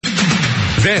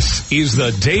This is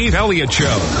the Dave Elliott Show.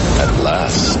 At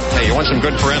last. Hey, you want some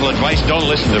good parental advice? Don't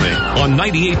listen to me. On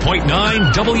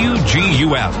 98.9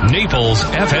 WGUF, Naples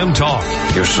FM Talk.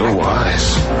 You're so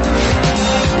wise.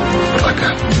 Like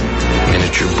a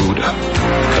miniature Buddha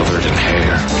covered in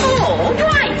hair. Oh,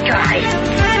 right, guys.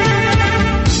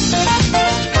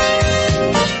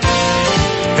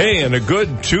 Hey, and a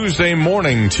good Tuesday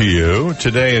morning to you.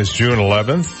 Today is June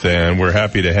 11th, and we're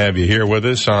happy to have you here with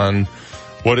us on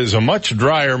what is a much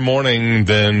drier morning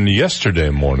than yesterday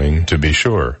morning, to be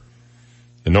sure.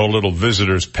 And no little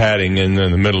visitors padding in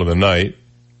the middle of the night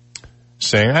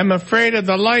saying, I'm afraid of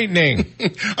the lightning.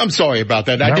 I'm sorry about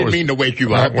that. I didn't mean to wake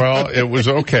you up. Well, it was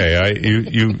okay.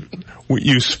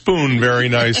 You spooned very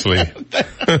nicely.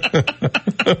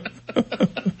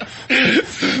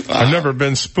 I've never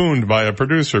been spooned by a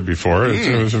producer before.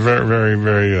 It was very, very,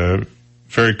 very,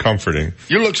 very comforting.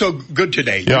 You look so good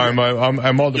today. Yeah,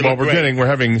 we're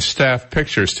having staff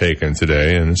pictures taken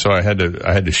today, and so I had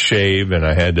to shave and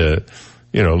I had to,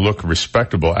 look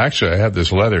respectable. Actually, I have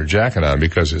this leather jacket on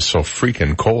because it's so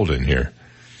freaking cold in here.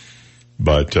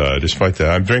 But, despite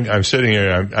that, I'm sitting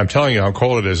here, I'm telling you how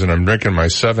cold it is, and I'm drinking my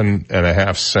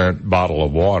 7.5 cent bottle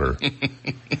of water.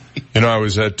 I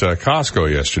was at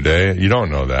Costco yesterday. You don't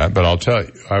know that, but I'll tell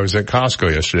you. I was at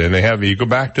Costco yesterday, and you go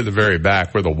back to the very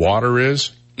back where the water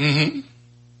is. Mm-hmm.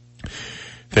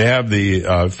 They have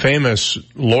the famous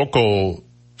local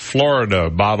Florida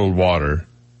bottled water.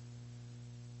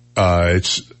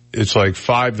 It's like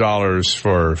 $5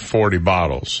 for 40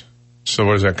 bottles. So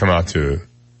what does that come out to?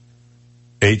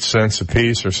 8 cents a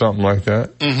piece or something like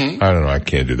that? Mm-hmm. I don't know. I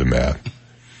can't do the math.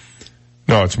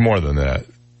 No, it's more than that.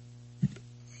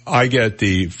 I get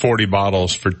the 40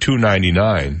 bottles for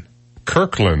 $2.99.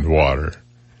 Kirkland water.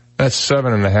 That's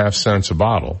 7.5 cents a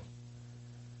bottle.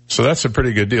 So that's a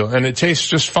pretty good deal. And it tastes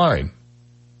just fine.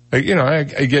 You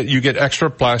get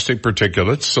extra plastic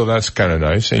particulates, so that's kind of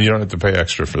nice, and you don't have to pay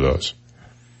extra for those.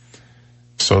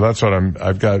 So that's what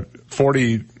I've got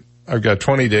 20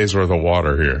 days worth of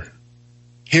water here.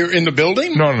 Here in the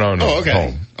building? No. Oh, okay.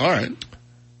 Home. All right.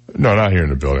 No, not here in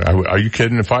the building. Are you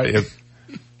kidding?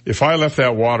 If I left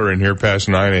that water in here past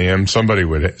 9 a.m., somebody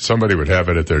would have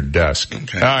it at their desk.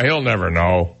 Okay. He'll never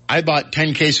know. I bought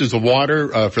 10 cases of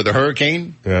water for the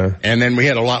hurricane. Yeah. And then we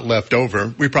had a lot left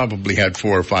over. We probably had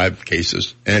 4 or 5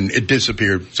 cases, and it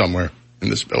disappeared somewhere in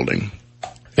this building.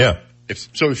 Yeah.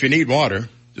 So if you need water,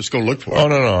 just go look for it. Oh,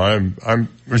 no. I'm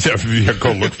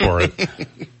go look for it.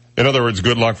 In other words,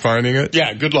 good luck finding it?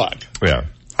 Yeah, good luck. Yeah.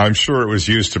 I'm sure it was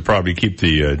used to probably keep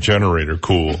the generator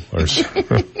cool or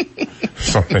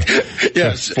something.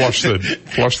 Yes. Flush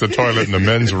the toilet in the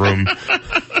men's room.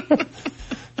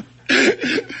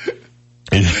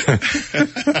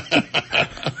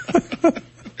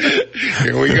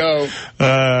 Here we go.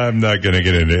 I'm not going to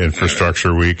get into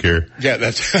infrastructure week here. Yeah,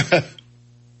 that's...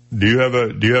 Do you have a?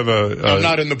 I'm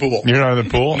not in the pool. You're not in the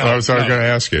pool? No, I was going to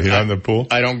ask you. You're not in the pool?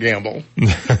 I don't gamble.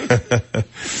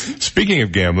 Speaking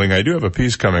of gambling, I do have a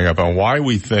piece coming up on why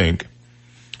we think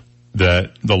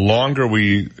that the longer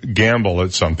we gamble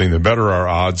at something, the better our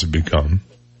odds become.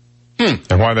 And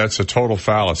why that's a total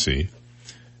fallacy.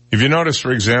 If you notice,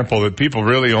 for example, that people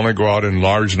really only go out in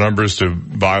large numbers to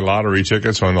buy lottery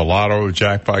tickets when the lotto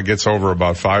jackpot gets over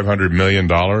about $500 million.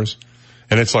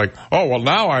 And it's like, oh, well,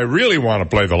 now I really want to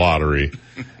play the lottery.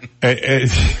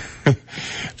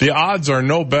 The odds are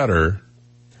no better.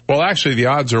 Well, actually, the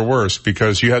odds are worse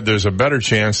because there's a better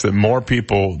chance that more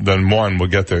people than one will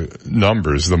get the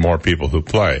numbers, the more people who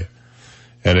play.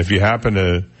 And if you happen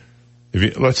to,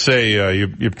 let's say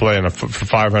you're playing for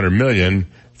 $500 million,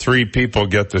 3 people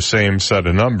get the same set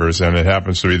of numbers, and it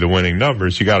happens to be the winning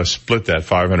numbers, you got to split that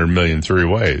 $500 million 3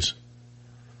 ways.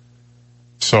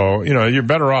 So, you're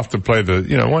better off to play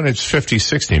when it's 50,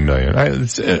 60 million.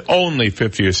 It's only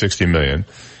 50 or 60 million.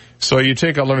 So you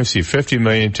take 50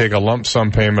 million, take a lump sum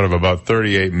payment of about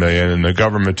 38 million, and the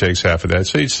government takes half of that.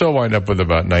 So you'd still wind up with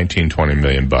about 19, 20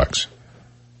 million bucks.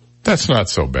 That's not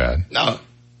so bad. No.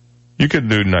 You could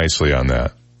do nicely on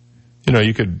that.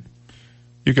 You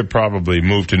could probably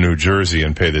move to New Jersey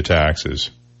and pay the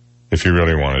taxes if you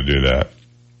really want to do that.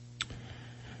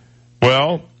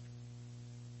 Well,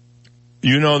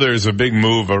 there's a big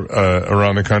move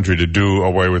around the country to do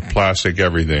away with plastic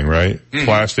everything, right? Mm-hmm.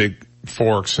 Plastic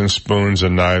forks and spoons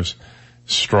and knives,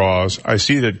 straws. I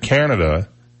see that Canada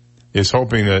is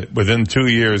hoping that within 2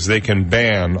 years they can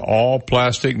ban all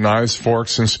plastic knives,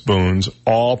 forks, and spoons,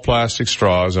 all plastic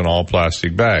straws, and all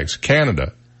plastic bags.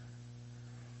 Canada.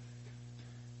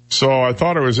 So I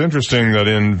thought it was interesting that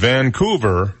in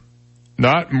Vancouver,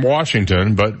 not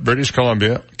Washington, but British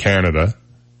Columbia, Canada,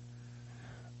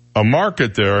 a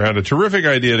market there had a terrific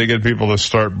idea to get people to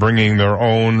start bringing their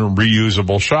own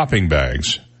reusable shopping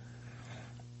bags.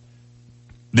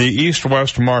 The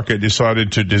East-West Market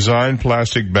decided to design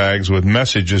plastic bags with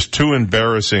messages too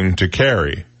embarrassing to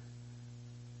carry.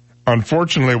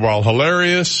 Unfortunately, while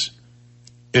hilarious,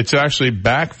 it's actually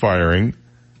backfiring.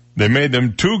 They made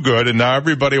them too good, and now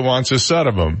everybody wants a set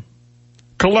of them.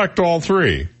 Collect all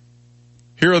three.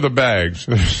 Here are the bags.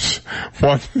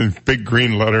 One in big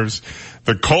green letters.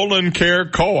 The Colon Care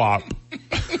Co-op.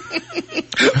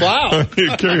 Wow.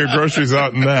 You carry your groceries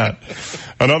out in that.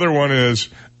 Another one is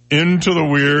Into the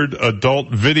Weird Adult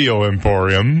Video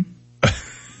Emporium.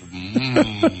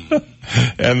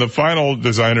 And the final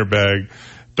designer bag,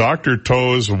 Dr.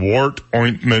 Toe's Wart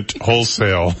Ointment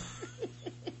Wholesale.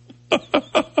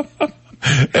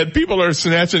 And people are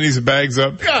snatching these bags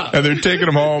up, and they're taking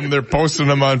them home, they're posting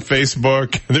them on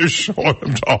Facebook, and they're showing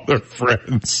them to all their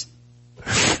friends.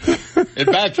 It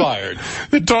backfired.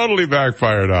 It totally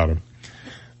backfired on them.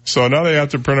 So now they have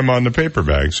to print them on the paper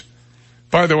bags.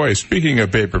 By the way, speaking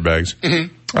of paper bags, I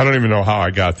don't even know how I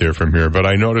got there from here, but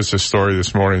I noticed a story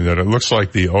this morning that it looks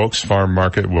like the Oaks Farm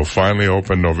Market will finally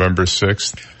open November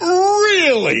 6th.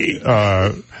 Really?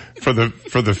 For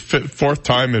the fourth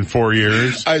time in 4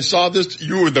 years. I saw this.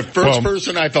 You were the first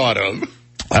person I thought of.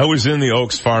 I was in the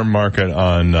Oaks Farm Market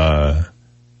on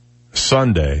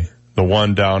Sunday, the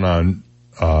one down on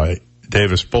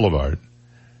Davis Boulevard.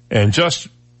 And just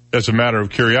as a matter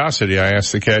of curiosity, I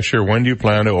asked the cashier, when do you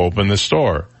plan to open the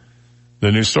store,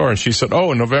 the new store? And she said,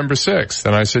 November 6th.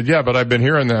 And I said, yeah, but I've been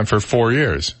hearing that for 4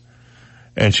 years.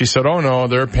 And she said, no,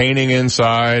 they're painting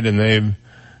inside, and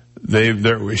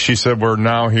she said, we're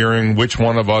now hearing which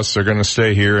one of us are going to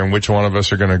stay here and which one of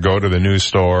us are going to go to the new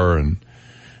store, and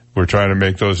we're trying to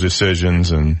make those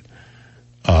decisions. And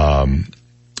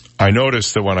I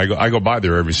noticed that when I go by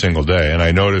there every single day, and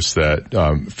I noticed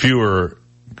that fewer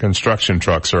construction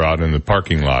trucks are out in the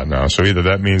parking lot now. So either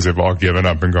that means they've all given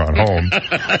up and gone home.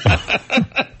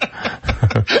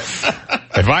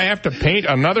 If I have to paint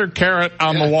another carrot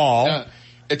on the wall.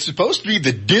 It's supposed to be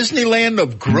the Disneyland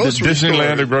of grocery stores.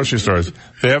 Disneyland of grocery stores.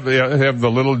 They have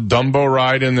the little Dumbo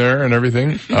ride in there and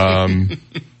everything. The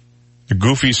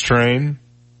Goofy's train.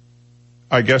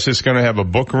 I guess it's going to have a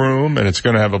book room, and it's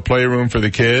going to have a playroom for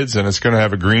the kids, and it's going to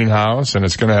have a greenhouse, and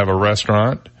it's going to have a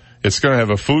restaurant. It's going to have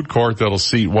a food court that'll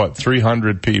seat,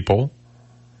 300 people.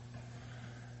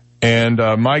 And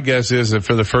my guess is that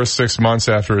for the first 6 months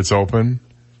after it's open,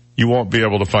 you won't be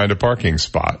able to find a parking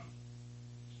spot.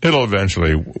 It'll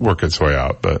eventually work its way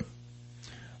out, but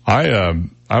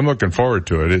I'm looking forward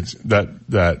to it. It's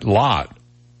that lot,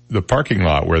 the parking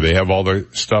lot where they have all the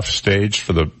stuff staged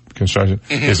for the construction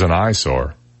is an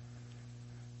eyesore.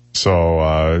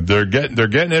 So they're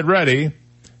getting it ready.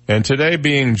 And today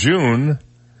being June,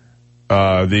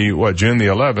 June the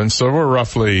 11th, so we're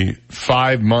roughly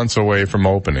 5 months away from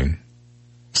opening.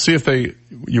 See if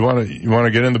you want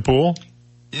to get in the pool?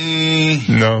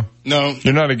 No.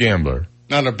 You're not a gambler.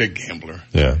 Not a big gambler.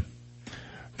 Yeah.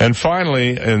 And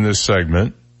finally, in this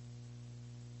segment,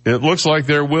 it looks like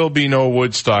there will be no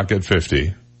Woodstock at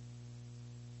 50.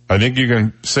 I think you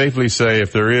can safely say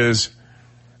if there is,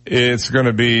 it's going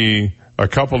to be a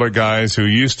couple of guys who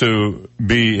used to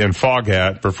be in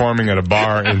Foghat performing at a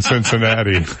bar in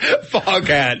Cincinnati.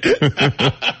 Foghat.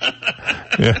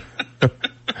 Yeah.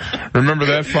 Remember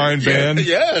that fine band?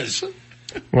 Yes.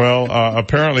 Well,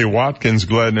 apparently Watkins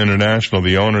Glen International,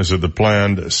 the owners of the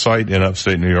planned site in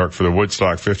upstate New York for the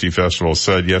Woodstock 50 Festival,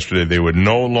 said yesterday they would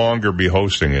no longer be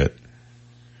hosting it.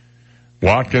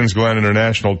 Watkins Glen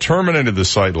International terminated the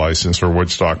site license for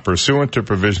Woodstock pursuant to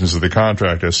provisions of the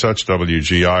contract. As such,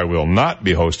 WGI will not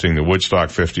be hosting the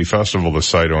Woodstock 50 Festival, the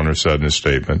site owner said in a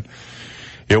statement.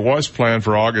 It was planned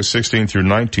for August 16th through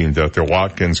 19th at the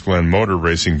Watkins Glen Motor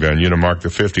Racing venue to mark the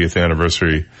 50th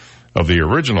anniversary of the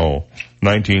original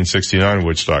 1969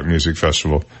 Woodstock Music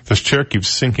Festival. This chair keeps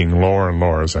sinking lower and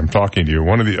lower as I'm talking to you.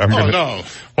 No.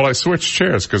 Well, I switched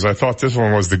chairs because I thought this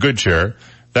one was the good chair.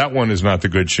 That one is not the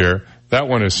good chair. That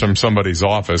one is from somebody's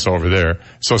office over there.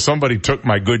 So somebody took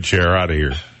my good chair out of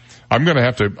here. I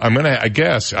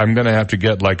guess I'm going to have to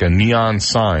get like a neon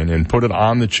sign and put it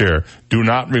on the chair. Do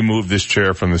not remove this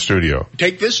chair from the studio.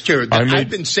 Take this chair. I've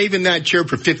been saving that chair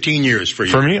for 15 years for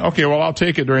you. For me? Okay, well, I'll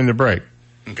take it during the break.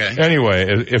 Okay.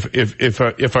 Anyway,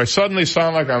 if I suddenly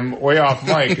sound like I'm way off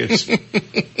mic, it's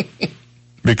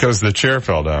because the chair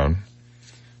fell down.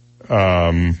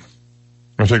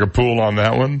 I'll take a pool on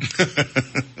that one.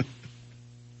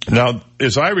 Now,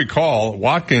 as I recall,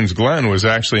 Watkins Glen was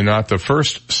actually not the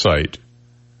first site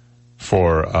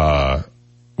for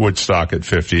Woodstock at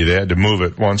 50. They had to move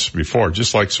it once before,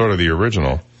 just like sort of the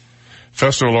original.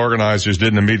 Festival organizers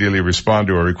didn't immediately respond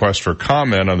to a request for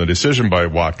comment on the decision by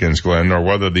Watkins Glen or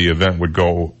whether the event would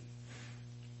go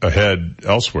ahead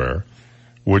elsewhere.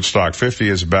 Woodstock 50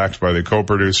 is backed by the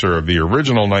co-producer of the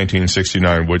original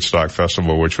 1969 Woodstock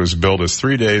Festival, which was billed as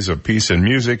 3 days of peace and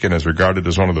music and is regarded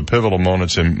as one of the pivotal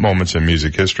moments in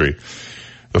music history.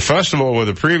 The festival, with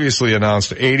a previously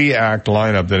announced 80-act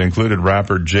lineup that included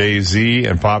rapper Jay-Z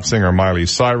and pop singer Miley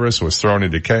Cyrus, was thrown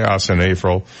into chaos in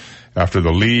April after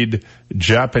the lead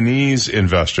Japanese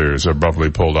investors abruptly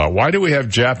pulled out. Why do we have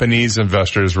Japanese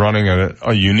investors running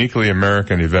a uniquely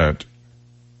American event?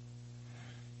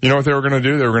 You know what they were going to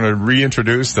do? They were going to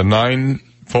reintroduce the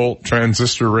 9-volt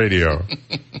transistor radio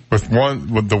with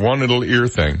the one little ear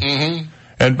thing. Mm-hmm.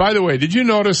 And by the way, did you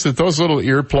notice that those little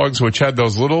earplugs, which had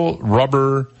those little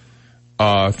rubber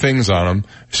things on them,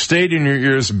 stayed in your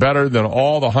ears better than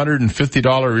all the $150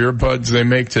 earbuds they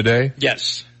make today?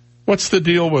 Yes. What's the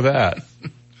deal with that?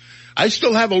 I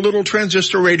still have a little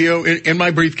transistor radio in my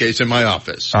briefcase in my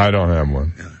office. I don't have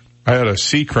one. Yeah. I had a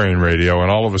C-Crane radio,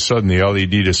 and all of a sudden the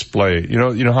LED display, you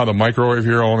know how the microwave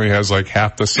here only has like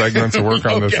half the segments to work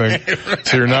on the thing? Right.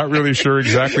 So you're not really sure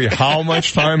exactly how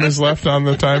much time is left on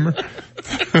the timer?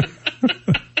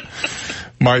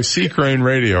 My C-Crane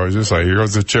radio is just like, here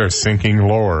goes the chair sinking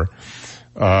lower.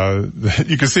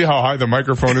 You can see how high the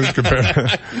microphone is compared.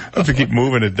 I have to keep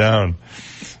moving it down.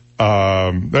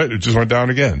 It just went down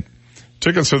again.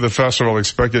 Tickets for the festival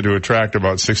expected to attract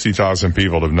about 60,000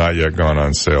 people have not yet gone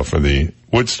on sale for the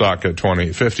Woodstock at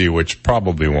 2050, which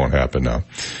probably won't happen now.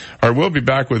 All right, we'll be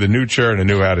back with a new chair and a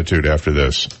new attitude after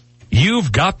this.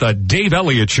 You've got the Dave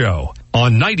Elliott Show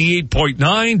on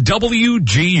 98.9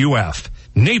 WGUF,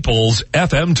 Naples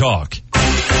FM Talk.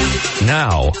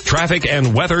 Now, traffic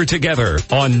and weather together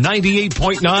on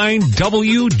 98.9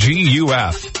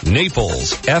 WGUF,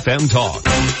 Naples FM Talk.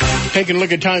 Taking a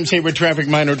look at time-saver traffic,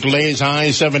 minor delays,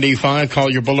 I-75,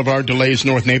 Collier Boulevard, delays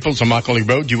North Naples, Immokalee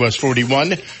Road, US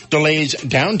 41, delays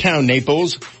downtown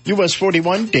Naples, US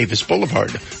 41, Davis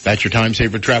Boulevard. That's your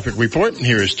time-saver traffic report. And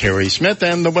here's Terry Smith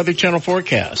and the Weather Channel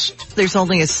forecast. There's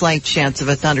only a slight chance of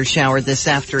a thunder shower this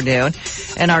afternoon,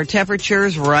 and our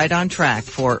temperatures right on track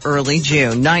for early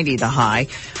June, 90 the high.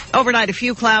 Overnight, a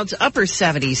few clouds, upper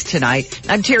 70s tonight.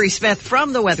 I'm Terry Smith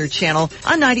from the Weather Channel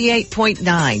on 98.9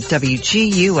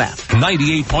 WGUF.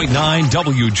 98.9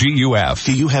 WGUF.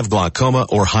 Do you have glaucoma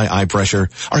or high eye pressure?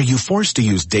 Are you forced to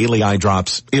use daily eye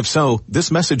drops? If so, this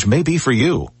message may be for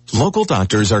you. Local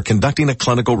doctors are conducting a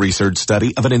clinical research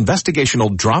study of an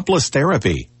investigational dropless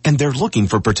therapy, and they're looking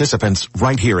for participants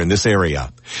right here in this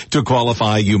area. To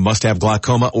qualify, you must have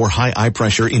glaucoma or high eye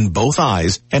pressure in both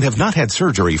eyes and have not had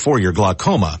surgery for your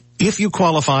glaucoma. If you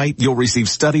qualify, you'll receive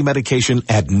study medication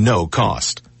at no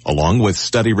cost, along with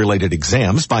study-related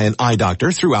exams by an eye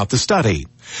doctor throughout the study.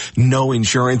 No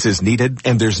insurance is needed,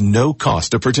 and there's no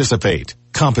cost to participate.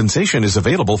 Compensation is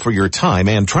available for your time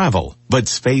and travel, but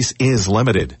space is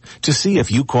limited. To see if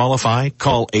you qualify,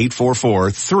 call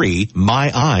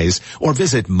 844-3-MY-EYES or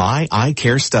visit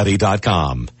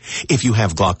myeyecarestudy.com. If you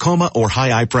have glaucoma or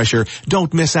high eye pressure,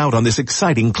 don't miss out on this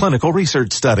exciting clinical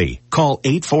research study. Call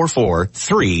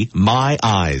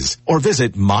 844-3-MY-EYES or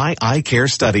visit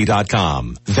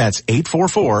myeyecarestudy.com. That's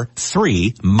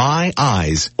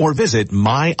 844-3-MY-EYES or visit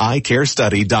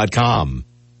myeyecarestudy.com.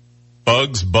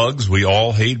 Bugs, we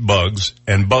all hate bugs,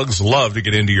 and bugs love to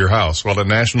get into your house. Well, at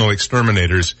National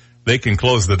Exterminators, they can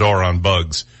close the door on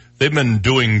bugs. They've been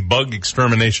doing bug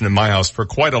extermination in my house for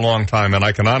quite a long time, and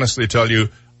I can honestly tell you,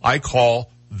 I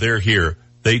call, they're here.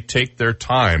 They take their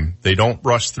time. They don't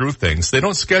rush through things. They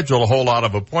don't schedule a whole lot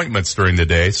of appointments during the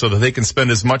day so that they can spend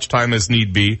as much time as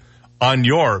need be on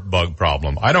your bug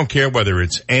problem. I don't care whether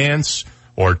it's ants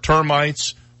or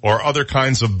termites or other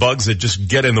kinds of bugs that just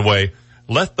get in the way.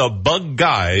 Let the bug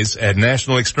guys at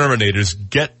National Exterminators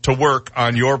get to work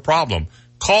on your problem.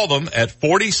 Call them at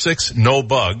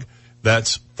 46-NO-BUG.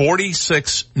 That's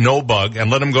 46-NO-BUG,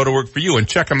 and let them go to work for you. And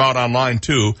check them out online,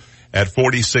 too, at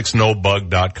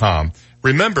 46nobug.com.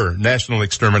 Remember, National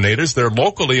Exterminators, they're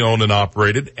locally owned and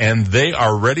operated, and they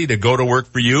are ready to go to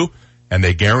work for you, and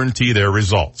they guarantee their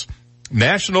results.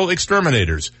 National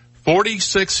Exterminators,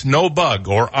 46-NO-BUG,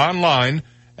 or online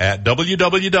at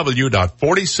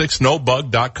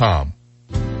www.46nobug.com.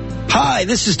 Hi,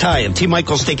 this is Ty of T.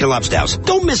 Michael's Steak and Lobster House.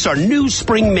 Don't miss our new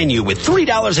spring menu with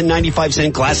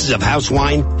 $3.95 glasses of house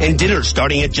wine and dinner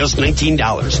starting at just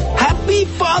 $19. Happy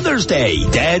Father's Day!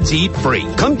 Dads eat free.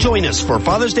 Come join us for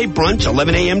Father's Day brunch,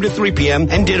 11 a.m. to 3 p.m.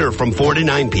 and dinner from 4 to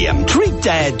 9 p.m. Treat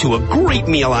Dad to a great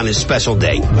meal on his special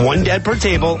day. One dad per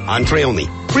table, entree only.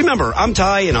 Remember, I'm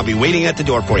Ty and I'll be waiting at the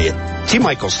door for you. T.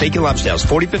 Michael's Steak and Lobster House,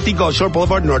 4050 Gulf Shore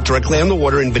Boulevard North, directly on the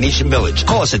water in Venetian Village.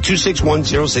 Call us at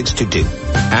 261-0622.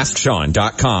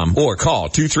 AskSean.com or call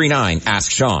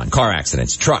 239-ASK-SEAN. Car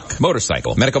accidents, truck,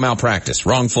 motorcycle, medical malpractice,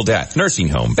 wrongful death, nursing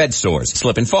home, bed sores,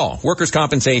 slip and fall, workers'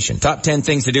 compensation. Top 10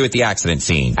 things to do at the accident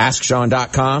scene.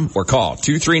 AskSean.com or call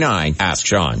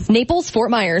 239-ASK-SEAN. Naples,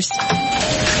 Fort Myers.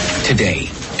 Today,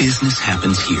 business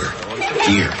happens here,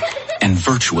 and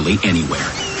virtually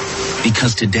anywhere.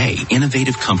 Because today,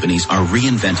 innovative companies are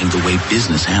reinventing the way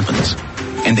business happens.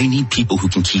 And they need people who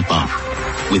can keep up.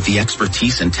 With the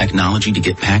expertise and technology to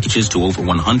get packages to over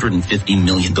 150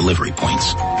 million delivery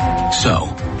points. So,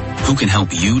 who can help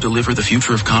you deliver the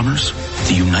future of commerce?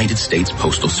 The United States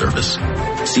Postal Service.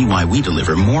 See why we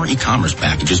deliver more e-commerce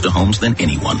packages to homes than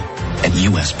anyone at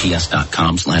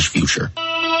USPS.com/future.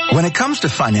 When it comes to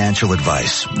financial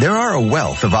advice, there are a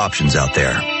wealth of options out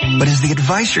there. But is the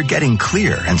advice you're getting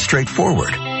clear and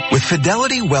straightforward? With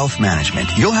Fidelity Wealth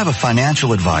Management, you'll have a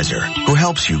financial advisor who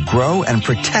helps you grow and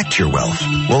protect your wealth.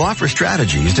 We'll offer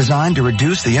strategies designed to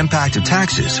reduce the impact of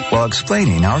taxes while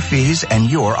explaining our fees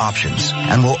and your options.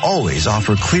 And we'll always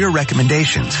offer clear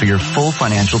recommendations for your full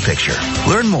financial picture.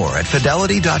 Learn more at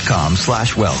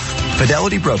fidelity.com/wealth.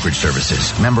 Fidelity Brokerage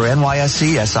Services. Member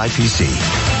NYSE SIPC.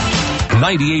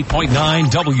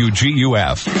 98.9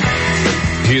 WGUF.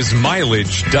 His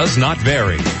mileage does not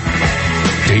vary.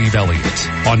 Dave Elliott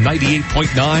on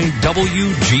 98.9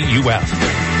 WGUF.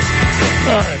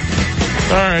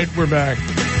 All right, we're back.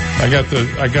 I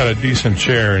got a decent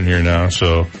chair in here now,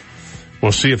 so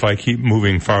we'll see if I keep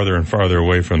moving farther and farther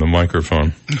away from the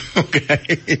microphone.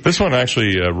 Okay. This one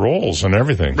actually rolls and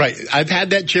everything. Right. I've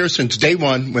had that chair since day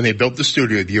one when they built the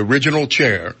studio, the original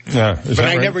chair. Yeah. But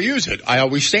I never use it. I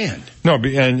always stand. No,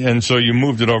 and so you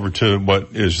moved it over to what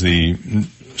is the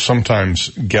sometimes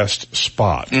guest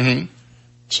spot. Mm-hmm.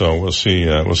 So we'll see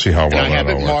how well that I have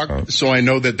it marked out. so I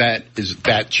know that is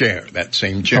that chair, that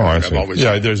same chair that I've always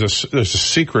had. There's a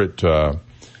secret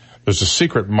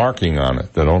marking on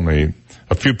it that only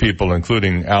a few people,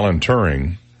 including Alan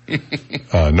Turing,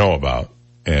 know about.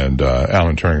 And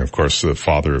Alan Turing, of course, the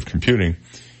father of computing,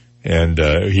 and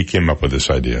he came up with this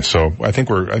idea. So I think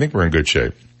we're in good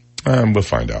shape. We'll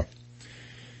find out.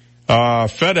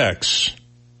 FedEx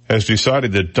has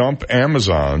decided to dump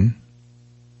Amazon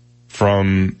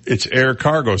from its air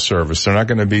cargo service. They're not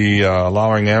going to be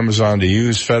allowing Amazon to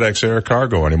use FedEx Air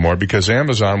Cargo anymore because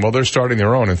Amazon, they're starting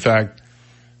their own. In fact,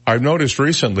 I've noticed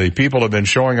recently people have been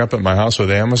showing up at my house with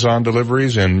Amazon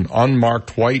deliveries in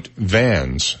unmarked white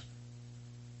vans.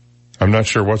 I'm not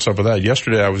sure what's up with that.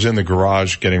 Yesterday I was in the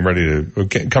garage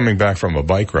coming back from a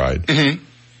bike ride. Mm-hmm.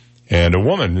 And a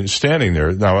woman is standing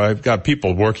there. Now I've got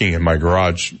people working in my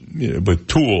garage with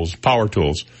tools, power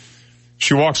tools.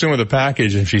 She walks in with a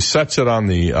package and she sets it on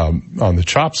the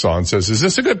chop saw and says, "Is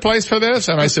this a good place for this?"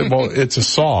 And I said, "Well, it's a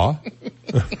saw."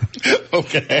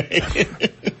 Okay.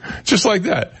 Just like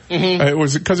that. Mm-hmm. It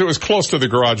was because it was close to the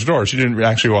garage door. She didn't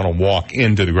actually want to walk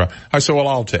into the garage. I said, "Well,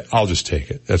 I'll just take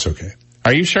it. That's okay."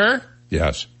 "Are you sure?"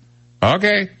 "Yes."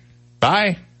 "Okay.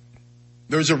 Bye."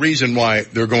 There's a reason why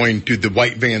they're going to the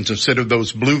white vans instead of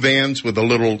those blue vans with the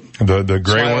little the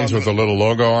gray ones with the little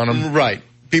logo on them. Right.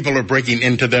 People are breaking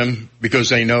into them because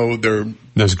they know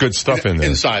there's good stuff in there.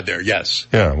 Inside there, yes.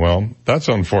 Yeah, well, that's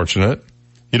unfortunate.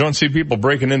 You don't see people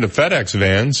breaking into FedEx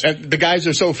vans. And the guys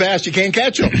are so fast you can't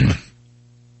catch them.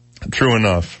 True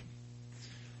enough.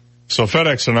 So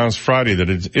FedEx announced Friday that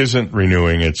it isn't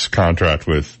renewing its contract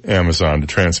with Amazon to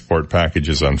transport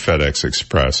packages on FedEx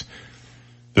Express.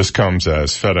 This comes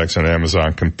as FedEx and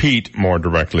Amazon compete more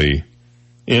directly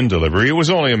in delivery. It was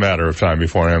only a matter of time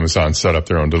before Amazon set up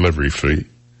their own delivery fleet.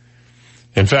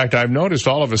 In fact, I've noticed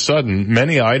all of a sudden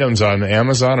many items on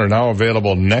Amazon are now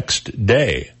available next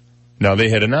day. Now, they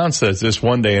had announced that this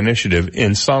one-day initiative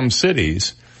in some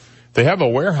cities. They have a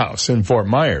warehouse in Fort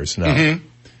Myers now.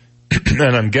 Mm-hmm.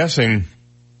 And I'm guessing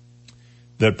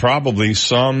that probably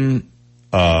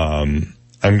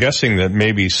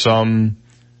maybe some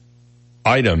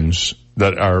items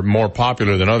that are more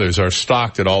popular than others are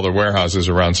stocked at all the warehouses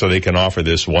around so they can offer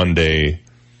this one-day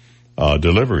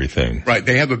delivery thing. Right.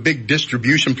 They have a big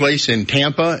distribution place in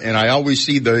Tampa, and I always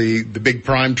see the big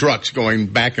prime trucks going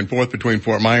back and forth between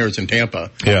Fort Myers and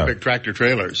Tampa. Yeah. Big tractor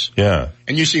trailers. Yeah.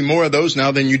 And you see more of those now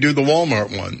than you do the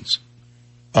Walmart ones.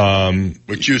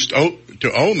 Which used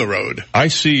to own the road. I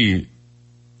see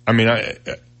a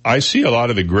lot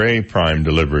of the gray prime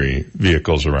delivery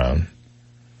vehicles around.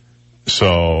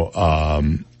 So,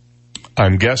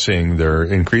 I'm guessing they're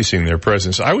increasing their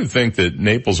presence. I would think that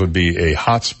Naples would be a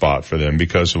hot spot for them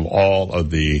because of all of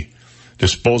the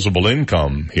disposable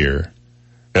income here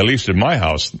At least in my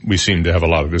house, we seem to have a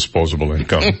lot of disposable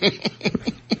income.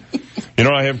 You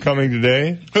know what I have coming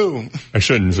today? Who? I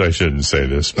shouldn't say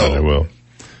this, but I will.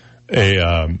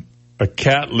 A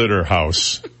cat litter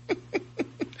house.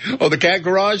 Oh, the cat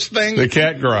garage thing? The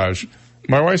cat garage.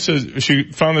 My wife says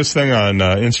she found this thing on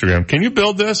Instagram. Can you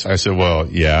build this? I said, well,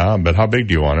 yeah, but how big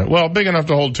do you want it? Well, big enough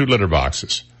to hold 2 litter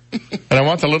boxes. And I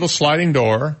want the little sliding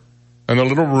door and the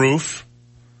little roof.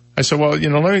 I said, well,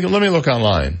 let me look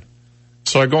online.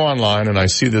 So I go online and I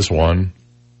see this one,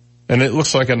 and it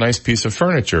looks like a nice piece of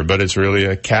furniture, but it's really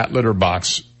a cat litter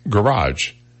box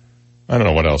garage. I don't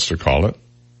know what else to call it.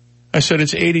 I said,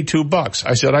 it's $82.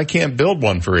 I said, I can't build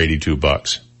one for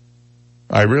 $82.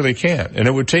 I really can't. And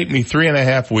it would take me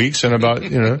 3.5 weeks and about,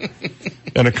 and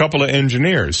a couple of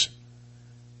engineers.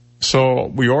 So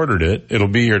we ordered it. It'll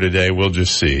be here today. We'll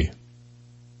just see.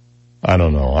 I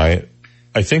don't know.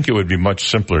 I think it would be much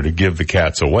simpler to give the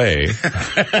cats away.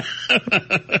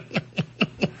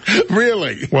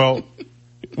 Really? Well,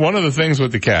 one of the things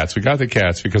with the cats, we got the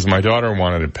cats because my daughter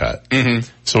wanted a pet. Mm-hmm.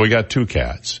 So we got 2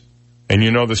 cats. And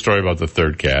you know the story about the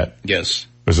 3rd cat. Yes.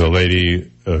 It was a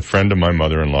lady, a friend of my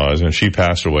mother-in-law's, and she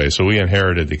passed away, so we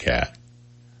inherited the cat.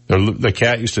 The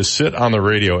cat used to sit on the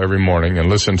radio every morning and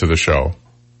listen to the show.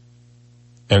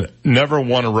 And never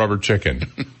won a rubber chicken.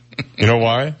 You know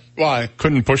why? Why?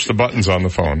 Couldn't push the buttons on the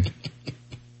phone.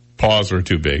 Paws were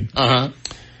too big. Uh-huh.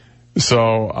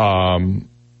 So,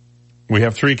 we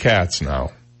have 3 cats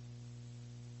now.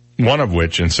 One of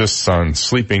which insists on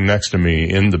sleeping next to me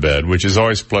in the bed, which is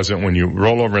always pleasant when you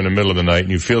roll over in the middle of the night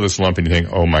and you feel this lump and you think,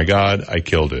 oh my God, I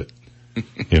killed it.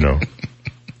 And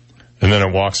then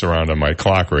it walks around on my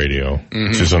clock radio,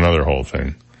 which is another whole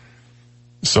thing.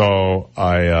 So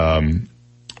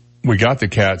we got the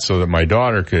cat so that my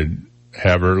daughter could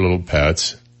have her little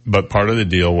pets, but part of the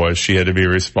deal was she had to be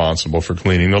responsible for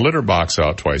cleaning the litter box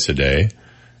out twice a day,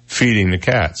 feeding the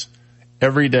cats.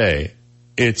 Every day,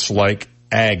 it's like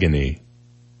agony.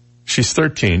 She's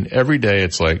 13. Every day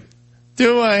it's like,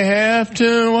 do I have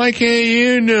to? Why can't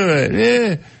you do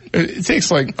it? It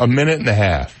takes like a minute and a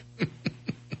half.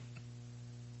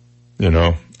 And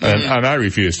I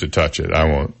refuse to touch it. I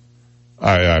won't.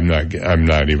 I'm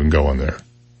not even going there.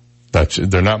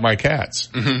 They're not my cats.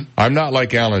 Mm-hmm. I'm not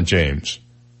like Alan James,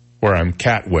 where I'm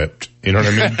cat whipped. You know what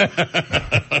I mean?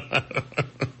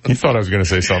 You thought I was going to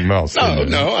say something else.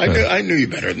 No, I knew you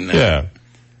better than that. Yeah.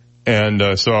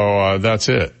 And so that's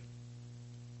it.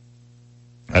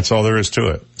 That's all there is to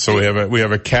it. So we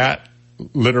have a cat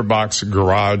litter box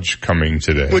garage coming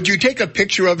today. Would you take a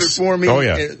picture of it for me? Oh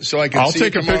yeah. So I can I'll see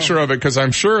take a picture of it because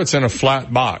I'm sure it's in a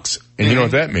flat box. And you know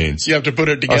what that means? You have to put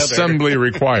it together. Assembly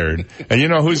required. And you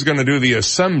know who's going to do the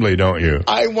assembly, don't you?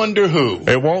 I wonder who.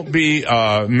 It won't be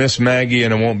Miss Maggie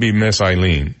and it won't be Miss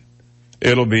Eileen.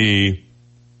 It'll be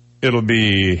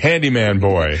Handyman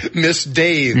Boy. Miss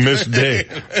Dave. Miss Dave.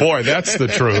 Boy, that's the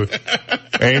truth.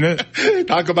 Ain't it?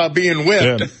 Talk about being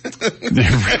whipped.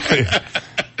 Yeah.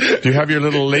 Do you have your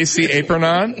little lacy apron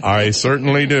on? I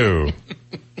certainly do.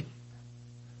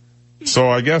 So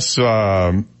I guess it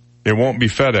won't be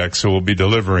FedEx who will be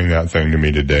delivering that thing to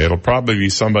me today. It'll probably be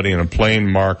somebody in a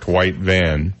plain marked white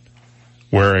van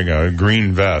wearing a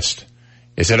green vest.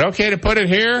 Is it okay to put it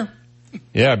here?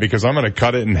 Yeah, because I'm going to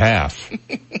cut it in half.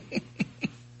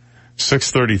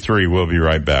 6:33, we'll be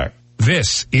right back.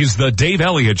 This is the Dave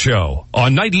Elliott Show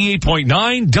on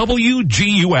 98.9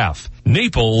 WGUF,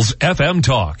 Naples FM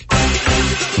Talk.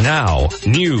 Now,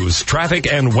 news,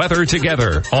 traffic, and weather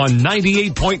together on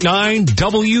 98.9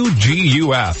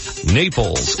 WGUF,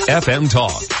 Naples FM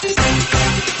Talk.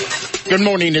 Good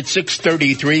morning. It's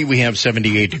 6:33. We have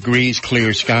 78 degrees,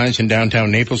 clear skies in downtown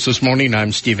Naples this morning.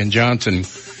 I'm Stephen Johnson.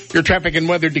 Your traffic and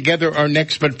weather together are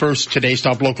next, but first, today's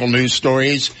top local news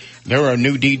stories. There are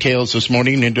new details this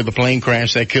morning into the plane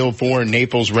crash that killed 4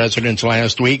 Naples residents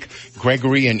last week.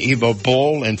 Gregory and Eva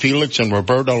Bull and Felix and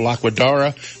Roberto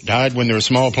Laquadara died when their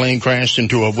small plane crashed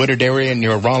into a wooded area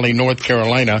near Raleigh, North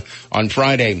Carolina on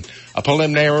Friday. A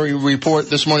preliminary report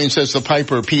this morning says the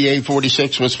Piper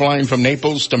PA-46 was flying from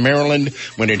Naples to Maryland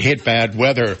when it hit bad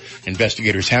weather.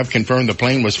 Investigators have confirmed the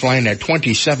plane was flying at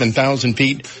 27,000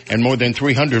 feet and more than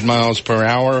 300 miles per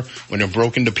hour when it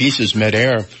broke into pieces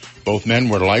midair. Both men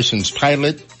were licensed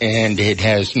pilots, and it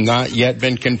has not yet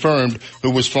been confirmed who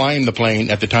was flying the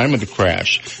plane at the time of the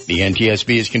crash. The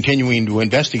NTSB is continuing to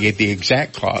investigate the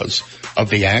exact cause of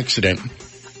the accident.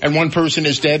 And one person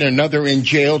is dead, another in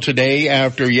jail today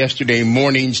after yesterday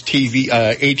morning's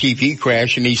ATV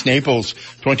crash in East Naples.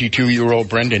 22-year-old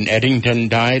Brendan Eddington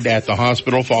died at the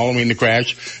hospital following the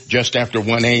crash just after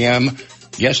 1 a.m.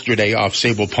 yesterday off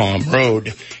Sable Palm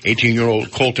Road.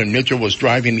 18-year-old Colton Mitchell was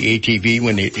driving the ATV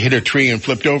when it hit a tree and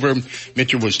flipped over.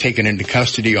 Mitchell was taken into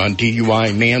custody on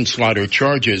DUI manslaughter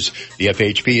charges. The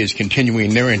FHP is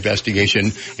continuing their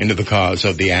investigation into the cause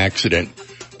of the accident.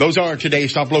 Those are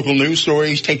today's top local news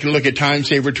stories. Taking a look at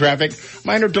time-saver traffic.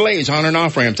 Minor delays on and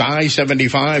off ramps.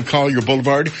 I-75, Collier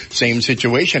Boulevard. Same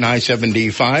situation.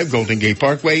 I-75, Golden Gate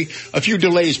Parkway. A few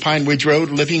delays, Pine Ridge Road,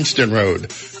 Livingston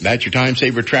Road. That's your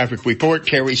time-saver traffic report.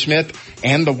 Terry Smith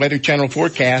and the Weather Channel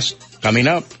forecast coming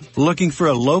up. Looking for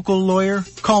a local lawyer?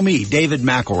 Call me, David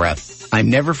McElrath. I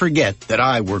never forget that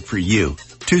I work for you.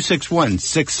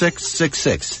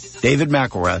 261-6666. David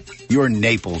McElrath, your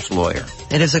Naples lawyer.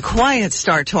 It is a quiet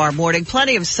start to our morning.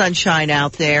 Plenty of sunshine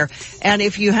out there. And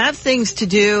if you have things to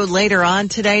do later on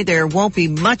today, there won't be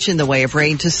much in the way of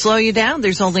rain to slow you down.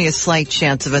 There's only a slight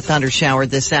chance of a thunder shower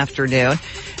this afternoon.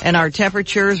 And our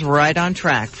temperatures right on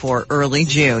track for early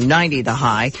June. 90 the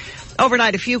high.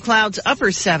 Overnight, a few clouds, upper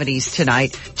 70s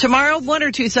tonight. Tomorrow, 1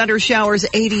 or 2 thunder showers,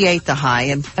 88 the high,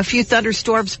 and a few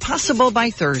thunderstorms possible by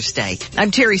Thursday.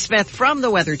 I'm Terry Smith from the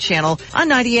Weather Channel on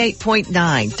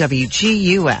 98.9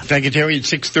 WGUF. Thank you, Terry. At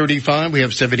 6:35, we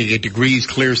have 78 degrees,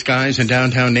 clear skies in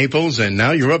downtown Naples, and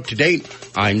now you're up to date.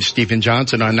 I'm Stephen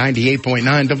Johnson on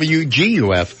 98.9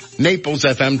 WGUF, Naples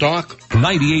FM Talk.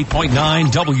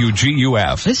 98.9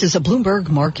 WGUF. This is a Bloomberg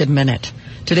Market Minute.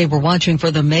 Today we're watching for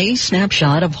the May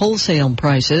snapshot of wholesale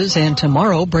prices, and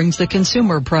tomorrow brings the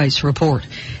consumer price report.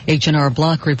 H&R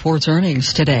Block reports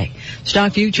earnings today.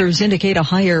 Stock futures indicate a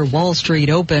higher Wall Street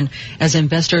open as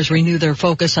investors renew their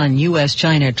focus on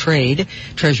U.S.-China trade.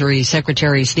 Treasury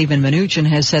Secretary Steven Mnuchin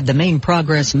has said the main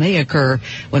progress may occur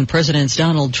when Presidents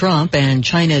Donald Trump and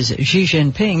China's Xi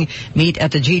Jinping meet at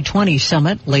the G20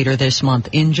 summit later this month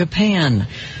in Japan.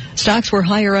 Stocks were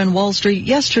higher on Wall Street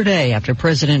yesterday after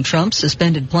President Trump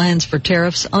suspended plans for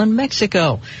tariffs on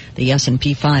Mexico. The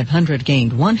S&P 500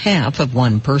 gained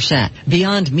 0.5%.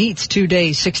 Beyond Meat's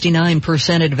 2-day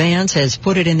 69% advance has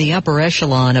put it in the upper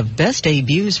echelon of best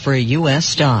debuts for a U.S.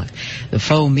 stock. The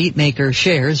faux meat maker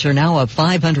shares are now up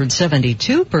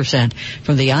 572%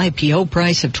 from the IPO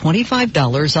price of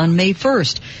 $25 on May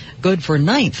 1st. Good for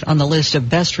 9th on the list of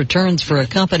best returns for a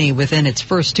company within its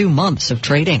first 2 months of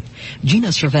trading. Gina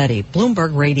Cervetti,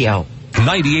 Bloomberg Radio.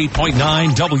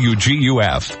 98.9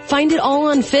 WGUF. Find it all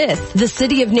on 5th, the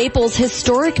city of Naples'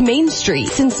 historic Main Street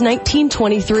since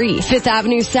 1923. 5th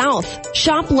Avenue South.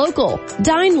 Shop local.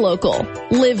 Dine local.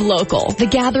 Live local. The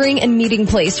gathering and meeting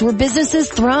place where businesses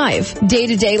thrive.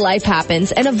 Day-to-day life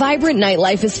happens and a vibrant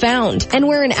nightlife is found. And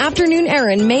where an afternoon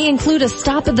errand may include a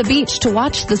stop at the beach to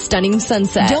watch the stunning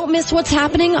sunset. Don't miss what's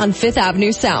happening on 5th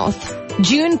Avenue South.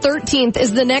 June 13th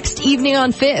is the next evening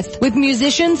on 5th with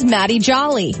musicians Matty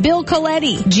Jolly, Bill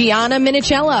Coletti, Gianna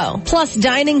Minicello, plus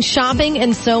dining, shopping,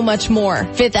 and so much more.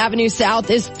 5th Avenue South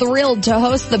is thrilled to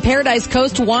host the Paradise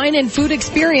Coast Wine and Food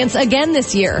Experience again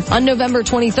this year on November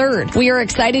 23rd. We are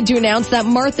excited to announce that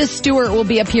Martha Stewart will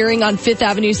be appearing on 5th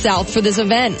Avenue South for this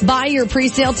event. Buy your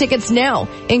pre-sale tickets now,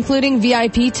 including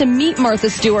VIP to meet Martha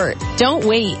Stewart. Don't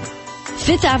wait.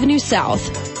 5th Avenue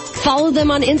South. Follow them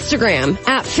on Instagram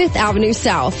at 5th Avenue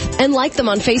South and like them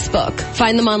on Facebook.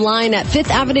 Find them online at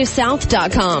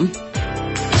 5thavenuesouth.com.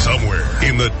 Somewhere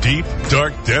in the deep,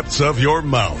 dark depths of your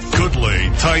mouth could lay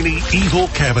tiny, evil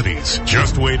cavities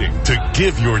just waiting to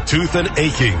give your tooth an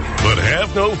aching. But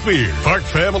have no fear. Park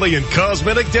Family and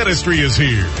Cosmetic Dentistry is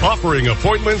here, offering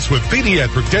appointments with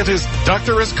pediatric dentist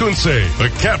Dr. Escunce, the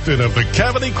captain of the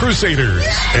Cavity Crusaders.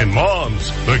 And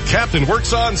moms, the captain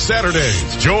works on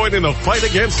Saturdays. Join in the fight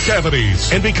against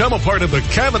cavities and become a part of the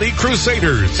Cavity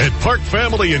Crusaders at Park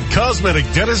Family and Cosmetic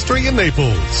Dentistry in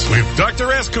Naples with Dr.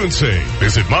 Escunce.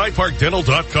 Visit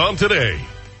myparkdental.com today.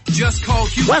 Just call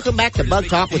Hewlett. Welcome back to Bug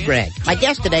Talk with Greg. My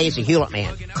guest today is a Hewlett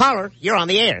man. Caller, you're on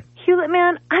the air. Hewlett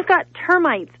man, I've got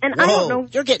termites, and I don't know.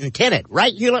 You're getting tinted,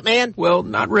 right, Hewlett man? Well,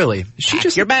 not really.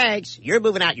 Pack your bags. You're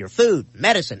moving out your food,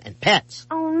 medicine, and pets.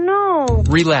 Oh no.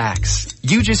 Relax.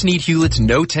 You just need Hewlett's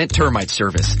no-tent termite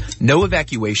service. No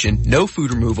evacuation, no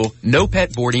food removal, no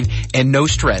pet boarding, and no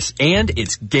stress. And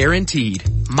it's guaranteed.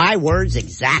 My words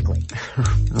exactly.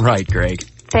 Right, Greg.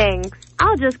 Thanks.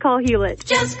 I'll just call Hewlett.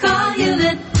 Just call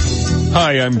Hewlett.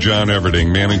 Hi, I'm John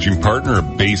Everding, managing partner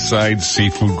of Bayside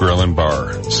Seafood Grill and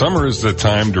Bar. Summer is the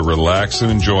time to relax and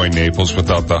enjoy Naples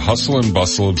without the hustle and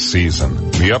bustle of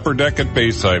season. The Upper Deck at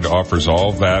Bayside offers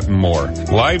all that and more.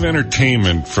 Live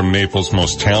entertainment from Naples'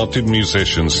 most talented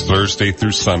musicians Thursday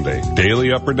through Sunday.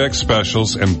 Daily Upper Deck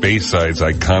specials and Bayside's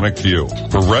iconic view.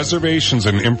 For reservations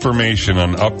and information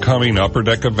on upcoming Upper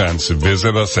Deck events,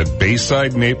 visit us at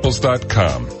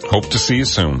BaysideNaples.com. Hope to see you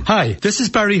soon. Hi, this is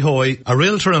Barry Hoy, a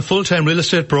realtor and full-time full-time real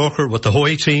estate broker with the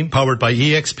Hoey team, powered by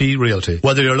eXp Realty.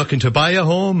 Whether you're looking to buy a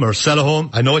home or sell a home,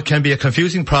 I know it can be a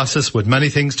confusing process with many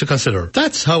things to consider.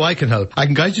 That's how I can help. I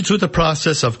can guide you through the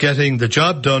process of getting the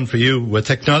job done for you with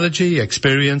technology,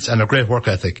 experience, and a great work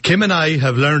ethic. Kim and I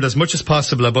have learned as much as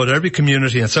possible about every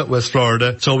community in Southwest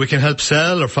Florida, so we can help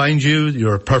sell or find you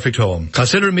your perfect home.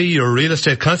 Consider me your real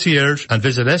estate concierge and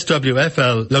visit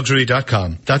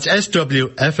swflluxury.com. That's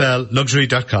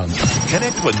swflluxury.com.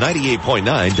 Connect with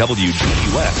 98.9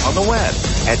 WGUF on the web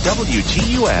at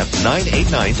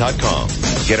WGUF989.com.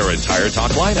 Get our entire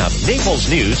talk lineup, Naples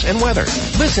news and weather.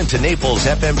 Listen to Naples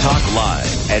FM Talk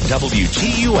live at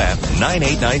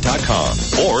WGUF989.com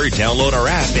or download our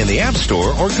app in the App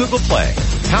Store or Google Play.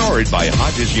 Powered by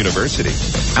Hodges University.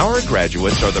 Our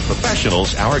graduates are the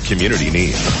professionals our community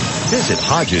needs. Visit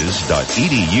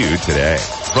Hodges.edu today.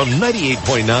 From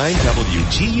 98.9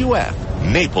 WGUF,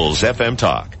 Naples FM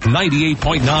Talk.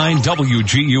 98.9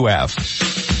 WGUF.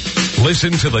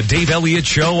 Listen to the Dave Elliott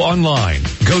Show online.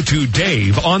 Go to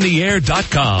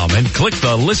DaveOnTheAir.com and click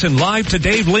the Listen Live to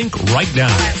Dave link right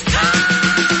now.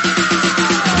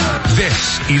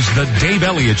 This is the Dave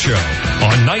Elliott Show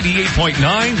on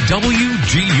 98.9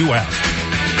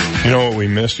 WGUF. You know what we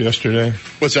missed yesterday?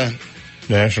 What's that?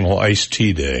 National Iced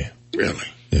Tea Day. Really?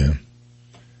 Yeah.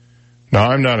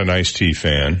 Now, I'm not an iced tea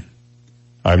fan.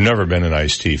 I've never been an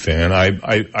iced tea fan.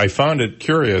 I found it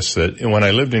curious that when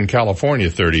I lived in California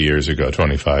 30 years ago,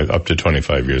 up to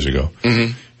 25 years ago,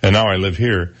 and now I live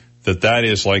here, that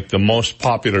is like the most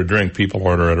popular drink people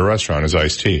order at a restaurant is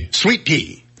iced tea. Sweet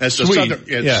tea. That's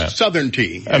the southern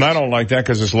tea. And I don't like that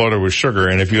because it's loaded with sugar.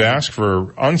 And if you ask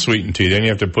for unsweetened tea, then you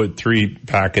have to put 3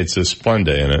 packets of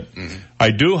Splenda in it. I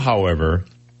do, however,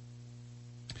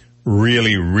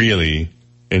 really, really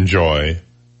enjoy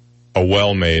a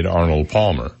well-made Arnold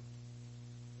Palmer.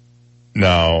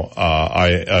 Now,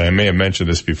 I may have mentioned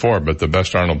this before, but the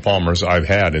best Arnold Palmers I've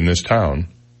had in this town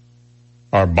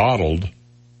are bottled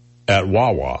at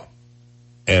Wawa.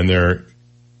 And they're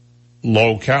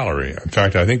low calorie. In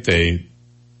fact, I think they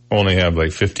only have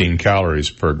like 15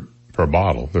 calories per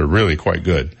bottle. They're really quite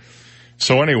good.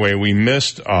 So anyway, we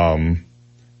missed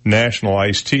National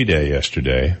Iced Tea Day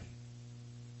yesterday.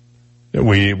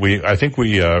 I think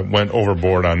we went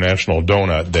overboard on National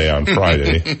Donut Day on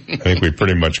Friday. I think we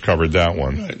pretty much covered that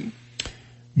one.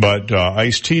 But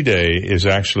Iced Tea Day is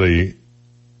actually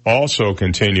also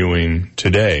continuing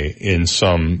today in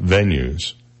some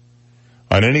venues.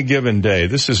 On any given day,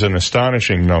 this is an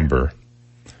astonishing number.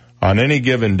 On any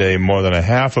given day, more than a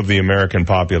half of the American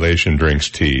population drinks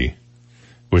tea,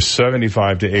 with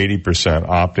 75 to 80%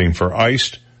 opting for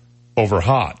iced over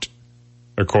hot.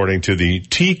 According to the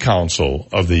Tea Council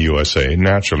of the USA,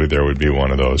 naturally there would be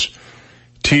one of those.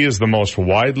 Tea is the most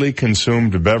widely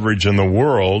consumed beverage in the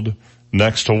world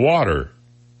next to water,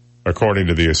 according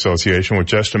to the association,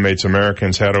 which estimates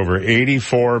Americans had over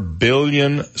 84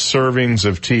 billion servings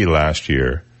of tea last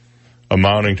year,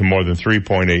 amounting to more than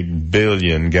 3.8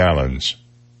 billion gallons.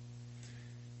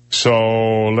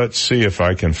 So let's see if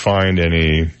I can find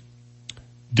any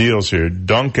deals here.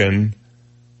 Dunkin',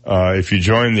 if you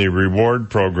join the reward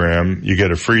program, you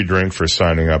get a free drink for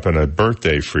signing up and a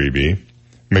birthday freebie.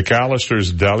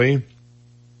 McAllister's Deli,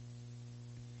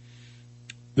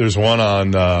 there's one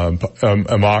on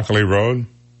Immokalee Road.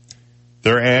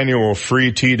 Their annual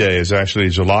free tea day is actually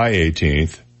July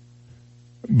 18th,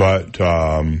 but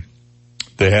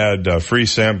they had free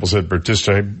samples at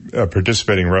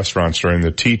participating restaurants during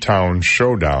the T-Town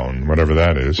Showdown, whatever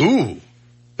that is. Ooh.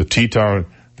 The T-Town...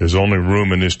 There's only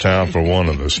room in this town for one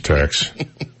of us, Tex.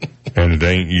 And it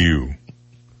ain't you.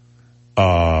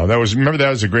 That was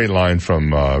a great line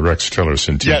from Rex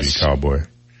Tillerson, TV Cowboy.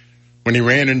 When he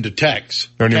ran into Tex.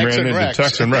 When he ran into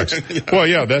Tex and Rex. Yeah. Well,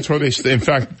 yeah, that's where in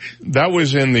fact, that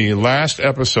was in the last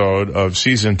episode of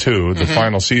season 2, the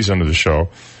final season of the show,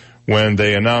 when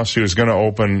they announced he was going to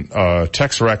open a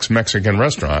Tex Rex Mexican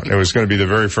restaurant. It was going to be the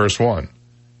very first one.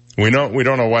 We don't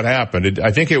know what happened.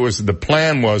 I think the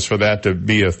plan was for that to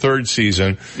be a third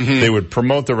season. They would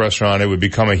promote the restaurant. It would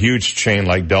become a huge chain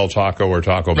like Del Taco or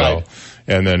Taco Bell.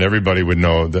 And then everybody would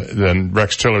know then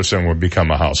Rex Tillerson would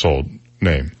become a household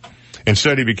name.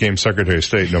 Instead, he became Secretary of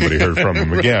State. Nobody heard from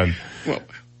him again. Well,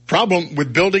 problem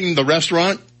with building the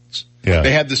restaurant,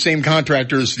 they had the same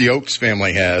contractors the Oaks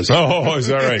family has. Oh, is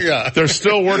that right? Yeah. They're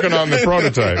still working on the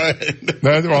prototype.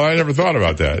 Well, I never thought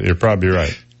about that. You're probably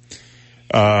right.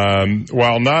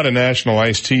 While not a National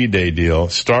Iced Tea Day deal,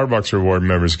 Starbucks reward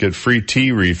members get free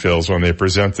tea refills when they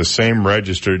present the same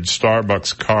registered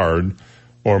Starbucks card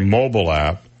or mobile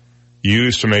app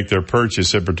used to make their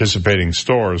purchase at participating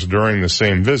stores during the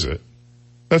same visit.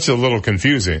 That's a little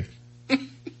confusing.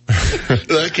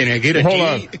 Can I get a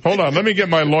Hold on. Let me get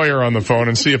my lawyer on the phone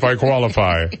and see if I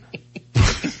qualify.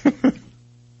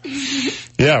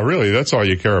 Yeah, really, that's all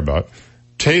you care about.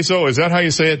 Tazo, is that how you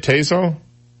say it, Tazo?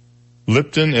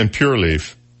 Lipton and Pure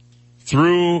Leaf.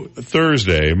 Through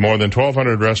Thursday, more than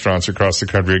 1,200 restaurants across the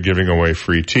country are giving away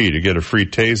free tea. To get a free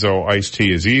Tazo iced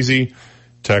tea is easy.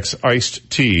 Text iced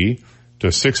tea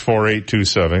to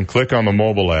 64827. Click on the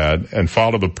mobile ad and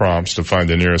follow the prompts to find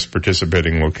the nearest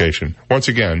participating location. Once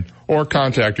again, or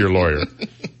contact your lawyer.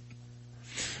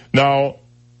 Now,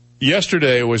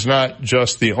 yesterday was not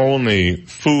just the only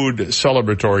food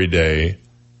celebratory day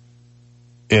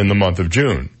in the month of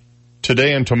June.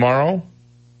 Today and tomorrow,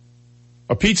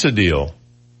 a pizza deal.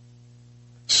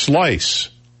 Slice,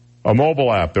 a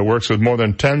mobile app that works with more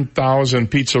than 10,000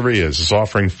 pizzerias, is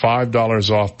offering $5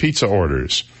 off pizza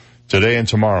orders today and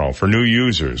tomorrow for new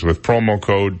users with promo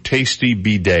code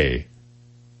TASTYBDAY.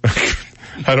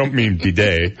 I don't mean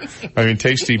bidet. I mean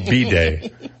Tasty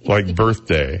B-Day, like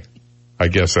birthday. I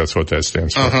guess that's what that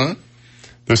stands for. Uh-huh.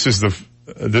 This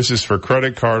is for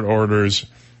credit card orders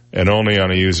and only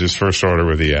on a user's first order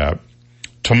with the app.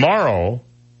 Tomorrow,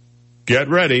 get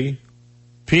ready,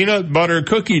 Peanut Butter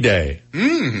Cookie Day.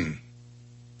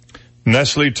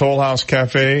 Nestle Toll House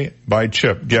Cafe by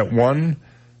Chip. Get one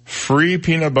free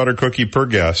peanut butter cookie per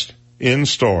guest in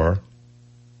store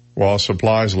while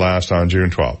supplies last on June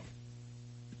 12th.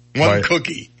 One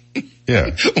cookie.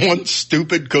 Yeah. One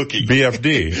stupid cookie.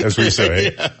 BFD, as we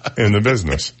say in the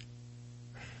business.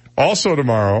 Also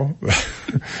tomorrow,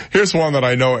 here's one that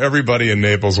I know everybody in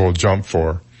Naples will jump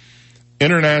for.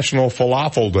 International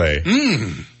Falafel Day.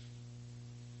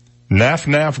 Naf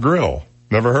Naf Grill.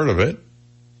 Never heard of it.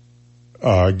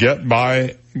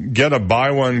 Get a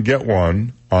buy one, get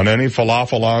one on any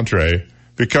falafel entree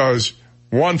because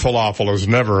one falafel is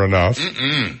never enough.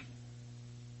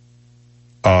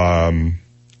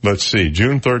 Let's see,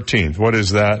 June 13th. What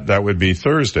is that? That would be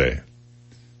Thursday.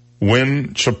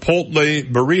 Win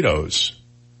Chipotle burritos.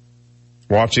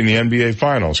 Watching the NBA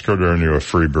Finals could earn you a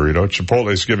free burrito.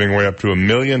 Chipotle is giving away up to $1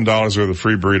 million worth of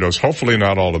free burritos, hopefully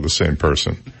not all to the same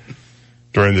person.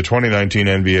 During the 2019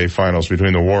 NBA Finals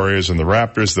between the Warriors and the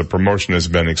Raptors, the promotion has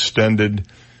been extended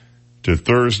to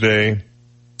Thursday.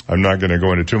 I'm not going to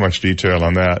go into too much detail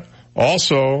on that.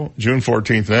 Also, June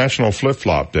 14th, National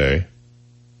Flip-Flop Day.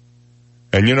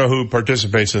 And you know who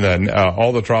participates in that?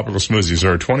 All the tropical smoothies.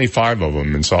 There are 25 of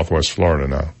them in Southwest Florida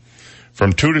now.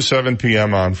 From 2 to 7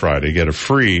 p.m. on Friday, get a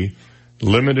free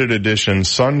limited edition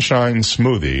sunshine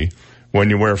smoothie when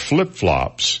you wear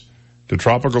flip-flops to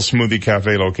Tropical Smoothie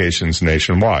Cafe locations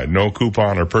nationwide. No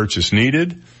coupon or purchase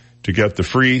needed to get the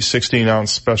free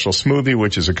 16-ounce special smoothie,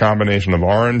 which is a combination of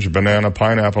orange, banana,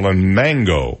 pineapple, and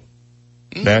mango.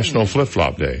 National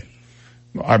Flip-Flop Day.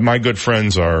 My good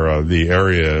friends are the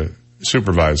area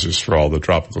supervisors for all the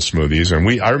tropical smoothies,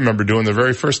 and I remember doing the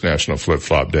very first National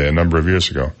Flip-Flop Day a number of years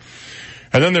ago.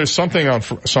 And then there's something on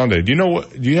Sunday. Do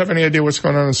you have any idea what's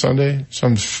going on Sunday?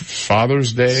 Some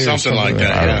Father's Day? Something like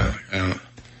that,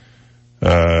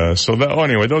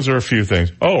 Anyway, those are a few things.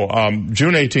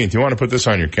 June 18th, you want to put this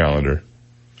on your calendar.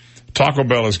 Taco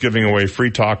Bell is giving away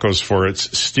free tacos for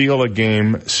its Steal a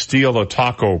Game, Steal a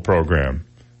Taco program.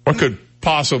 What could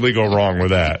possibly go wrong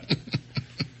with that?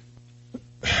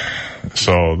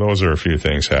 So those are a few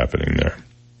things happening there.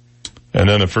 And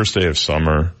then the first day of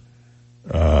summer,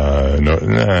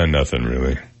 nothing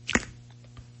really.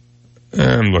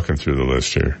 I'm looking through the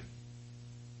list here.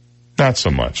 Not so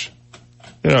much.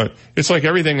 It's like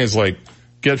everything is like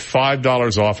get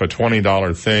 $5 off a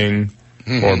 $20 thing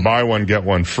or buy one, get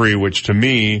one free, which to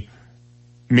me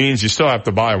means you still have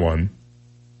to buy one.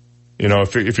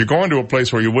 If you're going to a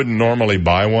place where you wouldn't normally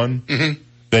buy one,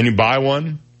 then you buy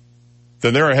one,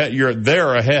 then you're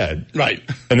ahead. Right.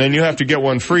 And then you have to get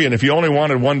one free. And if you only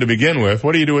wanted one to begin with,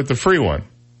 what do you do with the free one?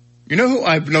 You know who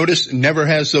I've noticed never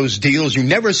has those deals? You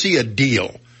never see a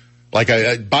deal. Like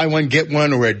a buy one, get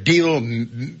one, or a deal,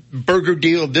 burger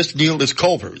deal. This deal is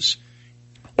Culver's.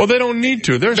 Well, they don't need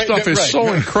to. Their stuff is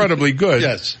so incredibly good.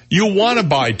 Yes. You want to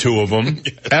buy two of them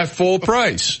at full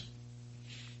price.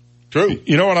 True.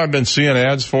 You know what I've been seeing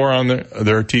ads for on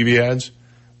their TV ads?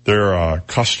 They're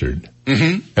custard.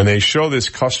 And they show this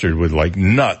custard with like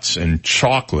nuts and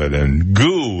chocolate and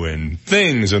goo and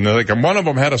things. And one of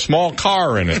them had a small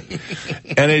car in it.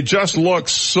 And it just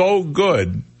looks so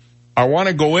good. I want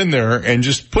to go in there and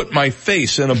just put my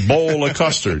face in a bowl of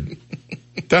custard.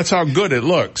 That's how good it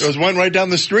looks. There's one right down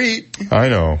the street. I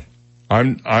know.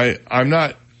 I'm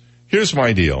not, here's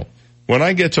my deal. When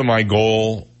I get to my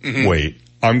goal weight,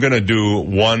 I'm going to do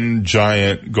one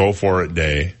giant go for it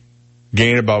day,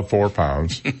 gain about 4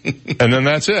 pounds, and then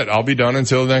that's it. I'll be done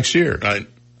until next year. Right.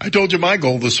 I told you my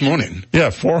goal this morning. Yeah,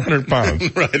 400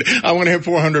 pounds. Right. I want to hit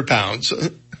 400 pounds.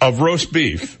 Of roast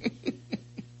beef.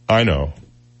 I know.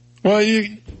 Well,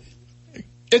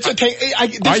 it's a I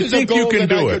think you can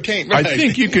do it. Right. I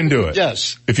think you can do it.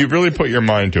 Yes. If you really put your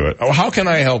mind to it. Oh, how can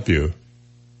I help you?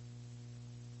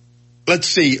 Let's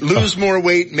see. Lose more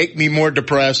weight, make me more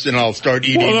depressed, and I'll start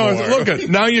eating more. Look at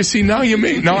now. You see now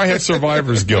now I have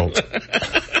survivor's guilt.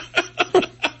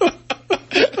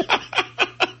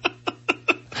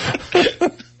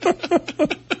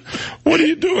 What are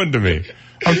you doing to me?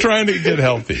 I'm trying to get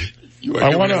healthy.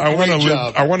 I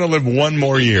want to live one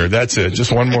more year. That's it.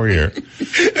 Just one more year.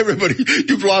 Everybody,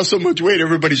 you've lost so much weight.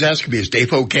 Everybody's asking me, is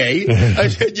Dave okay? I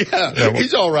said, yeah,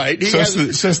 he's all right.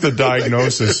 Since the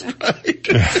diagnosis. Right.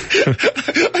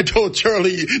 I told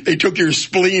Charlie they took your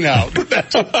spleen out.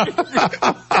 But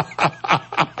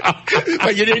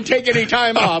you didn't take any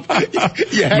time off.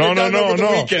 You had it done over the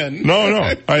weekend.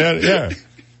 No.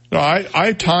 No,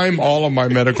 I time all of my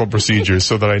medical procedures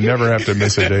so that I never have to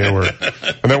miss a day of work.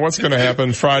 And then what's going to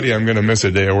happen? Friday, I'm going to miss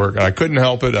a day of work. And I couldn't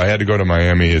help it. I had to go to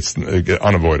Miami. It's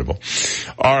unavoidable.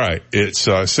 All right. It's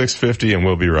 6:50 and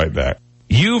we'll be right back.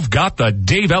 You've got the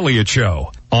Dave Elliott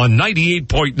Show on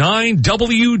 98.9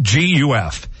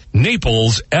 WGUF,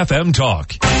 Naples FM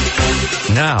Talk.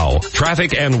 Now,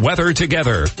 traffic and weather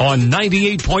together on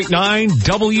 98.9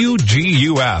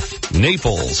 WGUF,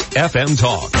 Naples FM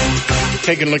Talk.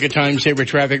 Taking a look at time saver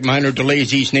traffic, minor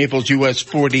delays East Naples, US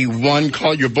 41,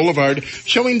 Collier Boulevard,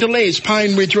 showing delays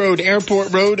Pine Ridge Road,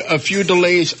 Airport Road, a few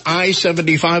delays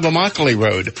I-75 Immokalee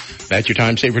Road. That's your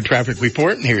time saver traffic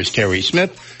report, and here's Terry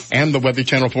Smith and the Weather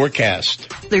Channel forecast.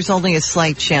 There's only a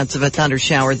slight chance of a thunder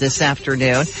shower this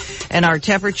afternoon, and our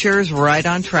temperatures right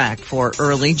on track for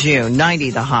early June,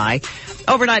 90 the high.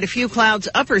 Overnight, a few clouds,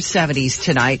 upper 70s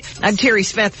tonight. I'm Terry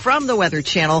Smith from the Weather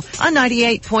Channel on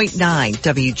 98.9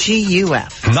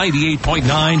 WGUF.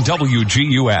 98.9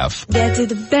 WGUF. Get to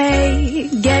the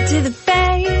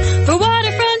bay for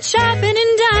waterfront shopping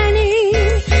and dining.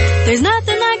 There's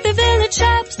nothing like the Village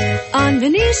Shops on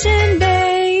Venetian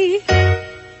Bay.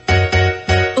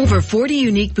 Over 40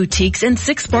 unique boutiques and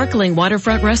 6 sparkling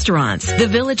waterfront restaurants. The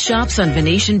Village Shops on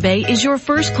Venetian Bay is your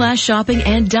first-class shopping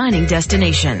and dining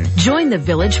destination. Join the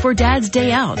Village for Dad's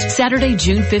Day Out, Saturday,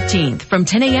 June 15th from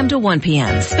 10 a.m. to 1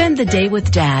 p.m. Spend the day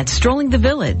with Dad, strolling the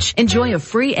Village. Enjoy a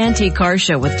free antique car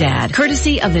show with Dad,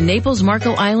 courtesy of the Naples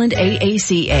Marco Island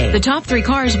AACA. The top 3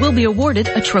 cars will be awarded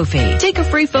a trophy. Take a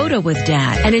free photo with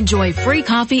Dad and enjoy free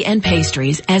coffee and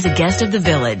pastries as a guest of the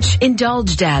Village.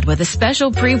 Indulge Dad with a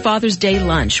special pre-Father's Day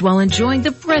lunch while enjoying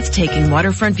the breathtaking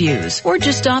waterfront views, or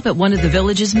just stop at one of the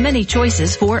Village's many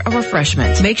choices for a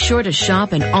refreshment. Make sure to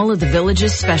shop in all of the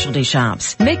Village's specialty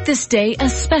shops. Make this day a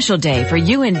special day for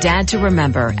you and Dad to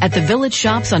remember at the Village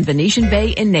Shops on Venetian Bay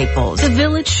in Naples. The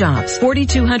Village Shops,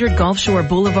 4200 Gulf Shore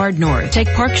Boulevard North.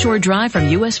 Take Park Shore Drive from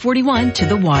US 41 to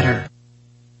the water.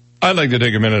 I'd like to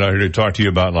take a minute out here to talk to you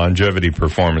about Longevity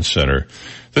Performance Center.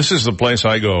 This is the place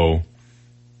I go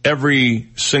every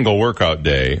single workout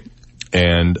day.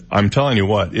 And I'm telling you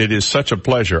what, it is such a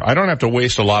pleasure. I don't have to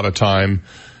waste a lot of time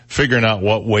figuring out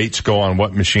what weights go on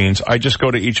what machines. I just go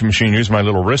to each machine, use my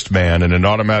little wristband, and it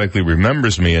automatically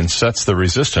remembers me and sets the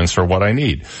resistance for what I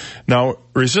need. Now,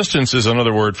 resistance is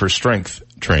another word for strength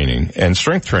training, and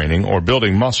strength training or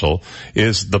building muscle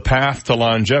is the path to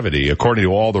longevity according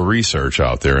to all the research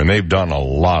out there, and they've done a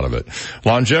lot of it.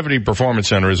 Longevity Performance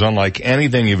Center is unlike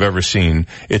anything you've ever seen.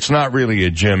 It's not really a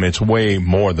gym. It's way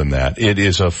more than that. It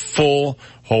is a full,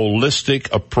 holistic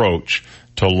approach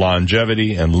to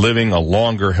longevity and living a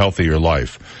longer, healthier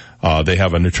life. They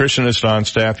have a nutritionist on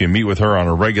staff. You meet with her on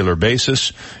a regular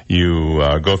basis. You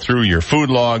go through your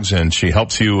food logs, and she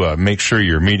helps you make sure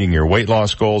you're meeting your weight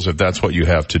loss goals if that's what you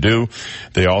have to do.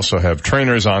 They also have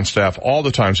trainers on staff all the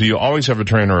time, so you always have a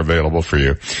trainer available for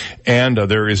you. And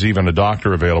there is even a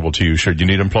doctor available to you should you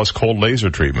need them, plus cold laser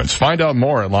treatments. Find out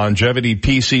more at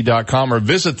longevitypc.com or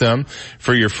visit them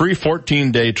for your free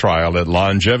 14-day trial at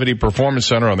Longevity Performance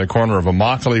Center on the corner of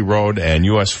Immokalee Road and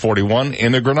US 41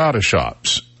 in the Granada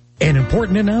Shops. An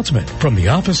important announcement from the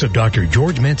office of Dr.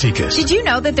 George Mantzoukas. Did you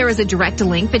know that there is a direct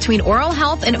link between oral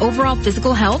health and overall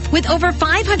physical health? With over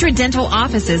 500 dental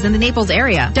offices in the Naples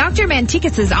area, Dr.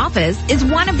 Mantzoukas' office is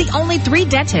one of the only 3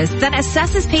 dentists that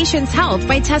assesses patients' health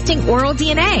by testing oral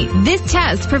DNA. This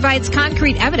test provides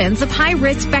concrete evidence of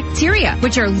high-risk bacteria,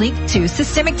 which are linked to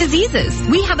systemic diseases.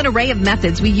 We have an array of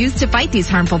methods we use to fight these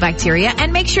harmful bacteria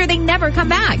and make sure they never come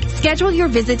back. Schedule your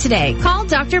visit today. Call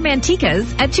Dr.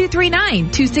 Mantzoukas at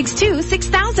 239-260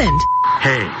 862-6000.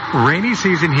 Hey, rainy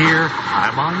season here.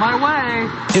 I'm on my way.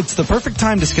 It's the perfect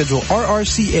time to schedule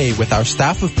RRCA with our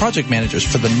staff of project managers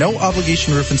for the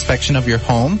no-obligation roof inspection of your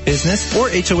home, business, or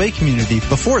HOA community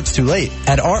before it's too late.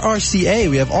 At RRCA,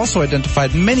 we have also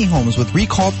identified many homes with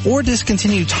recalled or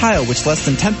discontinued tile, which less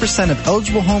than 10% of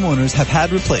eligible homeowners have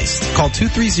had replaced. Call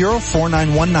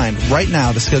 230-4919 right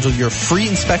now to schedule your free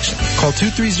inspection. Call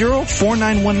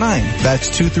 230-4919. That's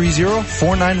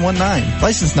 230-4919.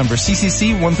 License number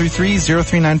CCC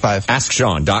 1330395.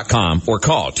 AskSean.com or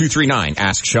call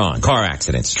 239-ASK-SEAN. Car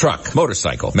accidents, truck,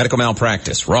 motorcycle, medical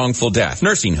malpractice, wrongful death,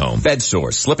 nursing home, bed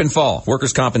sores, slip and fall,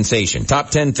 workers' compensation. Top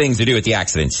 10 things to do at the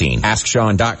accident scene.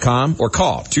 AskSean.com or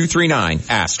call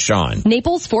 239-ASK-SEAN.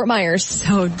 Naples, Fort Myers.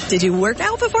 So, did you work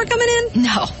out before coming in?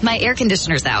 No, my air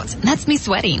conditioner's out. That's me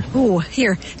sweating. Ooh,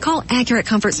 here, call Accurate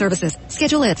Comfort Services.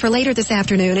 Schedule it for later this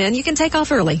afternoon and you can take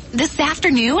off early. This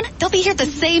afternoon? They'll be here the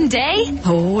same day?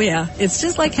 Oh yeah, it's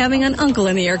just like having an uncle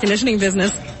in the air conditioning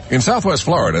business. In Southwest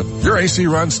Florida, your AC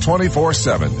runs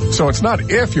 24/7. So it's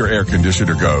not if your air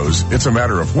conditioner goes, it's a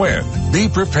matter of when. Be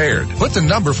prepared. Put the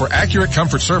number for Accurate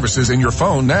Comfort Services in your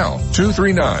phone now.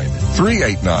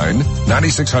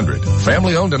 239-389-9600.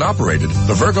 Family owned and operated,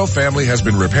 the Virgo family has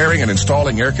been repairing and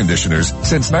installing air conditioners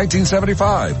since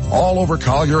 1975, all over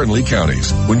Collier and Lee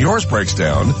counties. When yours breaks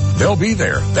down, they'll be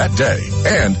there that day.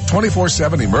 And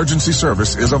 24/7 emergency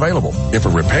service is available. If a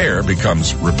repair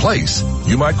becomes replace,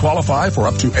 you might qualify for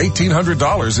up to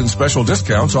 $1,800 in special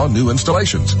discounts on new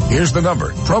installations. Here's the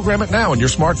number. Program it now on your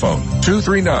smartphone.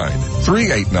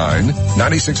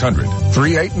 239-389-9600.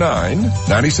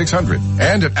 389-9600.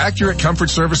 And at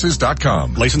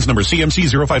AccurateComfortServices.com. License number CMC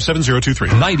 057023.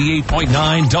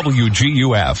 98.9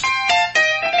 WGUF.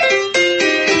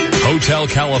 Hotel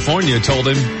California told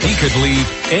him he could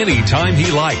leave anytime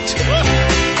he liked.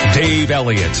 Dave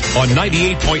Elliott on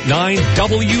 98.9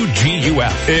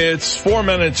 WGUF. It's 4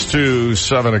 minutes to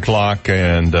 7 o'clock,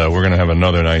 and we're going to have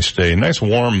another nice day. Nice,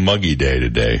 warm, muggy day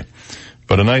today.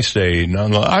 But a nice day.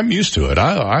 I'm used to it.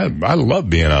 I love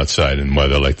being outside in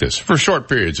weather like this for short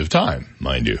periods of time,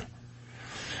 mind you.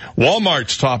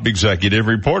 Walmart's top executive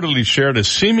reportedly shared a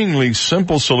seemingly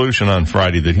simple solution on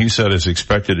Friday that he said is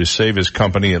expected to save his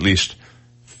company at least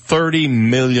 $30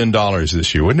 million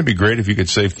this year. Wouldn't it be great if you could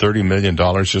save $30 million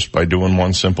just by doing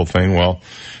one simple thing? Well,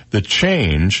 the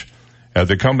change at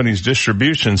the company's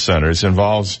distribution centers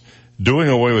involves doing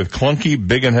away with clunky,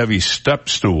 big and heavy step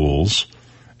stools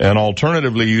and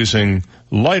alternatively using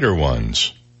lighter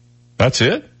ones. That's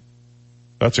it?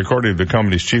 That's according to the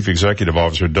company's chief executive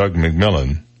officer, Doug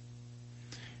McMillon.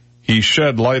 He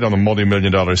shed light on the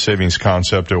multi-million-dollar savings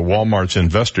concept at Walmart's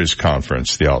Investors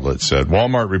Conference, the outlet said.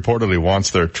 Walmart reportedly wants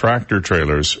their tractor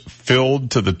trailers filled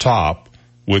to the top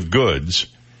with goods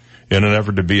in an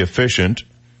effort to be efficient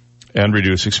and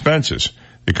reduce expenses.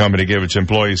 The company gave its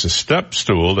employees a step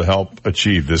stool to help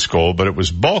achieve this goal, but it was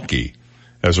bulky.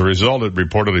 As a result, it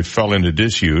reportedly fell into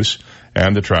disuse,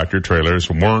 and the tractor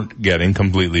trailers weren't getting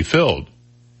completely filled.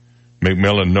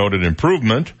 McMillan noted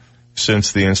improvement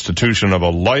since the institution of a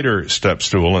lighter step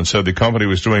stool and said the company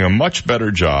was doing a much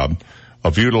better job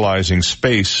of utilizing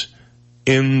space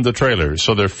in the trailers.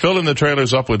 So they're filling the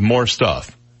trailers up with more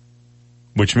stuff,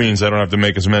 which means they don't have to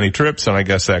make as many trips, and I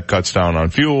guess that cuts down on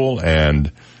fuel, and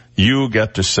you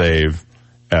get to save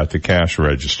at the cash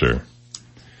register.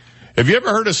 Have you ever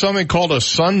heard of something called a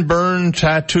sunburn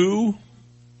tattoo?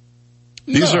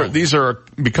 No. These are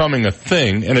becoming a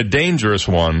thing, and a dangerous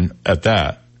one at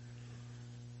that.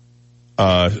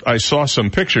 I saw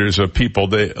some pictures of people.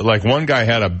 Like one guy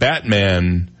had a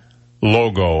Batman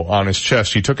logo on his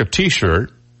chest. He took a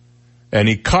T-shirt and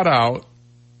he cut out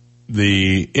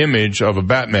the image of a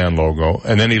Batman logo,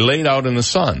 and then he laid out in the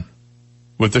sun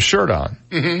with the shirt on.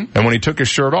 Mm-hmm. And when he took his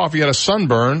shirt off, he had a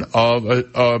sunburn of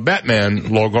a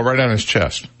Batman logo right on his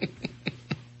chest.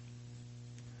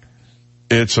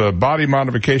 It's a body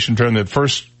modification trend that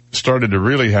first started to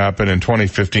really happen in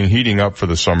 2015, heating up for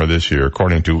the summer this year,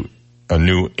 according to a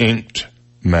new Inked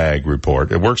mag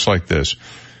report. It works like this.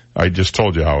 I just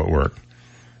told you how it worked.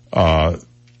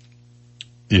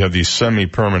 You have these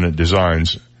semi-permanent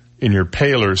designs in your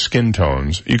paler skin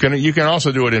tones. You can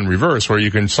also do it in reverse, where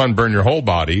you can sunburn your whole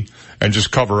body and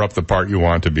just cover up the part you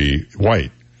want to be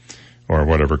white or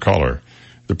whatever color.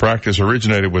 The practice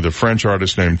originated with a French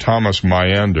artist named Thomas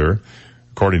Mayander,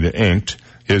 according to Inked.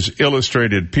 His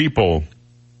Illustrated People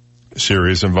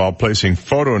series involved placing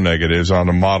photo negatives on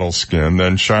a model's skin,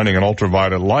 then shining an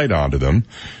ultraviolet light onto them.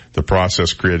 The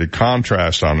process created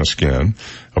contrast on the skin.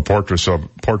 A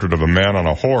portrait of a man on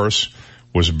a horse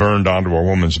was burned onto a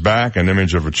woman's back. An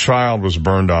image of a child was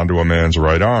burned onto a man's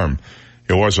right arm.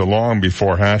 It wasn't long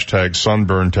before hashtag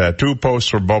sunburn tattoo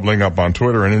posts were bubbling up on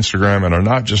Twitter and Instagram, and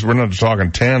we're not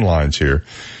talking tan lines here.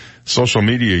 Social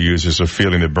media users are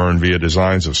feeling the burn via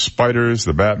designs of spiders,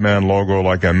 the Batman logo,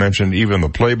 like I mentioned, even the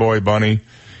Playboy bunny.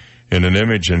 In an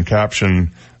image and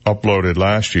caption uploaded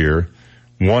last year,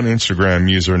 one Instagram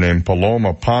user named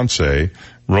Paloma Ponce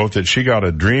wrote that she got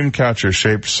a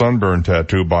dreamcatcher-shaped sunburn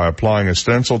tattoo by applying a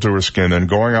stencil to her skin and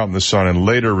going out in the sun and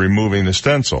later removing the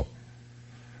stencil.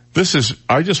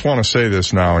 I just want to say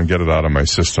this now and get it out of my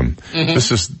system. Mm-hmm.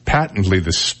 This is patently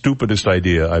the stupidest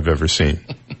idea I've ever seen.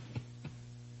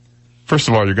 First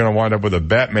of all, you're going to wind up with a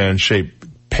Batman-shaped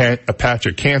a patch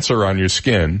of cancer on your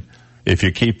skin if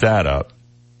you keep that up.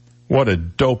 What a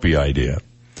dopey idea.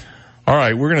 All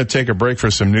right, we're going to take a break for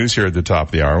some news here at the top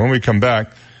of the hour. When we come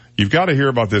back, you've got to hear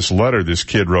about this letter this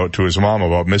kid wrote to his mom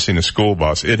about missing a school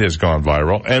bus. It has gone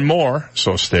viral and more,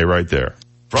 so stay right there.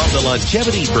 From the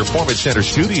Longevity Performance Center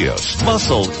studios,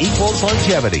 muscle equals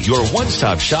longevity. Your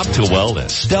one-stop shop to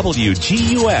wellness.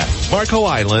 WGUF, Marco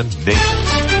Island,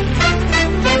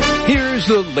 Here's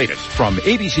the latest from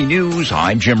ABC News.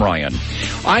 I'm Jim Ryan.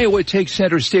 Iowa takes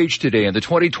center stage today in the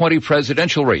 2020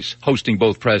 presidential race, hosting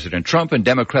both President Trump and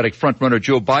Democratic frontrunner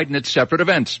Joe Biden at separate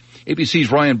events. ABC's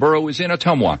Ryan Burrow is in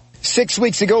Ottumwa. 6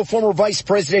 weeks ago, former Vice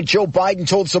President Joe Biden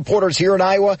told supporters here in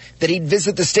Iowa that he'd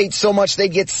visit the state so much they'd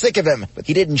get sick of him. But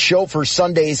he didn't show for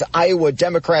Sunday's Iowa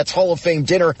Democrats Hall of Fame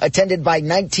dinner attended by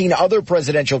 19 other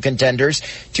presidential contenders.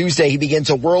 Tuesday, he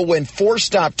begins a whirlwind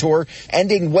 4-stop tour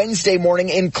ending Wednesday morning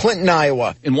in Clinton,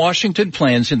 Iowa. In Washington,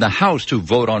 plans in the House to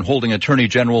vote on holding Attorney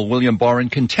General William Barr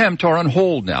in contempt are on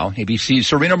hold now. ABC's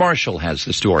Serena Marshall has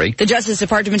the story. The Justice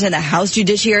Department and the House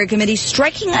Judiciary Committee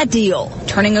striking a deal,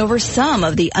 turning over some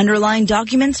of the underlying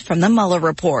documents from the Mueller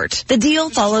report. The deal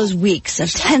follows weeks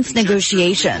of tense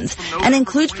negotiations and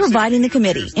includes providing the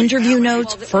committee interview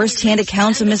notes, first-hand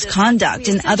accounts of misconduct,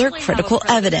 and other critical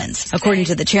evidence, according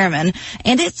to the chairman,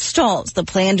 and it stalls the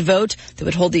planned vote that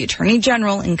would hold the Attorney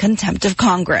General in contempt of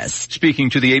Congress. Speaking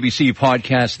to the ABC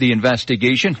podcast The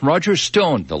Investigation, Roger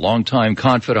Stone, the longtime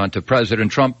confidant of President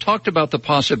Trump, talked about the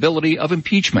possibility of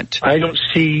impeachment. I don't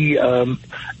see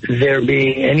there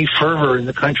being any fervor in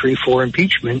the country for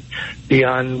impeachment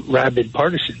beyond rabid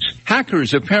partisans.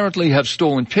 Hackers apparently have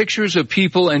stolen pictures of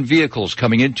people and vehicles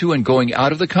coming into and going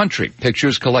out of the country,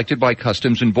 pictures collected by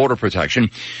Customs and Border Protection.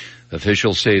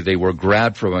 Officials say they were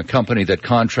grabbed from a company that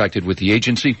contracted with the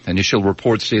agency. Initial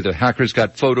reports say the hackers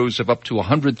got photos of up to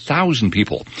 100,000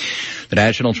 people. The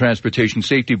National Transportation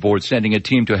Safety Board sending a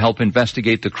team to help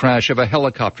investigate the crash of a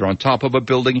helicopter on top of a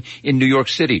building in New York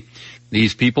City.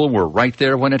 These people were right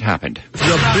there when it happened.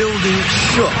 The building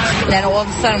shook. Then all of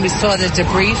a sudden we saw the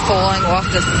debris falling off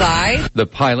the side. The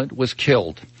pilot was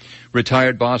killed.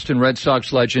 Retired Boston Red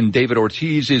Sox legend David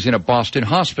Ortiz is in a Boston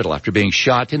hospital after being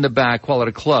shot in the back while at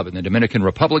a club in the Dominican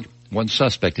Republic. One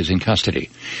suspect is in custody.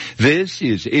 This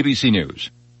is ABC News.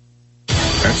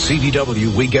 At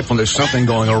CDW, we get when there's something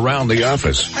going around the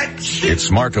office. It's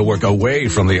smart to work away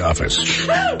from the office.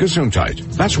 Gesundheit.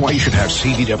 That's why you should have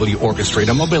CDW orchestrate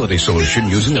a mobility solution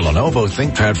using the Lenovo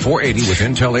ThinkPad 480 with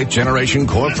Intel 8th generation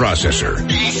core processor.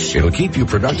 It'll keep you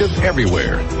productive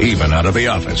everywhere, even out of the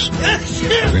office.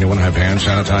 Does anyone have hand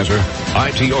sanitizer?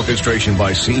 IT orchestration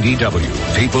by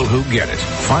CDW. People who get it.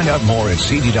 Find out more at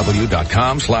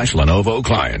cdw.com/Lenovo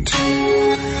client.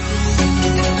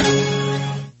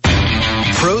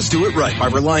 Pros do it right by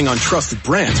relying on trusted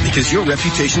brands because your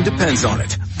reputation depends on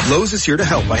it. Lowe's is here to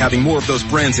help by having more of those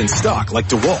brands in stock, like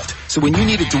DeWalt. So when you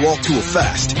need a DeWalt tool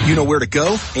fast, you know where to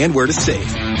go and where to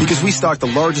save. Because we stock the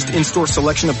largest in-store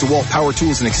selection of DeWalt power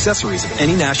tools and accessories of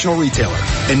any national retailer.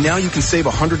 And now you can save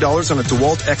 $100 on a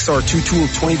DeWalt XR 2-tool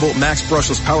 20-volt max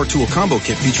brushless power tool combo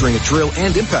kit featuring a drill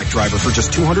and impact driver for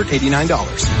just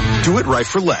 $289. Do it right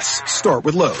for less. Start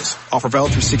with Lowe's. Offer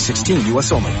valid through 6/16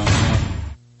 U.S. only.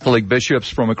 Catholic bishops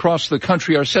from across the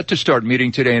country are set to start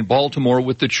meeting today in Baltimore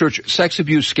with the church sex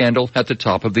abuse scandal at the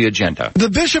top of the agenda.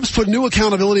 The bishops put new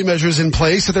accountability measures in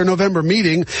place at their November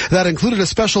meeting that included a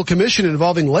special commission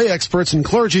involving lay experts and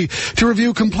clergy to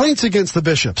review complaints against the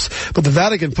bishops. But the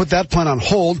Vatican put that plan on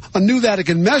hold. A new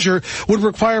Vatican measure would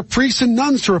require priests and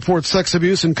nuns to report sex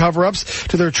abuse and cover-ups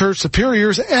to their church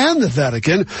superiors and the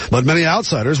Vatican. But many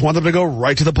outsiders want them to go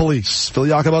right to the police. Phil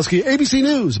Yakubowski, ABC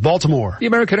News, Baltimore. The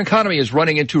American economy is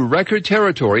running into into record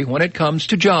territory when it comes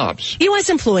to jobs. U.S.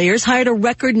 employers hired a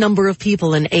record number of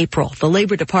people in April. The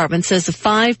Labor Department says the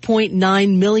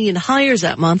 5.9 million hires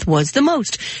that month was the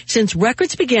most since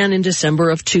records began in December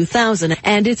of 2000,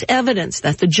 and it's evidence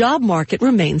that the job market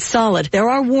remains solid. There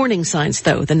are warning signs,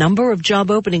 though. The number of job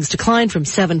openings declined from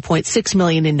 7.6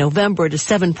 million in November to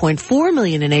 7.4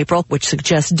 million in April, which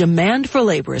suggests demand for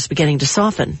labor is beginning to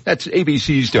soften. That's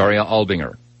ABC's Daria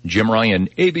Albinger. Jim Ryan,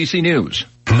 ABC News.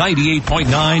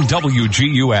 98.9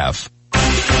 WGUF.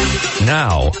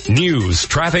 Now, news,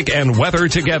 traffic, and weather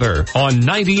together on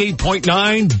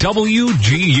 98.9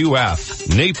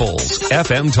 WGUF, Naples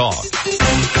FM Talk.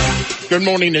 Good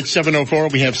morning. It's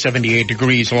 7:04. We have 78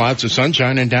 degrees, lots of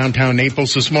sunshine in downtown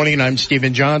Naples this morning. I'm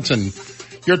Stephen Johnson.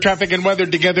 Your traffic and weather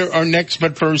together are next,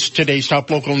 but first, today's top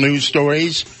local news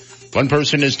stories. One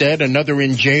person is dead, another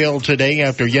in jail today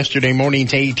after yesterday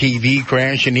morning's ATV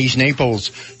crash in East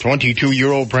Naples.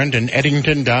 22-year-old Brendan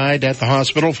Eddington died at the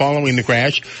hospital following the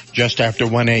crash just after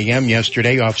 1 a.m.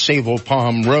 yesterday off Sable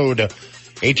Palm Road.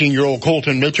 18-year-old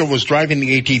Colton Mitchell was driving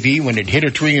the ATV when it hit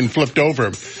a tree and flipped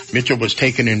over. Mitchell was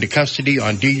taken into custody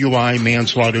on DUI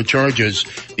manslaughter charges.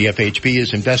 The FHP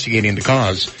is investigating the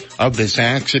cause of this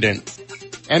accident.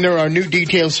 And there are new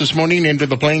details this morning into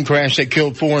the plane crash that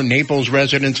killed 4 Naples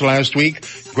residents last week.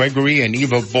 Gregory and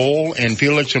Eva Boll and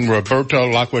Felix and Roberta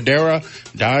Laquadera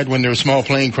died when their small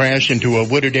plane crashed into a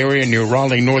wooded area near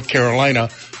Raleigh, North Carolina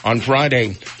on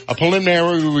Friday. A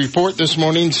preliminary report this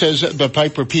morning says the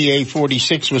Piper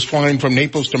PA-46 was flying from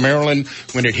Naples to Maryland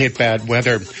when it hit bad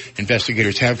weather.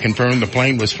 Investigators have confirmed the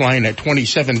plane was flying at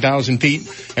 27,000 feet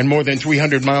and more than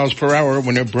 300 miles per hour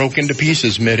when it broke into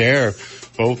pieces midair.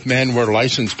 Both men were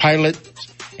licensed pilots,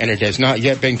 and it has not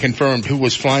yet been confirmed who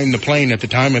was flying the plane at the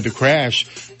time of the crash.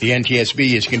 The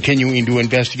NTSB is continuing to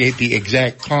investigate the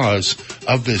exact cause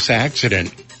of this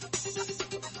accident.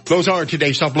 Those are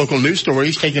today's top local news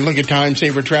stories. Taking a look at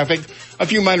time-saver traffic. A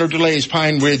few minor delays,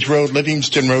 Pine Ridge Road,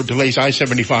 Livingston Road, delays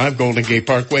I-75, Golden Gate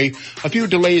Parkway. A few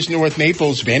delays North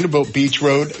Naples, Vanderbilt Beach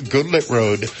Road, Goodlet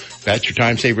Road. That's your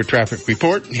time-saver traffic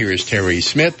report. Here is Terry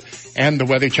Smith and the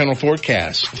Weather Channel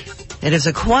forecast. It is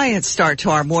a quiet start to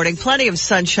our morning. Plenty of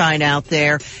sunshine out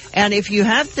there. And if you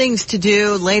have things to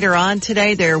do later on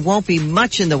today, there won't be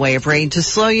much in the way of rain to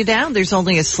slow you down. There's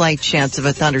only a slight chance of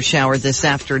a thunder shower this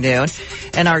afternoon.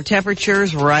 And our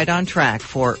temperatures right on track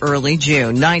for early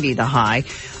June. 90 the high.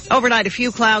 Overnight, a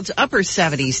few clouds, upper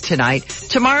 70s tonight.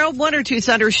 Tomorrow, 1 or 2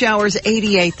 thunder showers,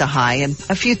 88 the high, and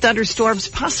a few thunderstorms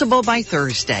possible by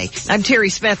Thursday. I'm Terry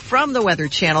Smith from the Weather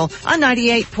Channel on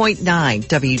 98.9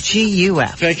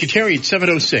 WGUF. Thank you, Terry. It's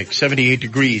 7:06, 78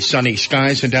 degrees, sunny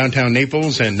skies in downtown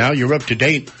Naples, and now you're up to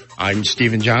date. I'm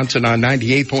Stephen Johnson on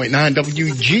 98.9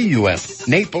 WGUF,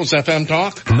 Naples FM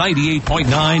Talk.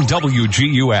 98.9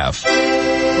 WGUF.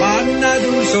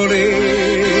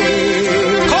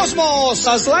 Cosmos,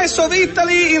 a slice of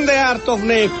Italy in the heart of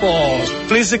Naples.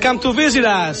 Please come to visit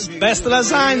us. Best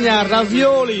lasagna,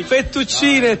 ravioli,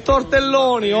 fettuccine,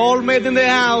 tortelloni, all made in the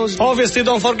house. Obviously,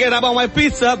 don't forget about my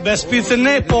pizza. Best pizza in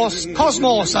Naples.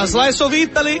 Cosmos, a slice of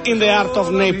Italy in the heart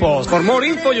of Naples. For more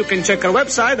info, you can check our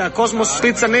website at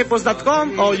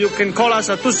cosmospizzanaples.com or you can call us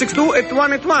at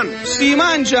 262-8181. Si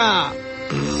mangia!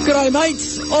 G'day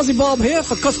mates, Aussie Bob here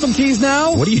for Custom Tees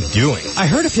Now. What are you doing? I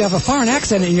heard if you have a foreign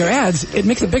accent in your ads, it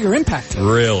makes a bigger impact.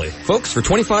 Really? Folks, for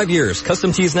 25 years,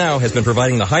 Custom Tees Now has been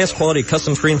providing the highest quality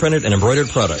custom screen printed and embroidered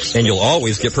products. And you'll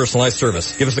always get personalized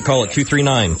service. Give us a call at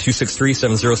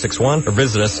 239-263-7061 or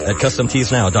visit us at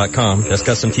CustomTeesNow.com. That's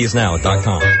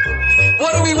CustomTeesNow.com.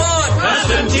 What do we want?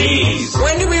 Custom Tees.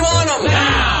 When do we want them?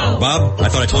 Now. Bob, I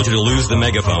thought I told you to lose the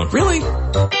megaphone. Really?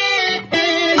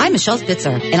 I'm Michelle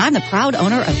Spitzer, and I'm the proud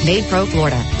owner of MaidPro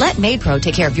Florida. Let MaidPro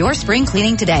take care of your spring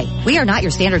cleaning today. We are not your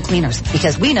standard cleaners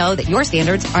because we know that your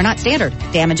standards are not standard.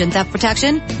 Damage and theft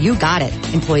protection? You got it.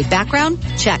 Employee background?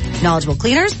 Check. Knowledgeable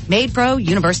cleaners? MaidPro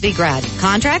University grad.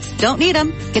 Contracts? Don't need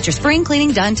them. Get your spring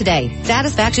cleaning done today.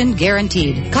 Satisfaction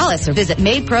guaranteed. Call us or visit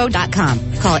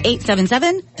MaidPro.com. Call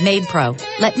 877-MaidPro.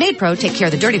 Let MaidPro take care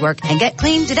of the dirty work and get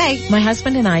clean today. My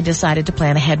husband and I decided to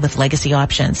plan ahead with Legacy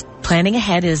Options. Planning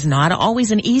ahead is not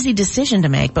always an easy decision to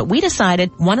make, but we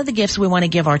decided one of the gifts we want to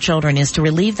give our children is to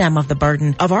relieve them of the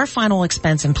burden of our final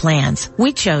expense and plans.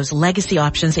 We chose Legacy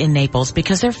Options in Naples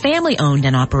because they're family owned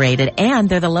and operated, and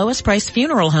they're the lowest priced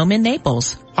funeral home in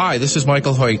Naples. Hi, this is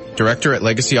Michael Hoyt, Director at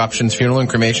Legacy Options Funeral and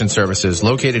Cremation Services,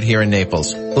 located here in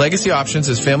Naples. Legacy Options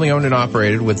is family-owned and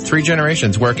operated with 3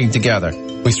 generations working together.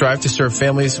 We strive to serve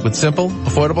families with simple,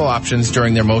 affordable options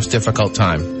during their most difficult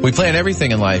time. We plan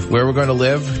everything in life, where we're going to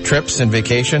live, trips and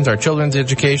vacations, our children's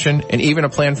education, and even a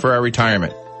plan for our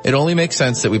retirement. It only makes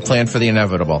sense that we plan for the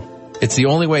inevitable. It's the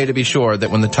only way to be sure that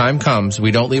when the time comes,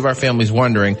 we don't leave our families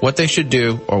wondering what they should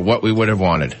do or what we would have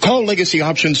wanted. Call Legacy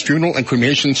Options Funeral and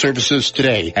Cremation Services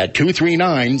today at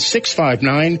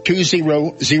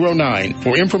 239-659-2009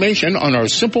 for information on our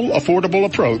simple, affordable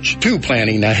approach to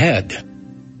planning ahead.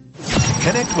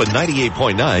 Connect with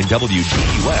 98.9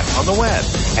 WGUF on the web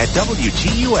at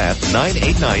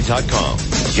WGUF989.com.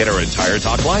 Get our entire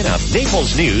talk lineup,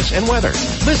 Naples news and weather.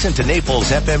 Listen to Naples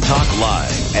FM Talk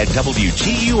live at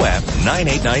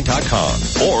WGUF989.com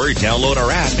or download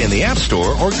our app in the App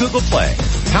Store or Google Play.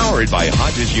 Powered by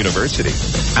Hodges University.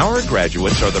 Our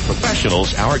graduates are the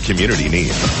professionals our community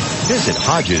needs. Visit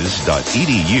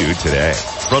Hodges.edu today.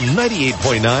 From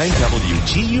 98.9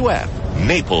 WGUF,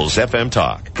 Naples FM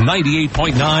Talk.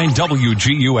 98.9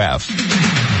 WGUF.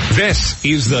 This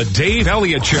is the Dave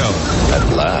Elliott Show.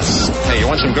 At last. Hey, you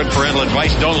want some good parental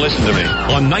advice? Don't listen to me.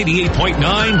 On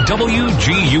 98.9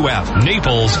 WGUF,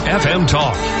 Naples FM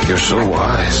Talk. You're so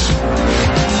wise.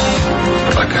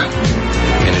 Like a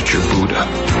miniature Buddha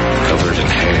covered in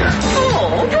hair.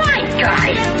 Oh, right,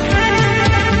 guy.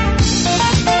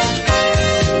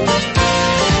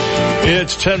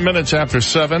 It's 10 minutes after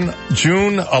 7,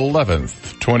 June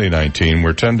 11th, 2019.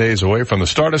 We're 10 days away from the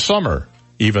start of summer,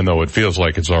 even though it feels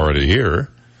like it's already here.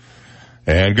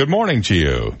 And good morning to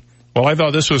you. Well, I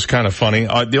thought this was kind of funny.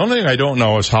 The only thing I don't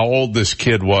know is how old this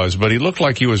kid was, but he looked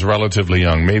like he was relatively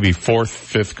young, maybe 4th,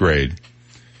 5th grade.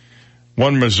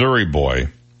 One Missouri boy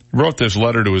wrote this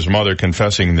letter to his mother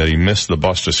confessing that he missed the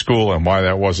bus to school and why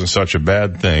that wasn't such a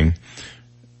bad thing.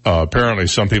 Apparently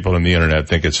some people on the internet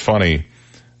think it's funny.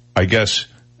 I guess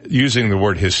using the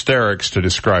word hysterics to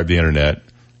describe the internet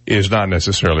is not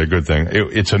necessarily a good thing.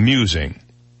 It's amusing.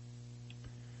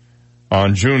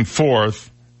 On June 4th,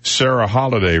 Sarah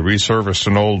Holliday resurfaced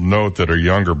an old note that her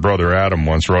younger brother Adam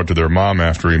once wrote to their mom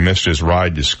after he missed his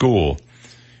ride to school.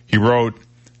 He wrote,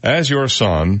 "As your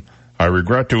son, I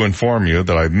regret to inform you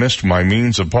that I've missed my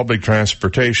means of public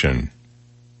transportation."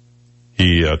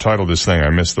 He titled this thing, "I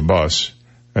Missed the Bus,"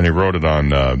 and he wrote it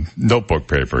on notebook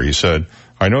paper. He said,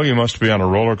 "I know you must be on a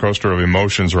roller coaster of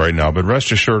emotions right now, but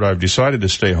rest assured I've decided to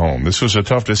stay home. This was a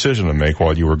tough decision to make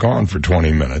while you were gone for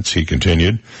 20 minutes, he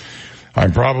continued.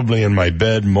 "I'm probably in my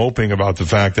bed moping about the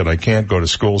fact that I can't go to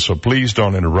school, so please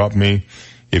don't interrupt me.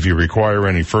 If you require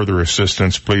any further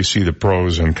assistance, please see the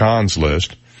pros and cons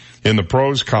list." In the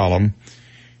pros column,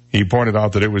 he pointed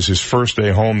out that it was his first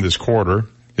day home this quarter.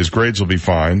 His grades will be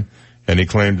fine, and he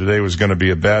claimed today was going to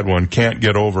be a bad one. "Can't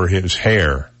get over his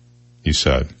hair," he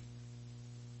said.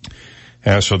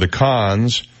 As for the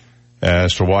cons,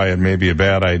 as to why it may be a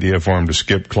bad idea for him to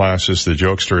skip classes, the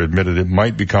jokester admitted it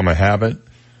might become a habit,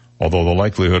 although the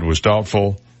likelihood was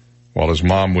doubtful, while his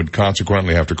mom would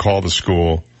consequently have to call the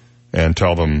school and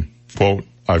tell them, quote,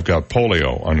 "I've got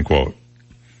polio," unquote.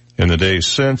 In the days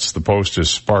since, the post has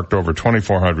sparked over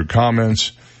 2,400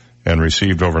 comments and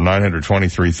received over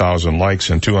 923,000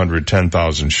 likes and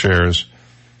 210,000 shares.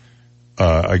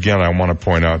 Again, I want to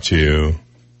point out to you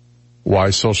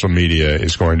why social media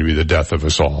is going to be the death of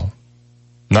us all.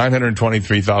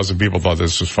 923,000 people thought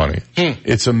this was funny.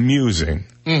 It's amusing.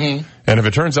 Mm-hmm. And if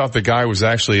it turns out the guy was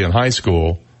actually in high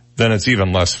school, then it's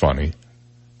even less funny.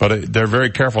 But they're very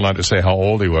careful not to say how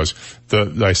old he was.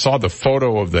 I saw the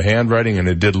photo of the handwriting and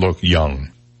it did look young.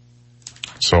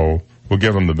 So we'll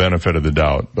give him the benefit of the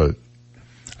doubt, but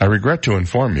I regret to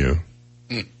inform you.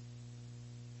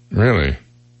 Really?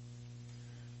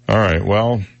 All right,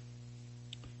 well,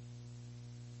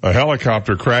 a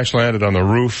helicopter crash landed on the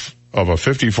roof of a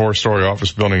 54-story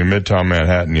office building in Midtown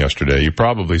Manhattan yesterday. You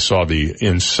probably saw the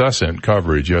incessant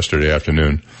coverage yesterday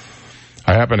afternoon.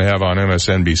 I happened to have on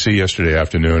MSNBC yesterday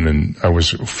afternoon, and I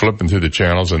was flipping through the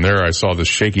channels, and there I saw this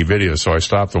shaky video, so I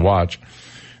stopped to watch.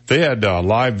 They had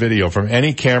live video from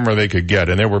any camera they could get,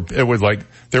 and they were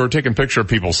taking picture of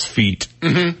people's feet.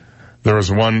 Mm-hmm. There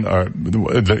was one,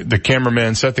 the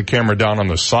cameraman set the camera down on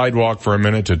the sidewalk for a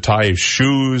minute to tie his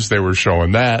shoes. They were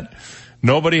showing that.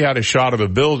 Nobody had a shot of the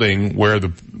building where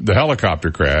the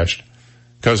helicopter crashed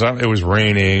because it was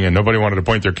raining and nobody wanted to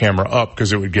point their camera up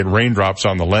because it would get raindrops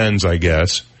on the lens, I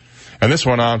guess. And this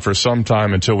went on for some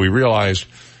time until we realized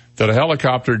that a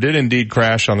helicopter did indeed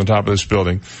crash on the top of this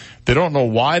building. They don't know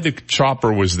why the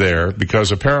chopper was there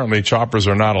because apparently choppers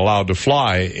are not allowed to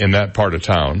fly in that part of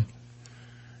town.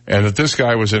 And that this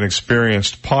guy was an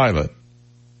experienced pilot.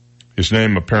 His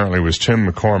name apparently was Tim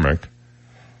McCormick.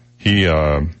 He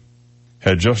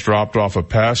had just dropped off a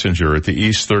passenger at the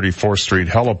East 34th Street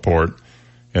heliport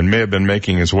and may have been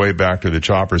making his way back to the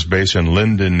chopper's base in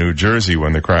Linden, New Jersey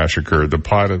when the crash occurred. The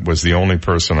pilot was the only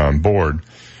person on board.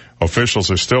 Officials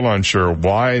are still unsure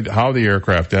how the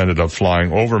aircraft ended up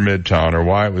flying over Midtown or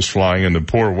why it was flying in the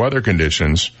poor weather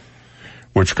conditions,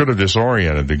 which could have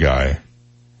disoriented the guy.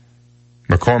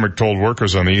 McCormick told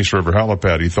workers on the East River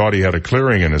helipad he thought he had a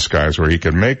clearing in the skies where he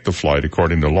could make the flight,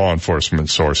 according to law enforcement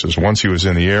sources. Once he was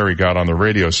in the air, he got on the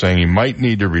radio saying he might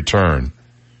need to return.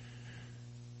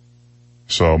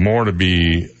 So more to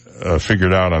be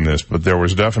figured out on this, but there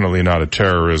was definitely not a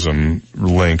terrorism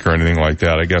link or anything like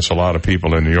that. I guess a lot of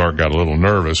people in New York got a little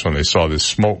nervous when they saw this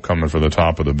smoke coming from the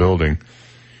top of the building.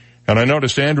 And I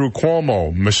noticed Andrew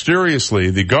Cuomo, mysteriously,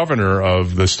 the governor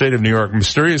of the state of New York,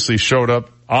 mysteriously showed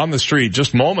up on the street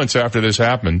just moments after this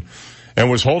happened and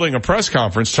was holding a press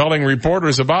conference telling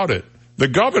reporters about it. The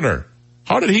governor.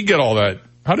 How did he get all that?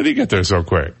 How did he get there so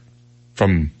quick?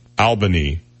 From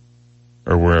Albany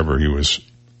or wherever he was.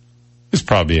 He's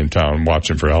probably in town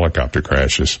watching for helicopter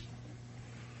crashes.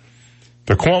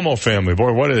 The Cuomo family,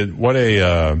 boy, what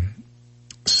a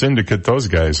syndicate those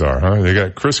guys are, huh? They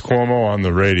got Chris Cuomo on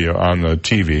the radio, on the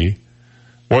TV.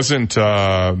 Wasn't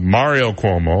Mario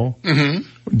Cuomo?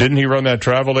 Mm-hmm. Didn't he run that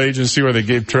travel agency where they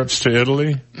gave trips to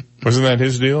Italy? Wasn't that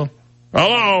his deal?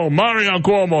 Hello, Mario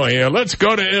Cuomo here. Let's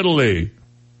go to Italy.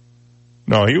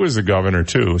 No, he was the governor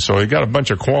too, so he got a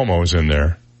bunch of Cuomos in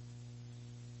there.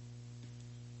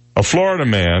 A Florida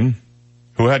man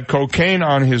who had cocaine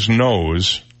on his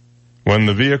nose when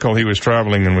the vehicle he was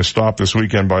traveling in was stopped this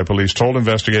weekend by police told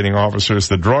investigating officers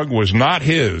the drug was not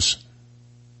his.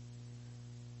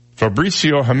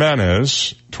 Fabricio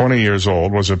Jimenez, 20 years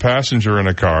old, was a passenger in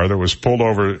a car that was pulled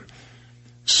over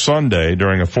Sunday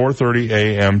during a 4:30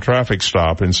 a.m. traffic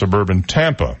stop in suburban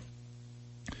Tampa.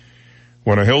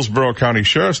 When a Hillsborough County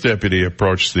Sheriff's deputy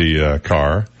approached the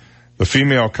car, the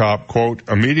female cop, quote,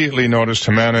 immediately noticed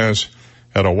Jimenez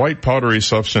had a white powdery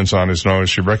substance on his nose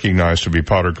she recognized to be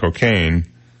powdered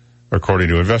cocaine, according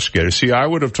to investigators. See, I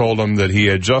would have told him that he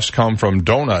had just come from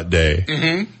Donut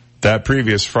Day that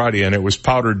previous Friday, and it was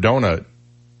powdered donut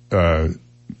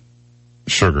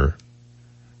sugar.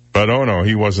 But oh no,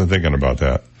 he wasn't thinking about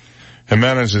that.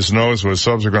 Jimenez's nose was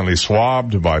subsequently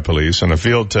swabbed by police, and a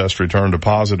field test returned a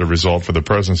positive result for the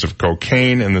presence of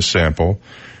cocaine in the sample.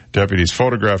 Deputies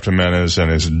photographed Jimenez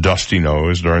and his dusty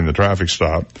nose during the traffic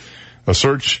stop. A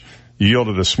search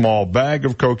yielded a small bag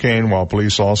of cocaine, while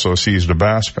police also seized a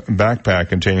backpack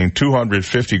containing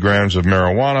 250 grams of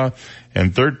marijuana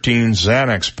and 13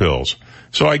 Xanax pills.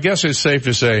 So I guess it's safe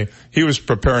to say he was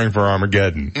preparing for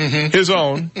Armageddon. Mm-hmm. His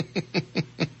own.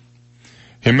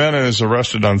 Jimenez,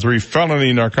 arrested on 3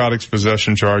 felony narcotics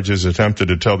possession charges, attempted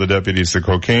to tell the deputies the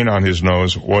cocaine on his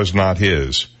nose was not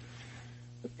his.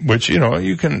 Which, you know,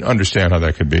 you can understand how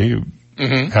that could be. You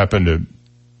happen to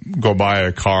go by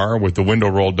a car with the window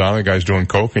rolled down, the guy's doing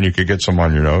coke, and you could get some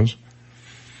on your nose.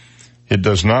 It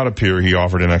does not appear he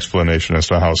offered an explanation as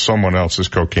to how someone else's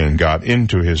cocaine got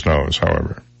into his nose,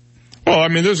 however. Well, I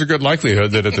mean, there's a good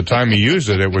likelihood that at the time he used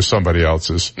it, it was somebody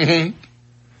else's. Mm-hmm.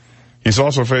 He's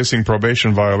also facing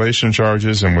probation violation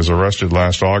charges and was arrested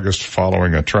last August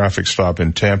following a traffic stop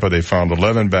in Tampa. They found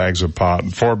 11 bags of pot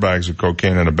and 4 bags of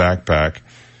cocaine in a backpack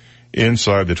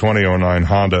inside the 2009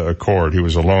 Honda Accord. He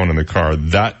was alone in the car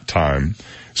that time.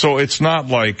 So it's not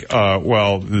like,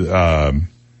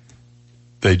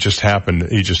 he just happened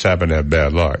to have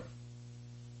bad luck.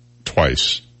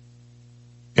 Twice.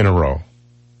 In a row.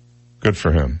 Good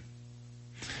for him.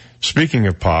 Speaking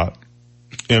of pot,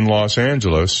 in Los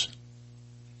Angeles,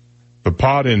 the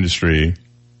pot industry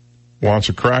wants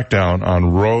a crackdown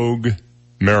on rogue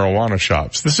marijuana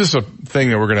shops. This is a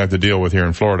thing that we're going to have to deal with here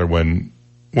in Florida when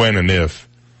and if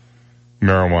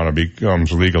marijuana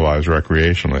becomes legalized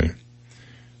recreationally.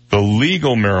 The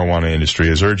legal marijuana industry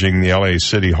is urging the LA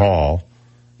City Hall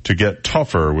to get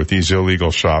tougher with these illegal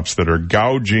shops that are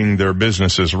gouging their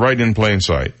businesses right in plain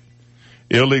sight.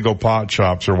 Illegal pot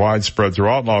shops are widespread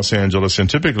throughout Los Angeles and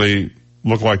typically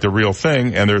look like the real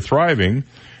thing, and they're thriving.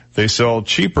 They sell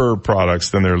cheaper products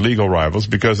than their legal rivals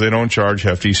because they don't charge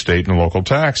hefty state and local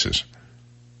taxes.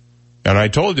 And I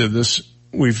told you this,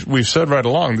 we've said right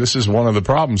along, this is one of the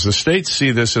problems. The states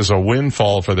see this as a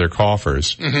windfall for their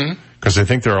coffers because they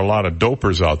think there are a lot of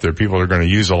dopers out there. People are going to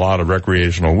use a lot of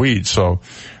recreational weed. So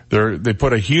they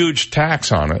put a huge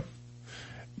tax on it,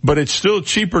 but it's still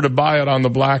cheaper to buy it on the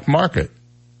black market.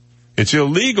 It's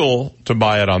illegal to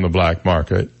buy it on the black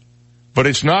market, but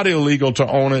it's not illegal to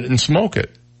own it and smoke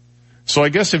it. So I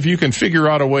guess if you can figure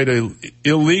out a way to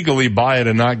illegally buy it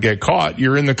and not get caught,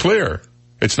 you're in the clear.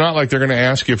 It's not like they're going to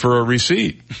ask you for a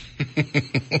receipt.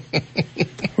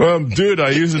 Well, dude,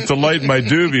 I use it to light my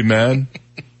doobie, man.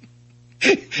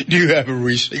 Do you have a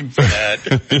receipt for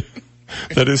that?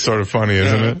 That is sort of funny,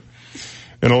 isn't it?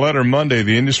 In a letter Monday,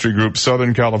 the industry group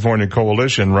Southern California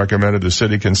Coalition recommended the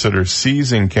city consider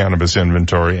seizing cannabis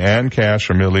inventory and cash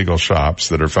from illegal shops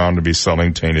that are found to be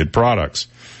selling tainted products.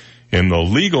 In the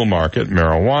legal market,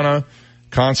 marijuana,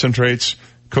 concentrates,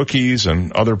 cookies,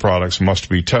 and other products must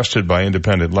be tested by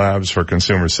independent labs for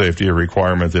consumer safety, a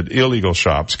requirement that illegal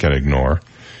shops can ignore.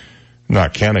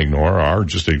 Not can ignore, are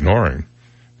just ignoring.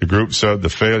 The group said the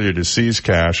failure to seize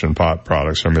cash and pot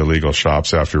products from illegal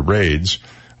shops after raids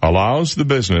allows the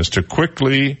business to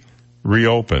quickly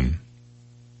reopen.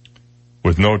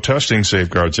 With no testing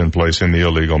safeguards in place in the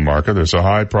illegal market, there's a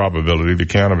high probability the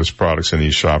cannabis products in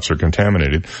these shops are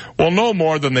contaminated. Well, no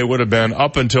more than they would have been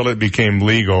up until it became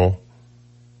legal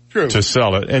to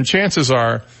sell it. And chances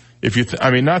are, if you,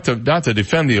 not to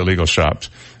defend the illegal shops,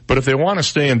 but if they want to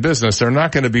stay in business, they're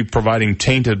not going to be providing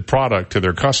tainted product to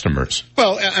their customers.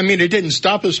 Well, it didn't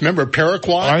stop us. Remember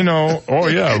Paraquat? I know. Oh,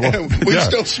 yeah. Well, we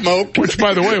still smoked. Which,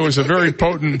 by the way, was a very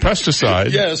potent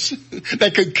pesticide. Yes.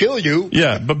 That could kill you.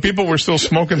 Yeah, but people were still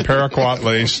smoking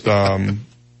Paraquat-laced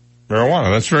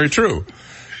marijuana. That's very true.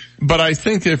 But I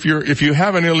think if you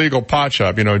have an illegal pot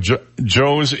shop,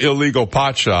 Joe's Illegal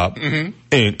Pot Shop,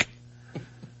 Inc.,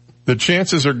 the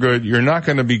chances are good you're not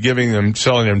going to be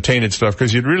selling them tainted stuff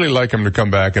because you'd really like them to come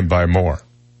back and buy more.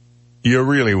 You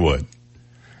really would.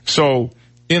 So,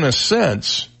 in a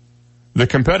sense, the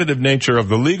competitive nature of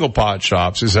the legal pot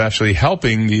shops is actually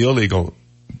helping the illegal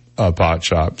pot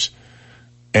shops,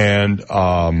 and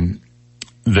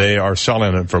they are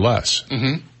selling it for less.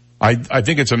 Mm-hmm. I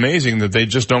think it's amazing that they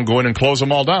just don't go in and close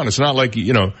them all down. It's not like,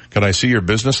 can I see your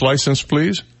business license,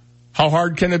 please? How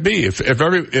hard can it be?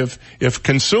 If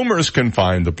consumers can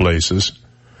find the places,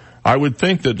 I would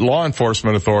think that law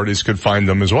enforcement authorities could find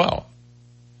them as well.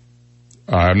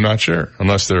 I'm not sure,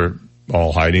 unless they're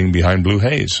all hiding behind blue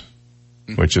haze,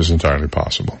 which is entirely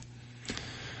possible.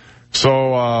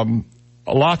 So,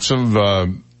 lots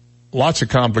of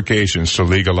complications to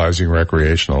legalizing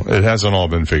recreational. It hasn't all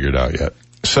been figured out yet.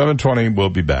 7:20, we'll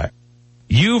be back.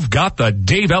 You've got the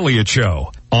Dave Elliott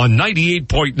Show on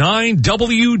 98.9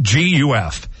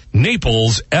 WGUF,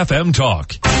 Naples FM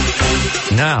Talk.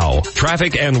 Now,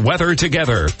 traffic and weather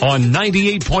together on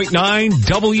 98.9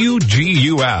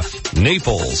 WGUF,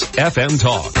 Naples FM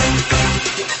Talk.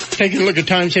 Taking a look at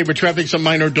time-saver traffic, some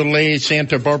minor delays,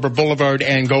 Santa Barbara Boulevard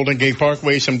and Golden Gate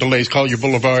Parkway, some delays, Collier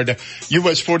Boulevard,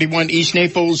 US 41 East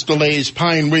Naples, delays,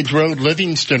 Pine Ridge Road,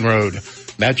 Livingston Road.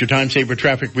 That's your time-saver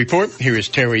traffic report. Here is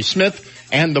Terry Smith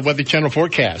and the Weather Channel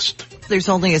forecast. There's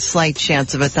only a slight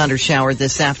chance of a thunder shower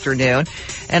this afternoon,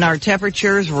 and our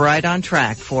temperatures right on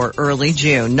track for early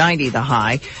June, 90 the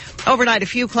high. Overnight, a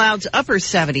few clouds, upper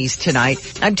 70s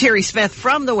tonight. I'm Terry Smith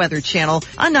from the Weather Channel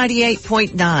on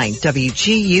 98.9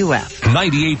 WGUF.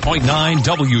 98.9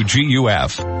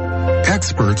 WGUF.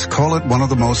 Experts call it one of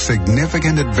the most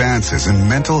significant advances in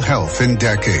mental health in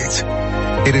decades.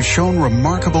 It has shown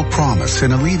remarkable promise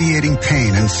in alleviating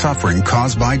pain and suffering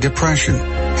caused by depression,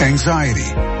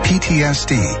 anxiety,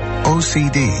 PTSD,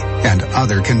 OCD, and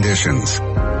other conditions.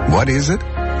 What is it?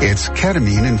 It's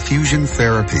ketamine infusion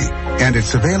therapy, and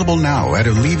it's available now at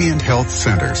Alleviant Health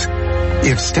Centers.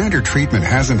 If standard treatment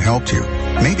hasn't helped you,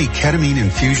 maybe ketamine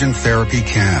infusion therapy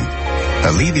can.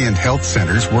 Alleviant Health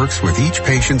Centers works with each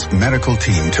patient's medical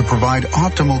team to provide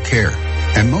optimal care,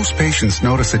 and most patients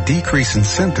notice a decrease in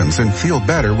symptoms and feel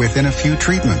better within a few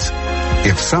treatments.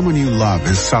 If someone you love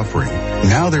is suffering,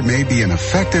 now there may be an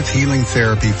effective healing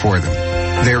therapy for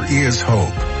them. There is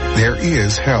hope. There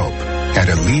is help at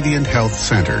Alleviant Health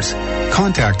Centers.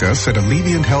 Contact us at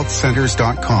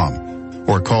AlleviantHealthCenters.com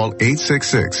or call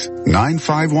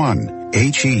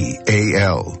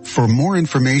 866-951-HEAL for more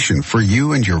information for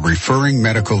you and your referring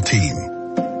medical team.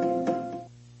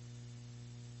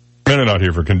 Minute out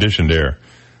here for conditioned air.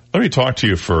 Let me talk to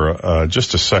you for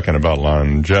just a second about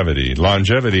longevity.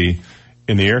 Longevity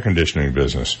in the air conditioning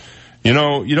business. You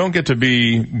don't get to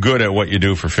be good at what you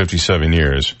do for 57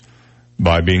 years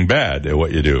by being bad at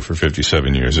what you do for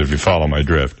 57 years, if you follow my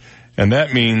drift. And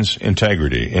that means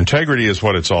integrity. Integrity is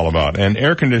what it's all about. And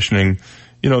air conditioning,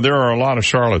 there are a lot of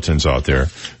charlatans out there.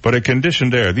 But at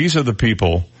Conditioned Air, these are the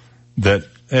people that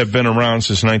have been around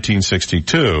since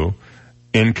 1962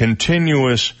 in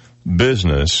continuous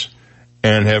business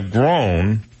and have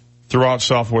grown throughout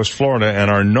Southwest Florida and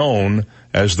are known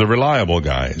as the reliable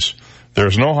guys.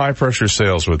 There's no high-pressure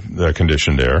sales with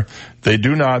Conditioned Air. They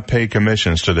do not pay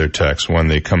commissions to their techs when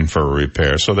they come for a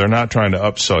repair, so they're not trying to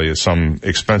upsell you some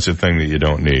expensive thing that you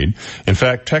don't need. In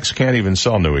fact, techs can't even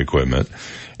sell new equipment.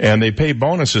 And they pay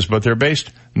bonuses, but they're based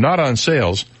not on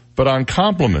sales, but on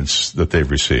compliments that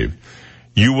they've received.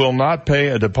 You will not pay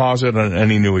a deposit on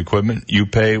any new equipment. You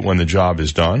pay when the job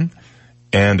is done.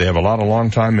 and they have a lot of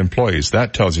long-time employees.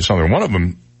 That tells you something. One of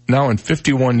them now in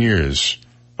 51 years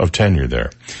of tenure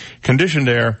there. Conditioned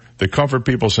Air, the comfort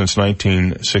people since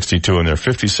 1962 in their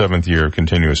 57th year of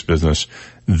continuous business.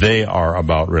 They are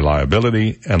about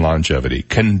reliability and longevity.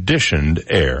 Conditioned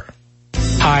Air.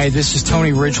 Hi, this is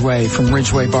Tony Ridgway from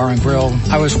Ridgway Bar and Grill.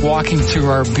 I was walking through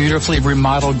our beautifully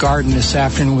remodeled garden this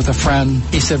afternoon with a friend.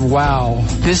 He said, wow,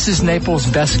 this is Naples'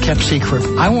 best kept secret.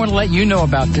 I want to let you know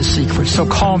about this secret, so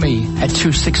call me at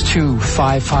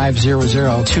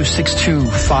 262-5500,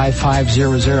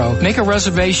 262-5500. Make a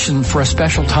reservation for a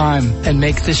special time and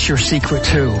make this your secret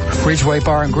too. Ridgway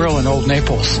Bar and Grill in Old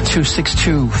Naples,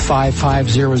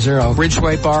 262-5500.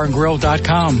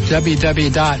 RidgwayBarandGrill.com,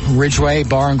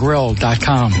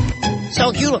 www.RidgwayBarandGrill.com.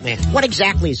 So, Hewlett Man, what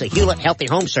exactly is a Hewlett Healthy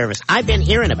Home Service I've been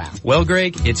hearing about? Well,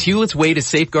 Greg, it's Hewlett's way to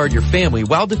safeguard your family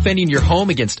while defending your home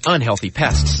against unhealthy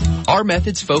pests. Our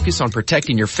methods focus on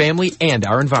protecting your family and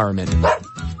our environment.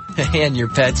 And your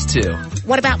pets, too.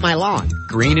 What about my lawn?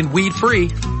 Green and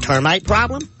weed-free. Termite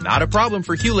problem? Not a problem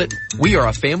for Hewlett. We are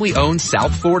a family-owned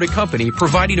South Florida company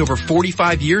providing over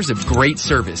 45 years of great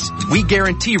service. We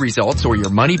guarantee results or your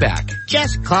money back.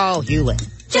 Just call Hewlett.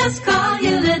 Just call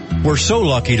Hewlett. We're so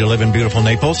lucky to live in beautiful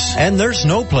Naples, and there's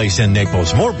no place in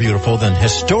Naples more beautiful than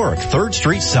historic 3rd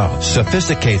Street South.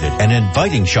 Sophisticated and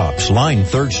inviting shops line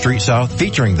 3rd Street South,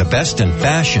 featuring the best in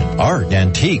fashion, art,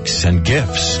 antiques, and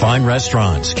gifts. Fine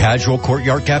restaurants, casual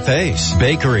courtyard cafes,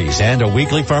 bakeries, and a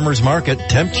weekly farmers market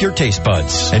tempt your taste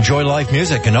buds. Enjoy live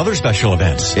music and other special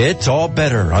events. It's all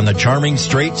better on the charming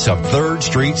streets of 3rd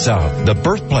Street South, the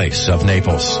birthplace of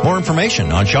Naples. More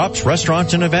information on shops,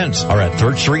 restaurants, and events are at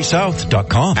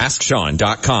 3rdstreetsouth.com.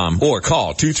 AskSean.com or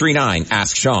call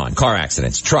 239-ASK-SEAN. Car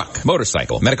accidents, truck,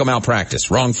 motorcycle, medical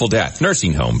malpractice, wrongful death,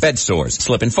 nursing home, bed sores,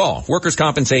 slip and fall, workers'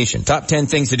 compensation. Top 10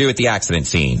 things to do at the accident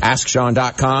scene.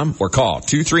 AskSean.com or call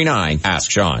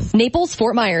 239-ASK-SEAN. Naples,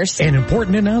 Fort Myers. An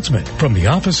important announcement from the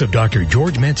office of Dr.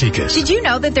 George Mantikas. Did you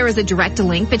know that there is a direct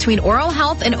link between oral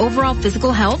health and overall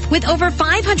physical health? With over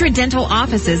 500 dental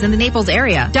offices in the Naples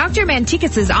area, Dr.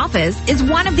 Mantikas' office is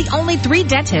one of the only 3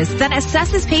 dentists that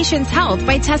assesses patients' health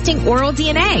by testing oral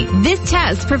DNA. This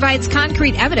test provides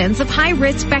concrete evidence of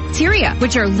high-risk bacteria,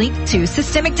 which are linked to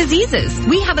systemic diseases.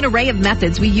 We have an array of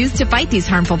methods we use to fight these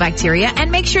harmful bacteria and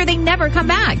make sure they never come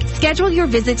back. Schedule your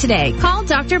visit today. Call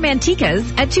Dr.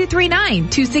 Mantikas at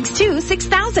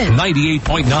 239-262-6000.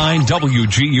 98.9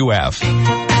 WGUF.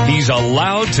 He's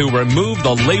allowed to remove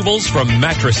the labels from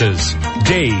mattresses.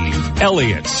 Dave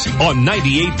Elliott on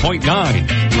 98.9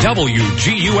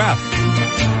 WGUF.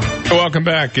 Welcome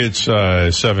back. It's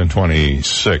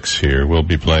 7:26 here. We'll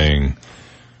be playing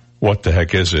What the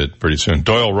Heck Is It pretty soon.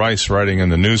 Doyle Rice, writing in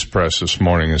the news press this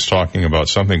morning, is talking about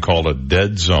something called a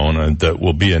dead zone that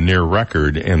will be a near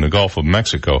record in the Gulf of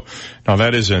Mexico. Now,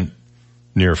 that isn't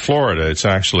near Florida. It's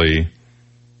actually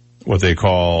what they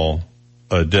call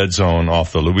a dead zone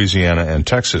off the Louisiana and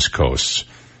Texas coasts.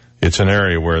 It's an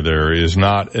area where there is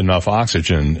not enough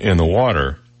oxygen in the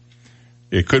water.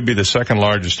 It could be the second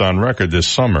largest on record this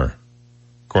summer,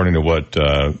 according to what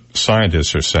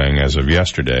scientists are saying as of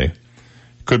yesterday.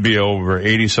 Could be over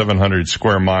 8,700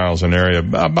 square miles, an area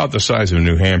about the size of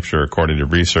New Hampshire, according to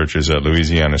researchers at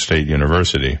Louisiana State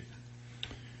University.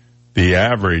 The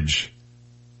average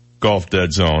Gulf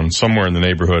dead zone, somewhere in the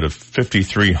neighborhood of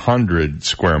 5,300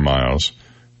 square miles.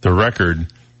 The record,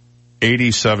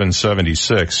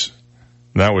 8,776.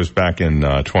 That was back in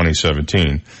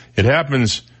 2017. It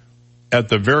happens at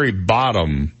the very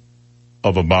bottom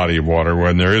of a body of water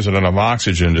when there isn't enough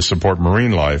oxygen to support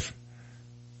marine life.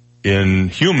 In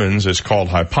humans, it's called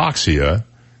hypoxia,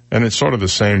 and it's sort of the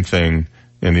same thing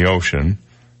in the ocean.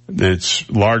 It's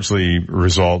largely a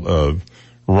result of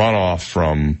runoff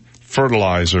from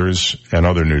fertilizers and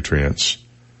other nutrients.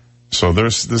 So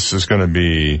this is going to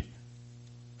be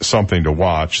something to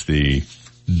watch, the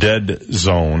dead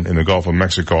zone in the Gulf of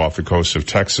Mexico off the coast of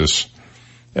Texas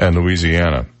and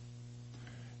Louisiana.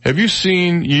 Have you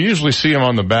seen, you usually see them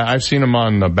on the back, I've seen them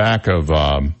on the back of,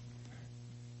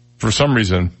 for some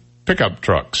reason, pickup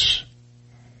trucks.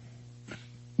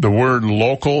 The word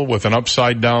local with an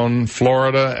upside down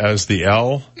Florida as the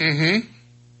L. Mm-hmm.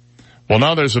 Well,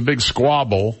 now there's a big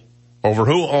squabble over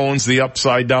who owns the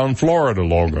upside down Florida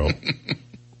logo.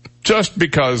 Just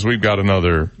because we've got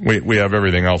another, we have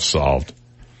everything else solved,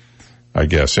 I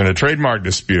guess. In a trademark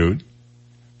dispute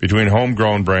between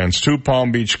homegrown brands, 2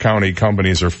 Palm Beach County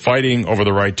companies are fighting over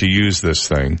the right to use this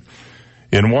thing.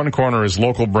 In one corner is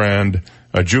local brand,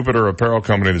 a Jupiter apparel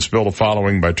company that's built a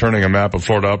following by turning a map of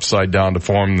Florida upside down to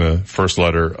form the first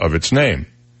letter of its name.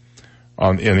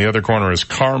 In the other corner is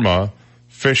Karma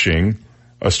Fishing,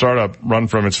 a startup run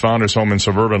from its founder's home in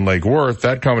suburban Lake Worth.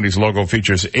 That company's logo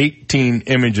features 18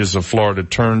 images of Florida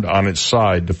turned on its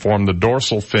side to form the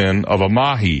dorsal fin of a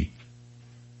mahi.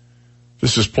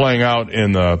 This is playing out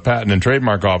in the Patent and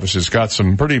Trademark Office. It's got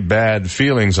some pretty bad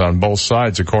feelings on both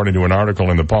sides, according to an article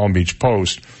in the Palm Beach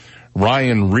Post.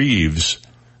 Ryan Reeves,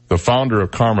 the founder of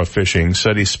Karma Fishing,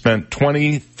 said he spent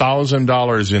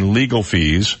 $20,000 in legal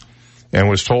fees and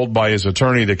was told by his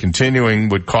attorney that continuing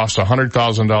would cost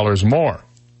 $100,000 more.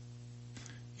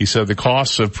 He said the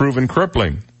costs have proven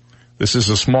crippling. This is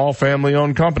a small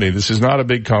family-owned company. This is not a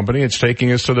big company. It's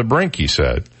taking us to the brink, he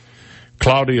said.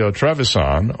 Claudio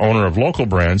Trevisan, owner of Local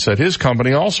Brand, said his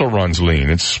company also runs lean.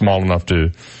 It's small enough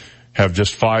to have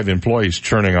just 5 employees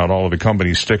churning out all of the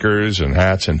company's stickers and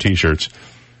hats and T-shirts.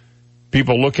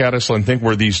 People look at us and think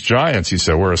we're these giants, he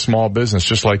said. We're a small business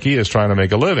just like he is trying to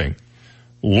make a living.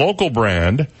 Local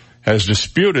Brand has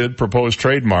disputed proposed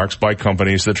trademarks by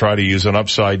companies that try to use an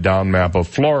upside-down map of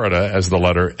Florida as the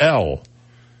letter L.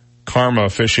 Karma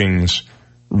Fishing's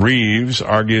Reeves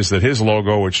argues that his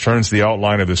logo, which turns the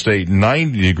outline of the state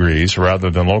 90 degrees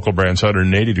rather than Local Brand's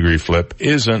 180-degree flip,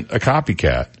 isn't a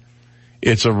copycat.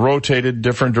 It's a rotated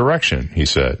different direction, he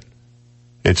said.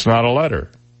 It's not a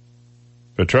letter.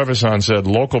 But Trevisan said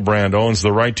Local Brand owns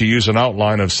the right to use an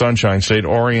outline of Sunshine State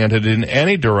oriented in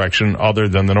any direction other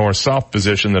than the north-south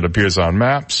position that appears on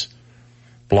maps.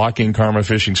 Blocking Karma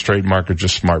Fishing's trademark is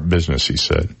just smart business, he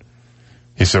said.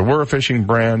 He said, we're a fishing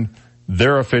brand.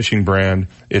 They're a fishing brand.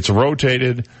 It's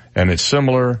rotated and it's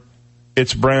similar.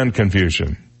 It's brand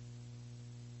confusion.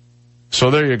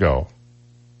 So there you go.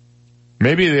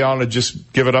 Maybe they ought to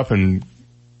just give it up and,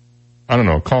 I don't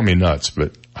know, call me nuts,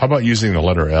 but how about using the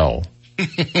letter L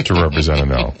to represent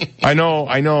an L? I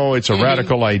know it's a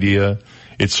radical idea.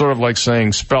 It's sort of like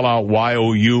saying spell out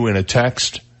Y-O-U in a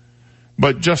text,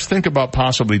 but just think about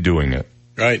possibly doing it.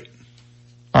 Right.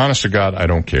 Honest to God, I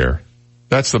don't care.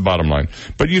 That's the bottom line.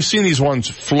 But you've seen these ones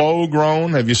flow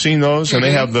grown. Have you seen those? And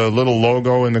they have the little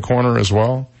logo in the corner as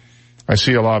well. I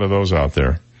see a lot of those out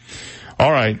there. All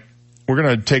right. We're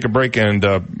going to take a break and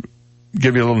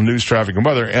give you a little news, traffic, and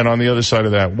weather. And on the other side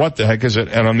of that, what the heck is it?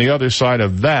 And on the other side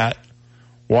of that,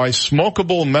 why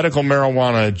smokable medical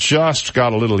marijuana just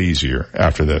got a little easier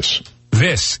after this.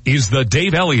 This is the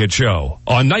Dave Elliott Show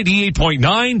on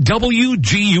 98.9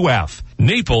 WGUF,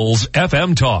 Naples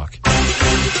FM Talk.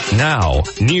 Now,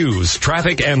 news,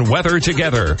 traffic, and weather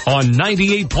together on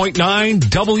 98.9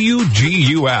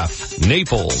 WGUF,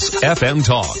 Naples FM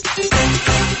Talk.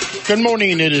 Good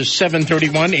morning. It is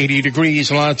 7:31, 80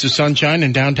 degrees, lots of sunshine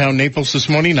in downtown Naples this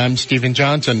morning. I'm Stephen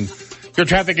Johnson. Your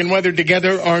traffic and weather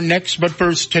together are next, but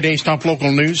first, today's top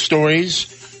local news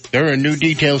stories. There are new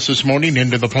details this morning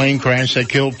into the plane crash that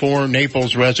killed 4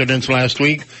 Naples residents last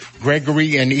week.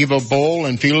 Gregory and Eva Boll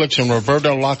and Felix and Roberta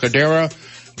Lacadera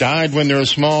died when their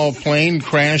small plane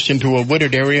crashed into a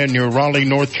wooded area near Raleigh,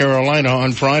 North Carolina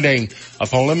on Friday. A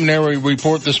preliminary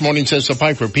report this morning says the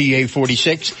Piper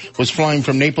PA-46 was flying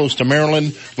from Naples to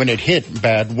Maryland when it hit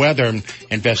bad weather.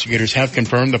 Investigators have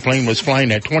confirmed the plane was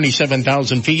flying at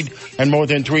 27,000 feet and more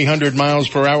than 300 miles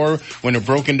per hour when it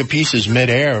broke into pieces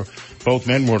midair. Both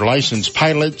men were licensed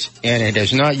pilots, and it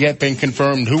has not yet been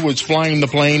confirmed who was flying the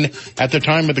plane at the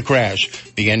time of the crash.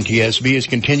 The NTSB is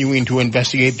continuing to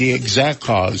investigate the exact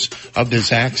cause of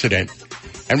this accident.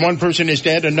 And one person is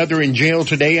dead, another in jail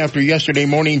today after yesterday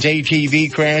morning's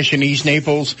ATV crash in East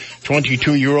Naples.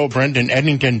 22-year-old Brendan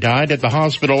Eddington died at the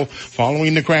hospital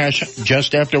following the crash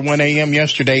just after 1 a.m.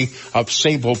 yesterday up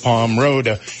Sable Palm Road.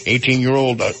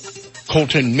 18-year-old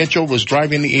Colton Mitchell was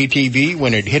driving the ATV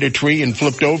when it hit a tree and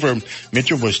flipped over.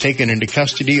 Mitchell was taken into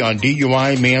custody on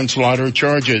DUI manslaughter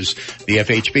charges. The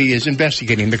FHB is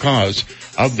investigating the cause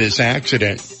of this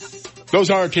accident. Those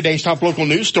are today's top local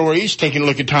news stories. Taking a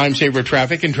look at time-saver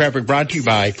traffic, and traffic brought to you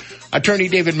by Attorney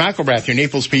David McElrath, your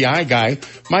Naples PI guy.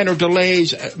 Minor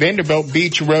delays, Vanderbilt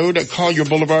Beach Road, Collier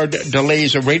Boulevard,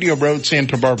 delays Radio Road,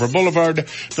 Santa Barbara Boulevard,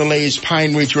 delays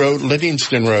Pine Ridge Road,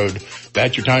 Livingston Road.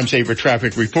 That's your time-saver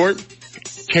traffic report.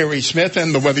 Terry Smith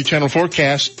and the Weather Channel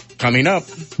forecast coming up.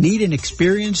 Need an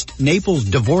experienced Naples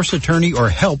divorce attorney or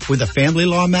help with a family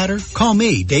law matter? Call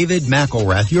me, David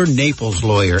McElrath, your Naples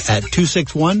lawyer at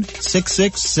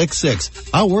 261-6666.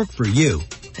 I'll work for you.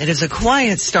 It is a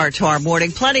quiet start to our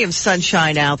morning. Plenty of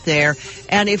sunshine out there.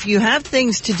 And if you have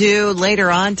things to do later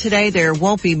on today, there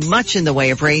won't be much in the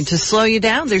way of rain to slow you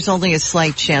down. There's only a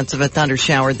slight chance of a thunder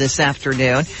shower this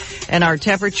afternoon. And our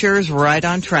temperatures right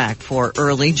on track for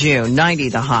early June. 90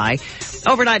 the high.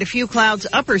 Overnight, a few clouds,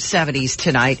 upper 70s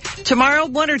tonight. Tomorrow,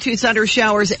 1 or 2 thunder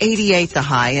showers, 88 the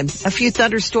high, and a few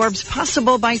thunderstorms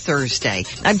possible by Thursday.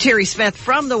 I'm Terry Smith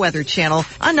from the Weather Channel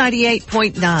on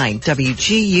 98.9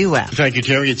 WGUF. Thank you,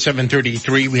 Terry. It's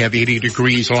 7:33. We have 80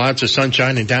 degrees, lots of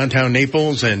sunshine in downtown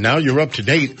Naples, and now you're up to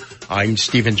date. I'm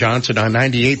Stephen Johnson on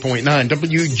 98.9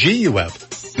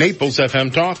 WGUF, Naples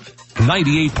FM Talk.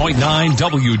 98.9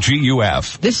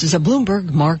 WGUF. This is a Bloomberg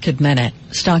Market Minute.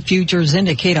 Stock futures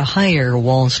indicate a higher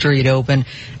Wall Street open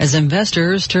as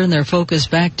investors turn their focus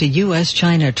back to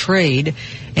U.S.-China trade.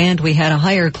 And we had a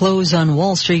higher close on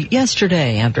Wall Street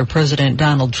yesterday after President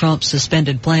Donald Trump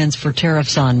suspended plans for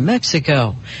tariffs on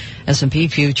Mexico. S&P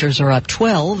futures are up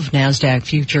 12, NASDAQ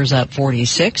futures up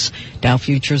 46, Dow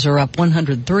futures are up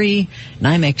 103,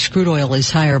 NYMEX crude oil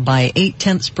is higher by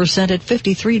 0.8% at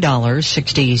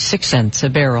 $53.66 a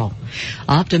barrel.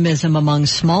 Optimism among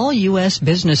small U.S.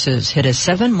 businesses hit a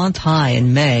 7-month high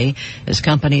in May as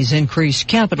companies increased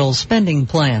capital spending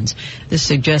plans. This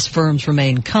suggests firms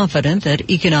remain confident that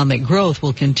economic growth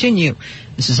will continue.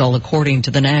 This is all according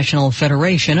to the National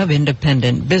Federation of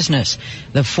Independent Business.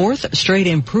 The 4th straight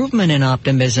improvement in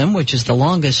optimism, which is the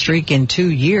longest streak in 2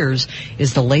 years,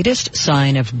 is the latest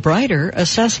sign of brighter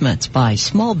assessments by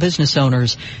small business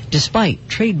owners despite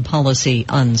trade policy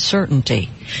uncertainty.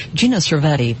 Gina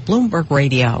Cervetti, Bloomberg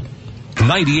Radio.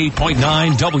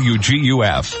 98.9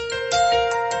 WGUF.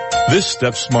 This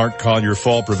Step Smart Collier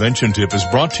Fall Prevention Tip is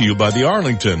brought to you by the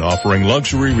Arlington, offering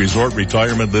luxury resort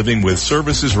retirement living with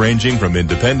services ranging from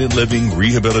independent living,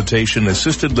 rehabilitation,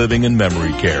 assisted living, and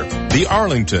memory care. The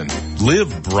Arlington.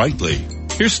 Live brightly.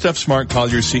 Here's Step Smart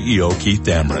Collier CEO Keith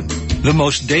Dameron. The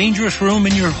most dangerous room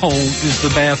in your home is the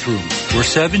bathroom, where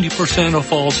 70% of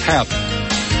falls happen.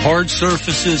 Hard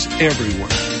surfaces everywhere.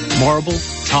 Marble,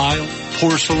 tile,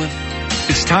 porcelain.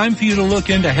 It's time for you to look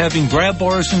into having grab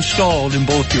bars installed in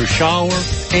both your shower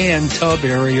and tub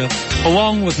area,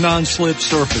 along with non-slip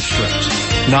surface strips,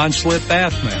 non-slip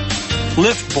bath mats,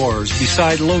 lift bars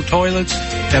beside low toilets,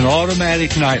 and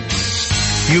automatic night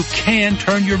lights. You can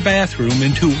turn your bathroom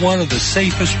into one of the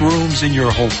safest rooms in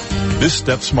your home. This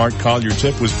Step Smart Collier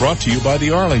tip was brought to you by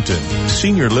the Arlington,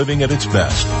 senior living at its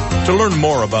best. To learn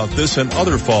more about this and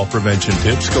other fall prevention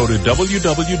tips, go to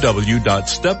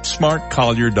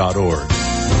www.stepsmartcollier.org.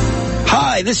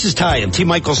 Hi, this is Ty of T.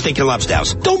 Michael's Steak and Lobster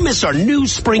House. Don't miss our new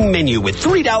spring menu with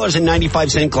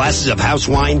 $3.95 glasses of house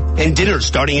wine and dinner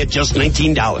starting at just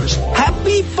 $19.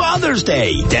 Happy Father's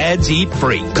Day. Dads eat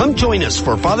free. Come join us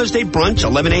for Father's Day brunch,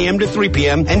 11 a.m. to 3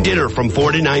 p.m. and dinner from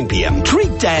 4 to 9 p.m.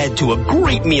 Treat Dad to a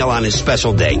great meal on his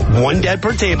special day. One dad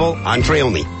per table, entree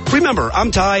only. Remember,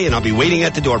 I'm Ty and I'll be waiting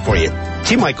at the door for you.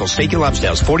 T. Michael's Steak and Lobster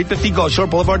House, 4050 Gulf Shore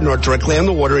Boulevard North, directly on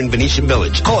the water in Venetian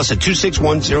Village. Call us at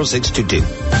 261-0622.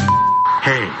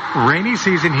 Hey, rainy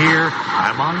season here.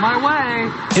 I'm on my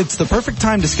way. It's the perfect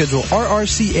time to schedule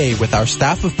RRCA with our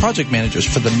staff of project managers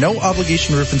for the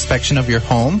no-obligation roof inspection of your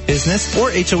home, business, or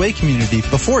HOA community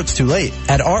before it's too late.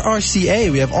 At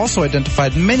RRCA, we have also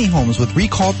identified many homes with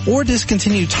recalled or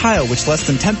discontinued tile, which less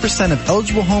than 10% of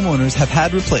eligible homeowners have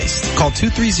had replaced. Call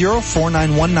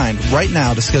 230-4919 right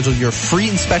now to schedule your free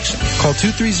inspection. Call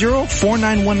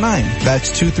 230-4919. That's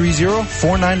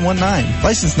 230-4919.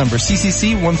 License number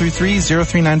CCC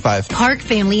 1330395. Park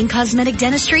Family and Cosmetic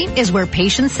Dentistry is where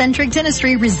patient-centric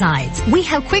dentistry resides. We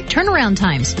have quick turnaround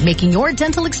times, making your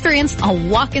dental experience a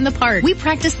walk in the park. We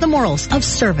practice the morals of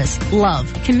service,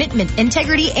 love, commitment,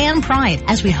 integrity, and pride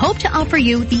as we hope to offer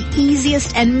you the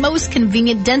easiest and most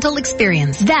convenient dental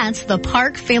experience. That's the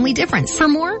Park Family difference. For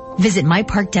more, visit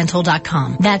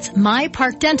myparkdental.com. That's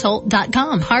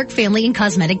myparkdental.com. Park Family and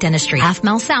Cosmetic Dentistry,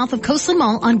 half-mile south of Coastland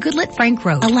Mall on Goodlet Frank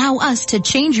Road. Allow us to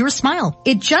change your smile.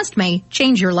 It just may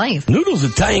change your life. Noodles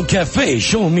Italian Cafe is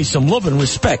showing me some love and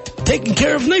respect, taking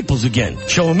care of Naples again,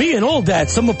 showing me and all that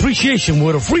some appreciation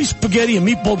with a free spaghetti and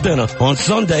meatball dinner on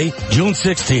Sunday, June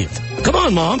 16th. Come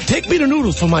on, Mom, take me to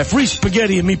Noodles for my free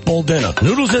spaghetti and meatball dinner.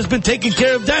 Noodles has been taking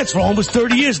care of dads for almost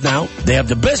 30 years now. They have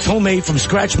the best homemade from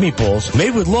scratch meatballs,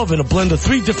 made with love in a blend of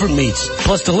 3 different meats,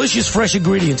 plus delicious fresh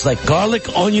ingredients like garlic,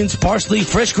 onions, parsley,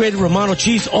 fresh grated Romano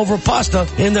cheese over pasta,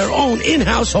 and their own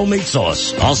in-house homemade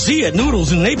sauce. I'll see you at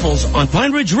Noodles in Naples on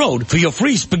Pine Ridge Road for your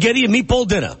free spaghetti and meatball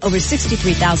dinner. Over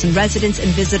 63,000 residents and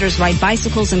visitors ride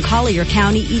bicycles in Collier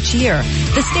County each year.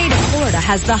 The state of Florida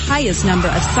has the highest number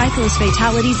of cyclist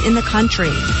fatalities in the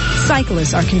country.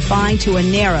 Cyclists are confined to a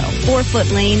narrow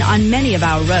 4-foot lane on many of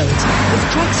our roads,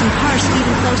 with trucks and cars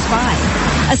speeding close by.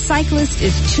 A cyclist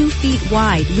is 2 feet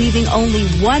wide, leaving only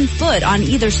 1 foot on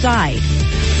either side.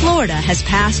 Florida has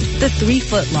passed the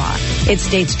 3-foot law. It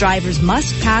states drivers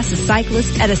must pass a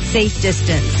cyclist at a safe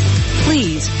distance.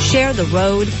 Please share the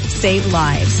road, save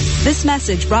lives. This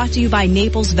message brought to you by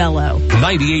Naples Velo.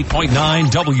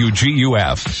 98.9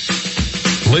 WGUF.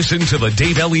 Listen to the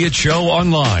Dave Elliott Show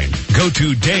online. Go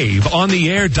to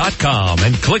DaveOnTheAir.com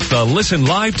and click the Listen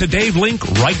Live to Dave link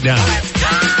right now.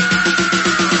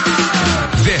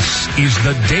 This is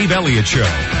the Dave Elliott Show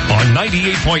on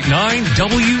 98.9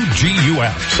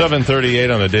 WGUF.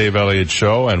 7:38 on the Dave Elliott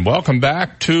Show, and welcome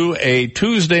back to a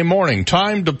Tuesday morning.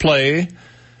 Time to play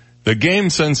the game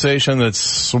sensation that's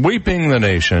sweeping the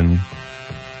nation.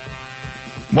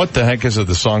 What the heck is it?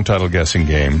 The song title guessing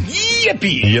game.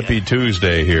 Yippee! Yippee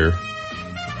Tuesday here.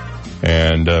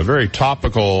 And a very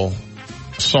topical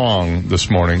song this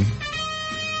morning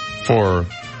for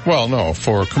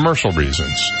commercial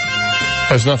reasons.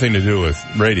 Has nothing to do with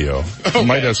radio. Okay. It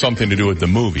might have something to do with the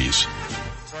movies.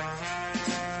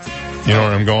 You know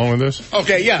where I'm going with this?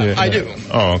 Okay, yeah. I do.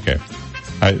 Oh, okay.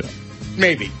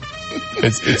 Maybe.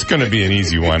 It's going to be an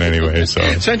easy one anyway, so.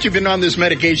 Since you've been on this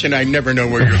medication, I never know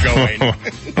where you're going.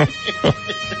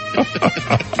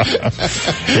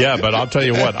 Yeah, but I'll tell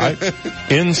you what,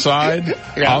 inside,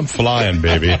 I'm flying,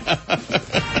 baby.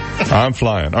 I'm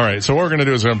flying. All right, so what we're going to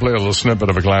do is we're going to play a little snippet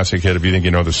of a classic hit if you think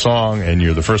you know the song, and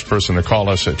you're the first person to call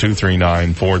us at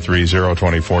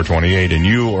 239-430-2428, and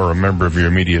you or a member of your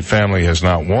immediate family has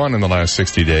not won in the last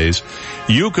 60 days,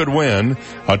 you could win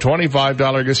a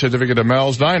 $25 gift certificate to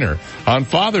Mel's Diner. On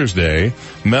Father's Day,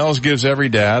 Mel's gives every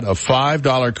dad a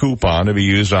 $5 coupon to be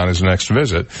used on his next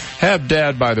visit. Have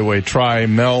Dad, by the way, try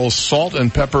Mel's Salt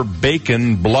and Pepper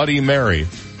Bacon Bloody Mary.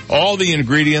 All the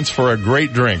ingredients for a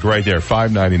great drink right there,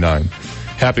 $5.99.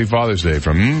 Happy Father's Day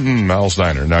from Mel's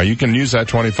Diner. Now, you can use that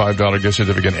 $25 gift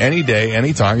certificate any day,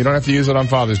 anytime. You don't have to use it on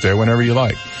Father's Day, whenever you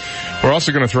like. We're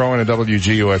also going to throw in a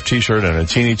WGUF t-shirt and a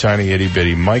teeny tiny itty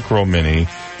bitty micro mini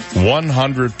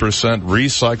 100%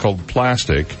 recycled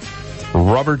plastic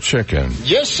rubber chicken.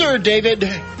 Yes, sir, David.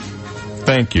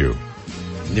 Thank you.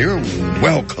 You're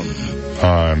welcome.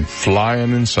 I'm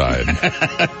flying inside.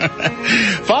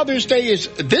 Father's Day is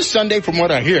this Sunday from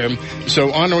what I hear.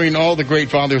 So honoring all the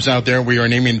great fathers out there, we are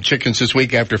naming chickens this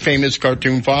week after famous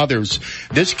cartoon fathers.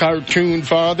 This cartoon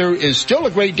father is still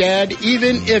a great dad,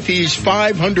 even if he's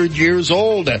 500 years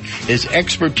old. His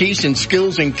expertise and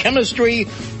skills in chemistry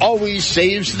always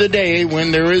saves the day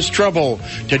when there is trouble.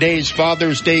 Today's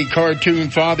Father's Day cartoon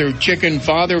father, chicken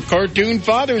father, cartoon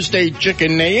Father's Day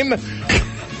chicken name,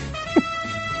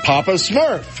 Papa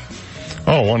Smurf.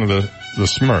 Oh, one of the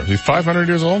Smurfs. He's 500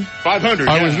 years old? 500,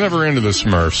 I was never into the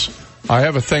Smurfs. I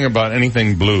have a thing about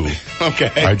anything blue.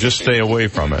 Okay. I just stay away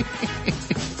from it.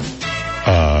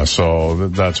 So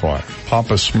that's why.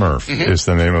 Papa Smurf is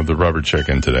the name of the rubber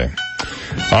chicken today.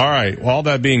 All right. Well, all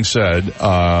that being said,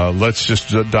 let's just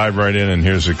dive right in, and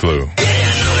here's a clue.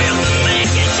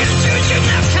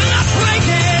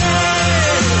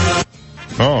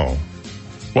 Oh.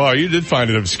 Well, you did find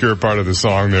an obscure part of the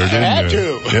song there, didn't you? I had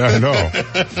to. Yeah, I know.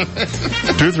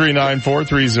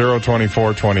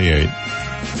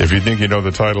 239-430-2428. If you think you know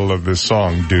the title of this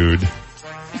song, dude.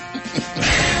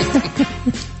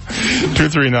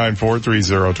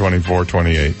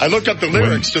 239-430-2428. I looked up the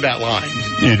lyrics to that line.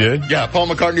 You did? Yeah, Paul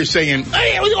McCartney saying, oh,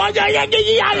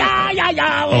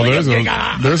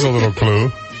 there's a little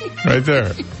clue right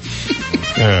there.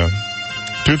 Yeah.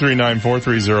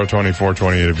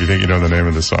 239-430-2428 if you think you know the name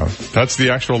of the song. That's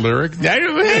the actual lyric? I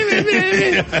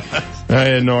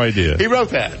had no idea. He wrote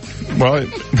that. Well,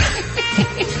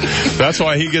 that's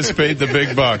why he gets paid the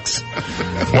big bucks.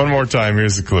 One more time,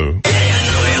 here's the clue.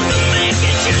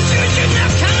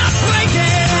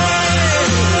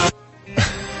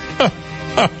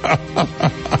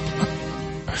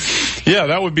 Yeah,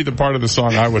 that would be the part of the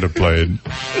song I would have played.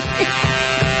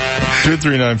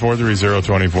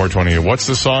 239-430-2428. What's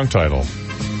the song title?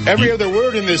 Every other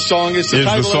word in this song is the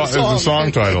title of the song. Is the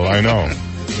song title, I know.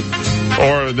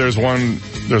 Or there's one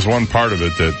part of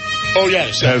it that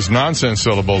has nonsense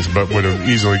syllables, but would have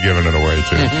easily given it away,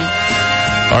 too.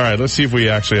 All right, let's see if we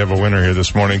actually have a winner here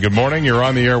this morning. Good morning, you're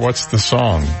on the air. What's the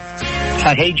song?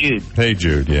 Hey, Jude. Hey,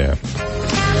 Jude, yeah.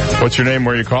 What's your name?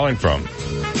 Where are you calling from?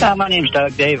 My name's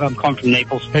Doug Dave. I'm calling from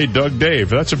Naples. Hey, Doug Dave.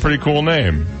 That's a pretty cool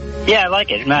name. Yeah, I like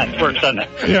it. It works, doesn't it?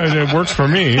 Yeah, it works for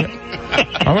me.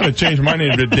 I'm going to change my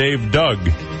name to Dave Doug,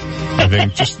 I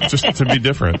think, just to be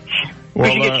different.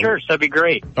 Well, we should get shirts. That'd be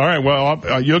great. All right,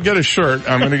 well, you'll get a shirt.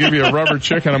 I'm going to give you a rubber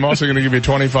chicken. I'm also going to give you a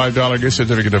 $25 gift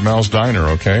certificate to Mel's Diner,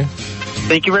 okay?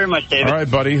 Thank you very much, David. All right,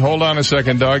 buddy. Hold on a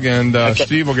second, Doug, and okay.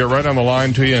 Steve will get right on the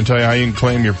line to you and tell you how you can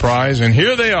claim your prize. And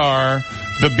here they are,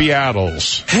 the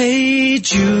Beatles. Hey,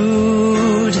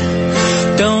 Jude,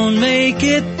 don't make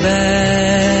it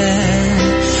bad.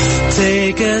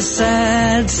 Take a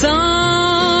sad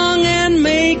song and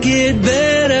make it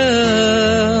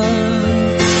better.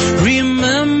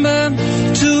 Remember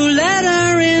to let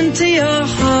her into your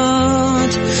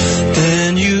heart.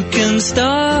 Then you can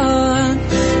start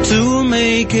to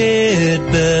make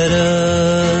it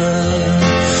better.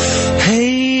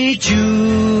 Hey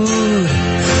Jude,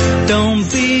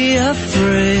 don't be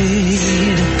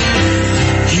afraid.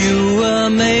 You were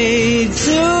made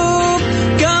to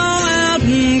go out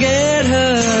and get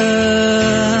her.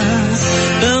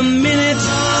 The minute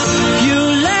you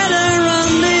let her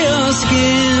under your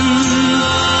skin,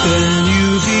 then you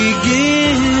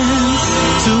begin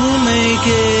to make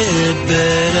it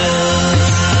better.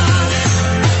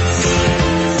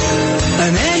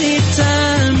 And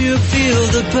anytime you feel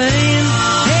the pain,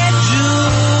 hey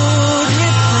Jude,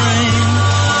 refrain.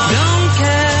 Don't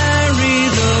carry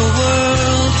the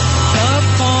world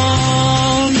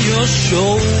upon your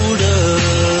shoulder.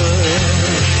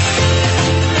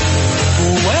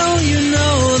 Well, you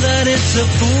know that it's a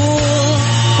fool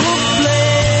who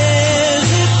plays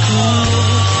it cool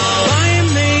by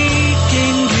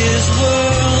making his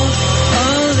world a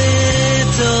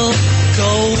little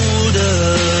colder.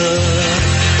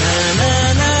 Na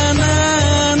na na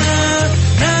na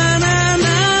na na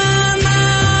na na.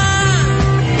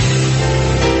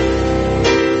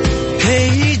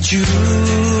 Hey Jude,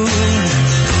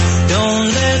 don't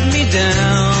let me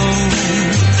down.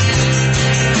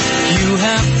 You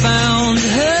have found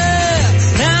her,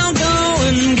 now go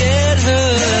and get her.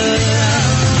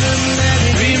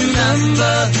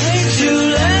 Remember to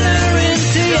let her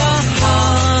into your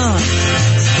heart,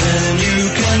 and you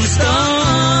can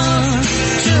start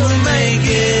to make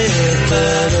it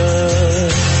better.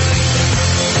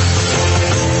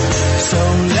 So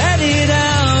let it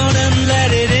out and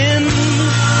let it in.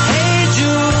 Hey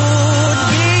Jude,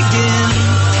 begin.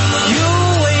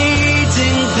 You're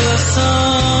waiting for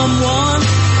someone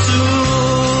to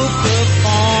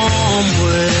perform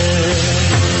with.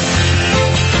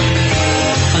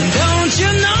 And don't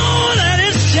you know that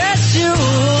it's just you?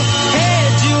 Hey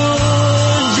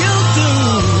Jude, you do.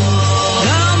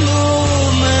 The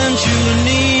movement you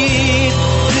need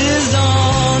is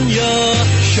on your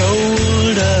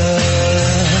shoulder.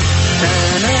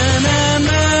 Na na na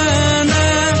na na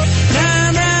na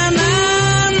na na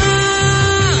na,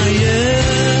 yeah.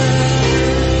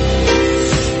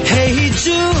 Hey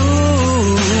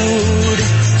Jude,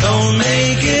 don't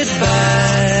make it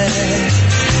bad.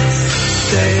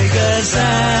 Take a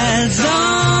sad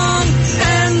song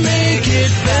and make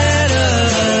it better.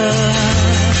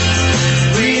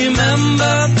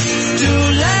 Remember to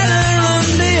let her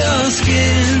under your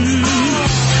skin.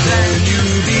 Then you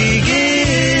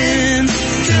begin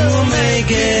to make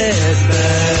it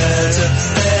better,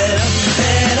 better,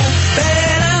 better,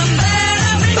 better,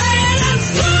 better, better.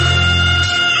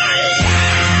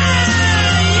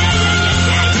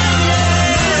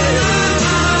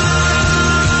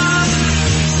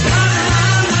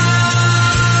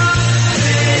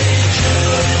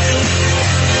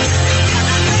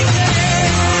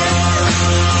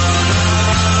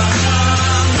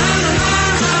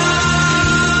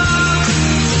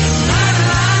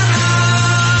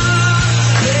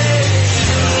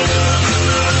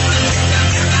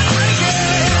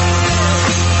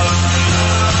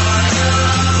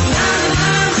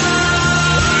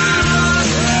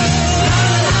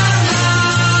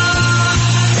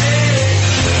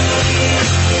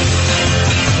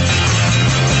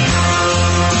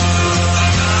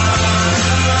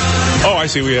 Oh, I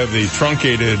see. We have the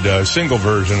truncated single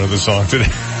version of the song today.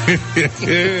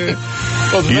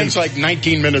 Well, the thing's like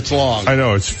 19 minutes long. I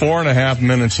know. It's 4.5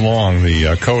 minutes long,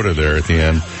 the coda there at the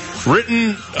end.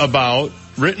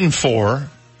 Written for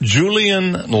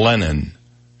Julian Lennon.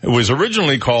 It was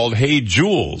originally called Hey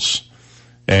Jules.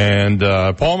 And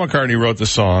Paul McCartney wrote the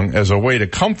song as a way to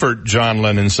comfort John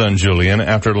Lennon's son Julian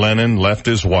after Lennon left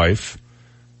his wife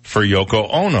for Yoko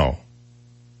Ono.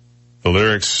 The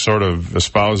lyrics sort of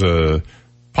espouse a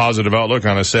positive outlook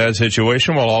on a sad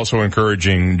situation while also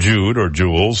encouraging Jude, or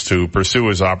Jules, to pursue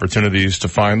his opportunities to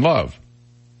find love.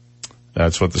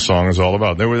 That's what the song is all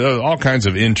about. There was all kinds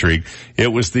of intrigue.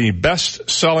 It was the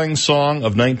best-selling song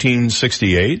of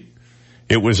 1968.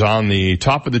 It was on the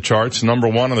top of the charts, number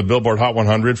 1 on the Billboard Hot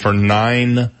 100 for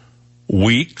 9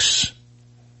 weeks.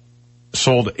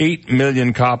 Sold 8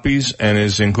 million copies and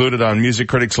is included on music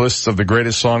critics' lists of the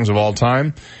greatest songs of all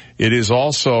time. It is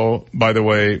also, by the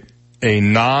way, a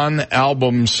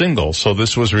non-album single. So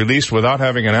this was released without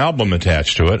having an album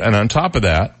attached to it. And on top of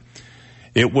that,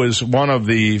 it was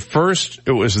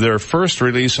their first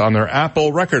release on their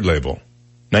Apple record label,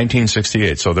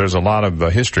 1968. So there's a lot of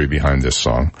history behind this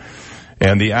song.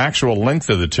 And the actual length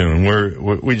of the tune,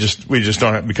 we just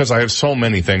don't have, because I have so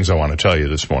many things I want to tell you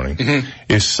this morning,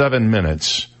 is 7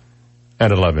 minutes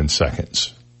and 11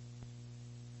 seconds.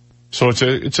 So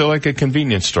it's like a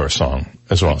convenience store song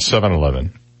as well,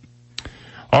 7-Eleven.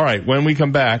 All right, when we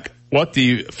come back, what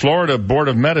the Florida Board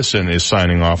of Medicine is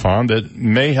signing off on that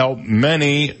may help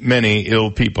many, many ill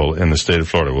people in the state of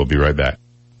Florida. We'll be right back.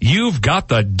 You've got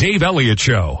the Dave Elliott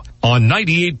Show on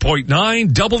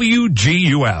 98.9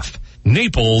 WGUF,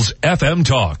 Naples FM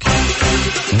Talk.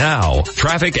 Now,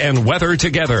 traffic and weather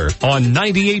together on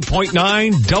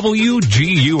 98.9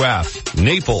 WGUF,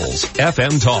 Naples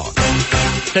FM Talk.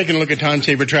 Taking a look at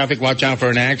time-saver traffic, watch out for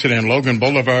an accident. Logan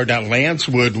Boulevard at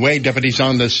Lancewood Way. Deputies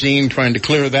on the scene trying to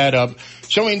clear that up.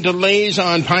 Showing delays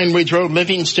on Pine Ridge Road,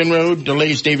 Livingston Road,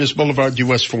 delays Davis Boulevard,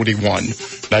 US 41.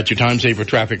 That's your time-saver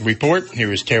traffic report.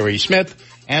 Here is Terry Smith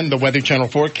and the Weather Channel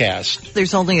forecast.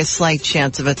 There's only a slight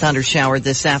chance of a thunder shower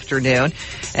this afternoon,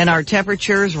 and our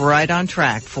temperatures right on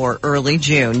track for early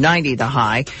June, 90 the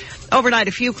high. Overnight,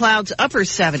 a few clouds, upper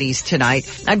 70s tonight.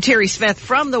 I'm Terry Smith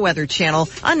from the Weather Channel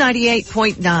on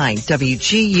 98.9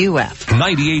 WGUF.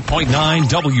 98.9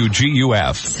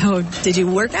 WGUF. So, did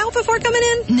you work out before coming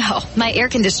in? No, my air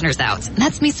conditioner's out.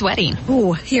 That's me sweating.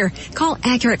 Ooh, here, call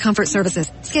Accurate Comfort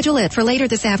Services. Schedule it for later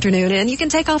this afternoon and you can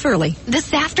take off early.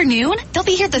 This afternoon? They'll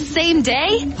be here the same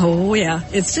day? Oh, yeah.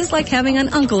 It's just like having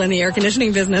an uncle in the air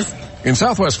conditioning business. In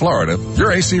Southwest Florida,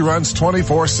 your AC runs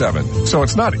 24/7. So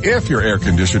it's not if your air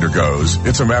conditioner goes,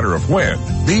 it's a matter of when.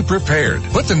 Be prepared.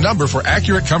 Put the number for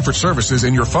Accurate Comfort Services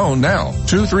in your phone now.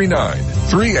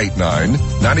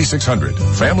 239-389-9600.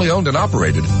 Family owned and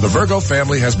operated, the Virgo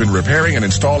family has been repairing and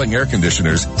installing air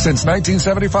conditioners since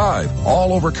 1975,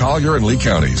 all over Collier and Lee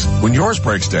counties. When yours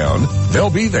breaks down,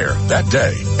 they'll be there that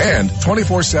day. And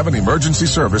 24/7 emergency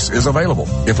service is available.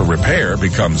 If a repair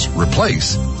becomes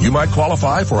replace, you might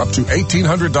qualify for up to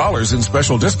 $1,800 in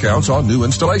special discounts on new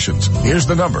installations. Here's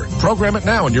the number. Program it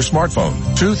now on your smartphone.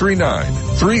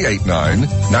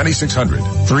 239-389-9600.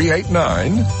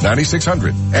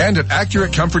 389-9600. And at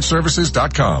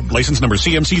AccurateComfortServices.com. License number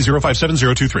CMC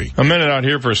 057023. A minute out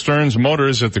here for Stearns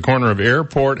Motors at the corner of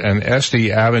Airport and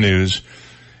Estee Avenues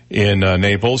in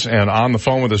Naples. And on the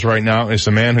phone with us right now is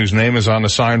the man whose name is on the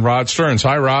sign, Rod Stearns.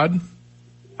 Hi, Rod.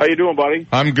 How you doing, buddy?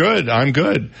 I'm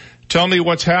good. Tell me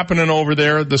what's happening over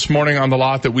there this morning on the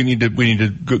lot that we need to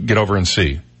get over and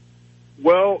see.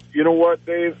 Well, you know what,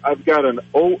 Dave? I've got an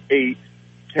 08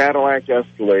 Cadillac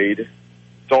Escalade.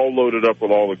 It's all loaded up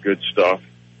with all the good stuff.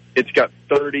 It's got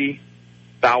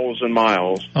 30,000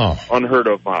 miles. Oh. Unheard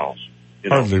of miles.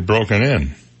 Hardly broken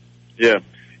in. Yeah.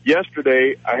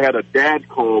 Yesterday, I had a dad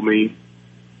call me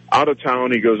out of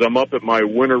town. He goes, I'm up at my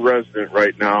winter residence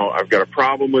right now. I've got a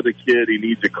problem with a kid. He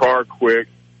needs a car quick.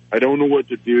 I don't know what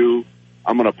to do.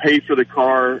 I'm going to pay for the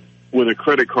car with a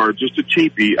credit card, just a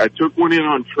cheapie. I took one in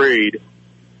on trade,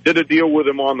 did a deal with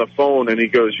him on the phone, and he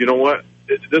goes, you know what?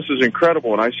 This is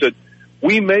incredible. And I said,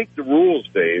 we make the rules,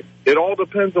 Dave. It all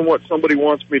depends on what somebody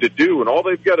wants me to do, and all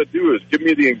they've got to do is give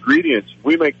me the ingredients.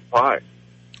 We make the pie.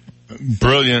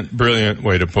 Brilliant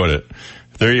way to put it.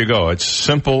 There you go. It's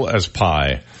simple as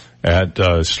pie. At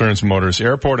Stearns Motors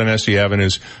Airport and Estee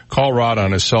Avenues. Call Rod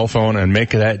on his cell phone and make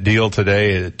that deal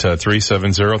today at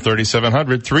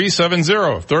 370-3700.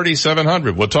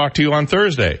 370-3700. We'll talk to you on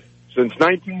Thursday. Since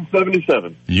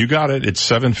 1977. You got it. It's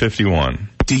 7:51.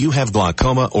 Do you have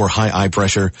glaucoma or high eye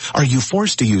pressure? Are you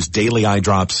forced to use daily eye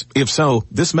drops? If so,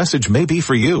 this message may be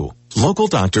for you. Local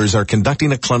doctors are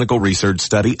conducting a clinical research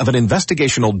study of an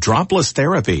investigational dropless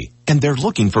therapy, and they're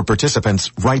looking for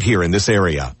participants right here in this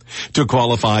area. To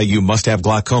qualify, you must have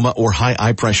glaucoma or high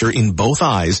eye pressure in both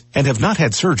eyes and have not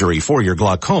had surgery for your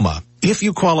glaucoma. If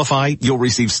you qualify, you'll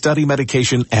receive study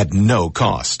medication at no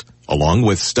cost, along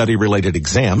with study-related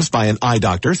exams by an eye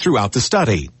doctor throughout the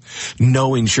study.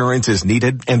 No insurance is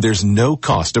needed, and there's no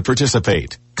cost to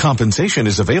participate. Compensation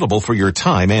is available for your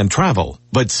time and travel,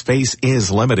 but space is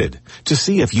limited. To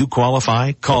see if you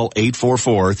qualify, call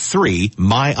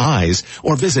 844-3-MY-EYES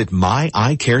or visit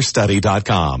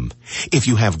myeyecarestudy.com. If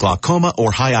you have glaucoma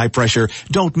or high eye pressure,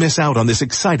 don't miss out on this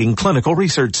exciting clinical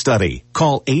research study.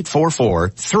 Call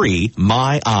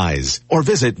 844-3-MY-EYES or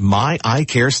visit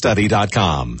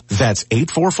myeyecarestudy.com. That's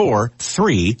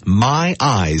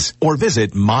 844-3-MY-EYES or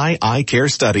visit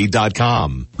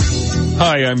myeyecarestudy.com.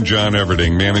 Hi, I'm John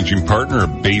Everding, managing partner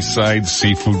of Bayside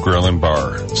Seafood Grill and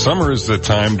Bar. Summer is the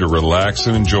time to relax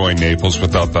and enjoy Naples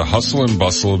without the hustle and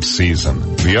bustle of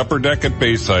season. The Upper Deck at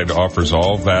Bayside offers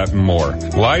all that and more.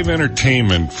 Live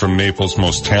entertainment from Naples'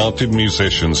 most talented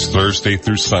musicians Thursday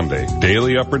through Sunday.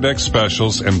 Daily Upper Deck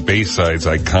specials and Bayside's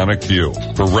iconic view.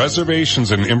 For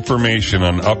reservations and information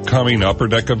on upcoming Upper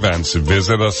Deck events,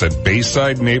 visit us at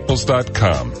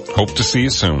BaysideNaples.com. Hope to see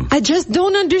you soon. I just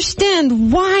don't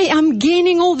understand why I'm gaining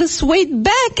all this weight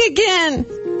back again.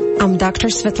 I'm Dr.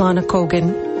 Svetlana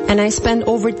Kogan, and I spent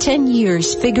over 10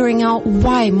 years figuring out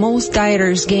why most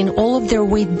dieters gain all of their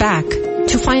weight back.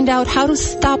 To find out how to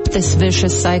stop this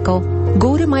vicious cycle,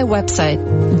 go to my website,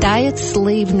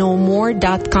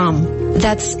 dietslavenomore.com.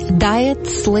 That's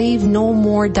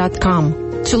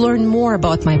dietslavenomore.com to learn more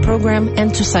about my program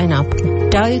and to sign up.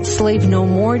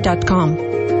 dietslavenomore.com.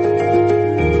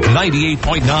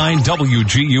 98.9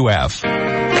 WGUF.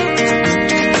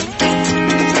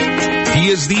 He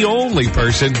is the only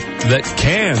person that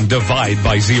can divide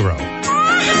by zero.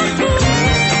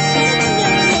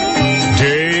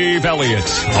 Dave Elliott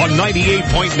on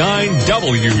 98.9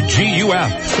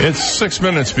 WGUF. It's 6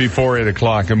 minutes before 8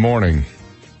 o'clock. Good morning.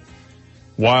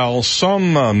 While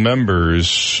some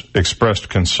members expressed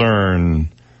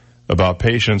concern about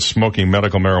patients smoking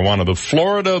medical marijuana, the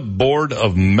Florida Board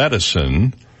of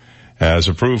Medicine has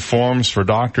approved forms for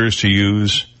doctors to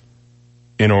use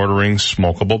in ordering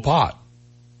smokable pot.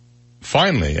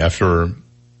 Finally, after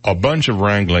a bunch of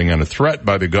wrangling and a threat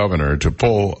by the governor to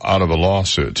pull out of a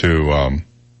lawsuit,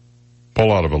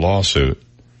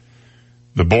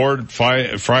 the board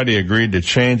Friday agreed to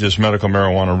change its medical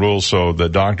marijuana rules so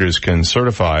that doctors can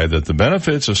certify that the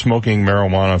benefits of smoking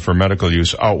marijuana for medical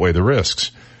use outweigh the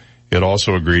risks. It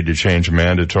also agreed to change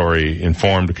mandatory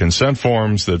informed consent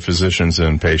forms that physicians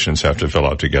and patients have to fill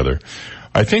out together.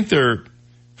 I think they're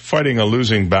fighting a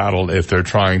losing battle if they're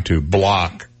trying to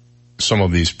block some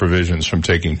of these provisions from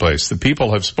taking place. The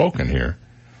people have spoken here,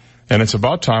 and it's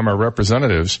about time our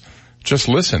representatives just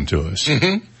listen to us.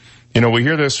 Mm-hmm. You know, we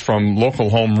hear this from local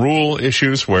home rule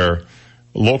issues where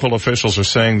local officials are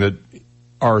saying that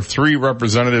our 3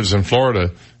 representatives in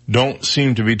Florida don't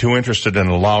seem to be too interested in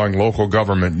allowing local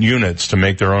government units to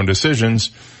make their own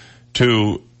decisions,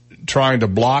 to trying to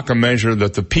block a measure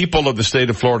that the people of the state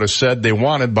of Florida said they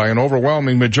wanted by an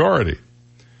overwhelming majority.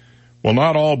 Well,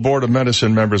 not all Board of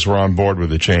Medicine members were on board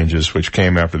with the changes, which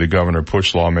came after the governor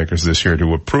pushed lawmakers this year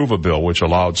to approve a bill which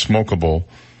allowed smokable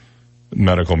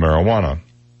medical marijuana.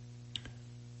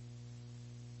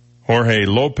 Jorge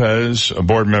Lopez, a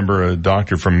board member, a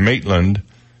doctor from Maitland,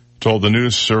 told the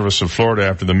News Service of Florida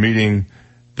after the meeting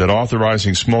that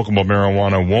authorizing smokable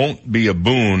marijuana won't be a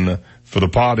boon for the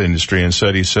pot industry, and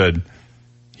he said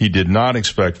he did not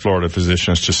expect Florida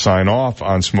physicians to sign off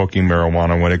on smoking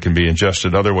marijuana when it can be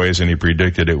ingested other ways, and he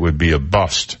predicted it would be a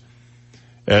bust.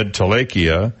 Ed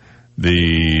Talakia,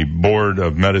 the Board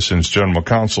of Medicine's general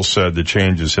counsel, said the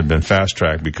changes have been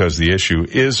fast-tracked because the issue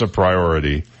is a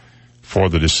priority for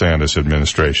the DeSantis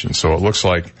administration. So it looks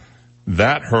like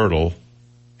that hurdle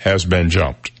has been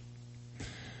jumped.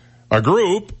 A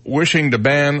group wishing to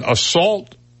ban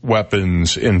assault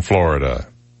weapons in Florida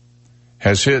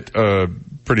has hit a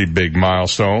pretty big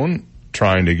milestone,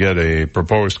 trying to get a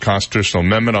proposed constitutional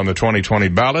amendment on the 2020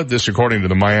 ballot. This according to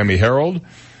the Miami Herald.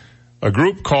 A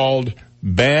group called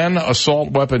Ban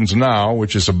Assault Weapons Now,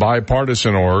 which is a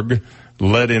bipartisan org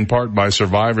led in part by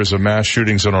survivors of mass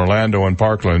shootings in Orlando and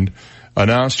Parkland,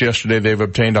 announced yesterday they've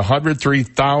obtained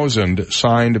 103,000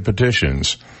 signed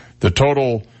petitions. The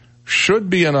total should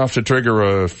be enough to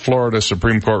trigger a Florida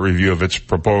Supreme Court review of its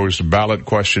proposed ballot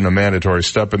question, a mandatory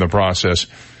step in the process.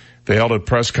 They held a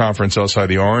press conference outside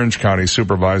the Orange County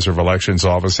Supervisor of Elections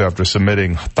office after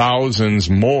submitting thousands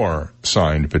more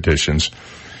signed petitions.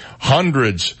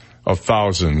 Hundreds of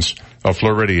thousands of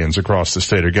Floridians across the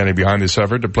state are getting behind this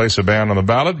effort to place a ban on the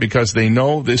ballot because they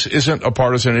know this isn't a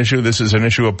partisan issue. This is an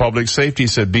issue of public safety,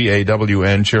 said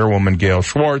BAWN Chairwoman Gail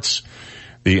Schwartz,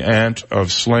 the aunt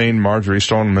of slain Marjorie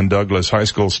Stoneman Douglas High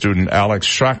School student Alex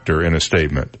Schachter, in a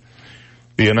statement.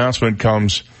 The announcement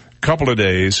comes a couple of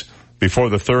days before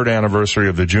the 3rd anniversary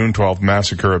of the June 12th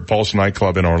massacre at Pulse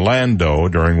nightclub in Orlando,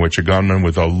 during which a gunman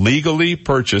with a legally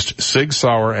purchased Sig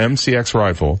Sauer MCX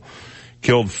rifle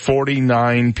killed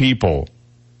 49 people.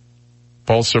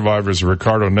 Pulse survivors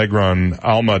Ricardo Negron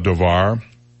Almodovar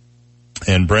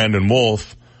and Brandon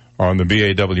Wolf are on the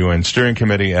BAWN steering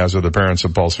committee, as are the parents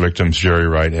of Pulse victims Jerry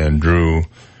Wright and Drew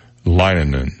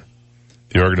Leinanen.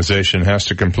 The organization has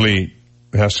to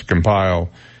compile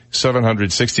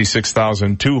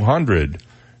 766,200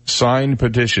 signed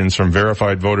petitions from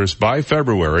verified voters by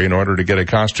February in order to get a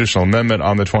constitutional amendment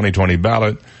on the 2020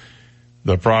 ballot.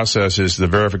 The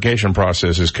verification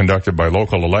process is conducted by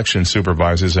local election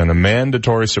supervisors, and a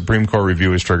mandatory Supreme Court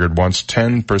review is triggered once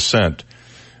 10%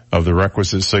 of the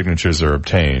requisite signatures are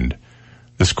obtained.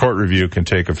 This court review can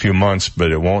take a few months,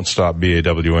 but it won't stop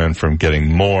BAWN from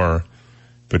getting more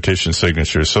petition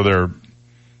signatures. So there are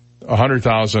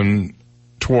 100,000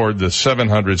 toward the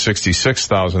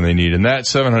 766,000 they need. And that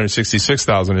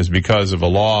 766,000 is because of a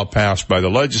law passed by the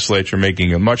legislature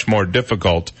making it much more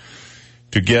difficult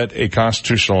to get a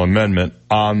constitutional amendment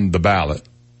on the ballot.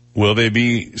 Will they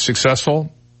be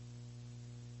successful?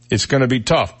 It's going to be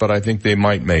tough, but I think they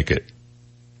might make it.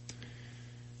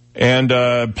 And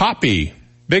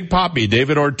Big Papi,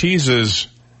 David Ortiz's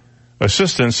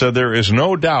assistant, said there is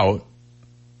no doubt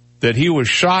that he was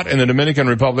shot in the Dominican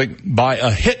Republic by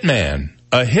a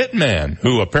hitman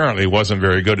who apparently wasn't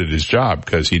very good at his job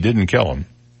because he didn't kill him.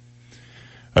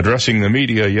 Addressing the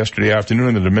media yesterday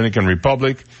afternoon in the Dominican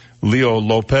Republic, Leo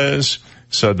Lopez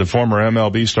said the former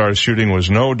MLB star's shooting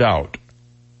was no doubt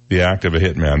the act of a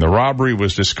hitman. The robbery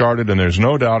was discarded, and there's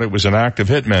no doubt it was an act of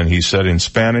hitman, he said in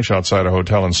Spanish outside a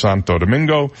hotel in Santo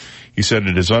Domingo. He said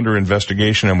it is under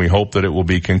investigation, and we hope that it will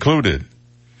be concluded.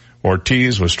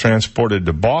 Ortiz was transported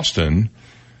to Boston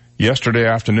yesterday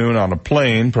afternoon on a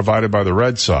plane provided by the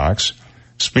Red Sox.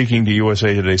 Speaking to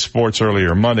USA Today Sports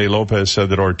earlier Monday, Lopez said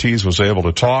that Ortiz was able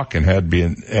to talk and had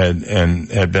been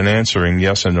answering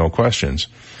yes and no questions.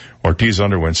 Ortiz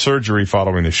underwent surgery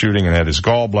following the shooting and had his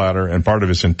gallbladder and part of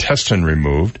his intestine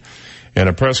removed. In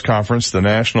a press conference, the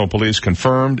National Police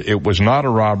confirmed it was not a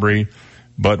robbery,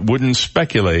 but wouldn't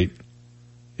speculate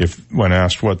when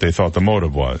asked what they thought the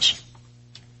motive was.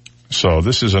 So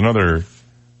this is another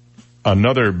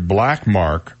black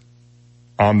mark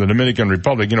on the Dominican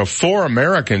Republic. 4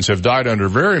 Americans have died under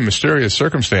very mysterious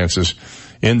circumstances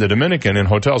in the Dominican in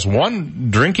hotels. One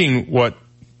drinking what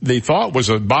they thought was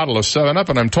a bottle of 7-Up,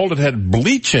 and I'm told it had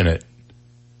bleach in it.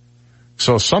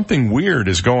 So something weird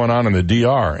is going on in the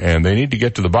DR, and they need to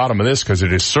get to the bottom of this because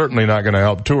it is certainly not going to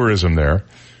help tourism there.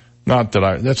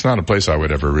 That's not a place I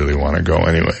would ever really want to go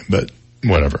anyway, but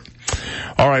whatever.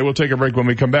 All right, we'll take a break. When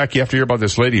we come back, you have to hear about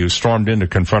this lady who stormed in to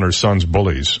confront her son's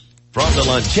bullies. From the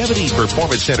Longevity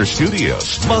Performance Center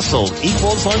studios, muscle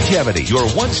equals longevity. Your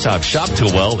one-stop shop to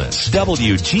wellness.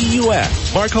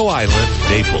 WGUF, Marco Island,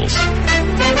 Naples.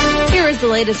 Here is the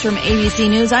latest from ABC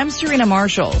News. I'm Serena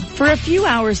Marshall. For a few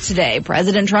hours today,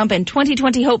 President Trump and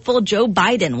 2020 hopeful Joe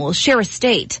Biden will share a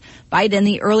state. Biden,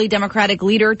 the early Democratic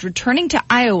leader, returning to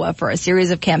Iowa for a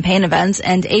series of campaign events,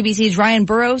 and ABC's Ryan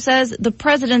Burrows says the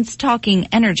president's talking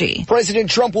energy. President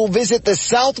Trump will visit the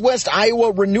Southwest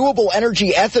Iowa Renewable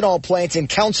Energy Ethanol plant in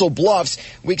Council Bluffs.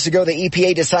 Weeks ago, the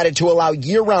EPA decided to allow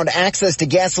year-round access to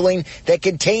gasoline that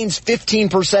contains 15%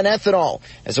 ethanol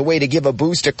as a way to give a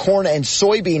boost to corn and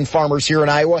soybean farmers here in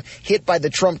Iowa hit by the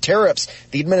Trump tariffs.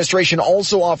 The administration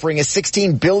also offering a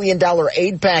 $16 billion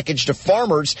aid package to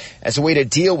farmers as a way to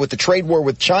deal with the trade war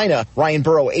with China. Ryan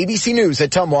Burrow, ABC News at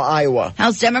Tumwa, Iowa.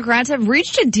 House Democrats have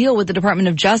reached a deal with the Department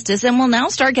of Justice and will now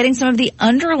start getting some of the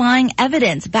underlying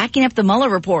evidence backing up the Mueller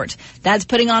report. That's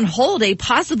putting on hold a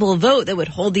possible vote that would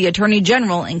hold the Attorney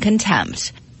General in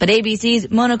contempt. But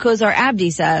ABC's Mona Kozar Abdi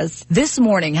says, this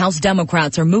morning, House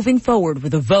Democrats are moving forward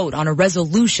with a vote on a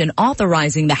resolution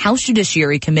authorizing the House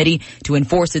Judiciary Committee to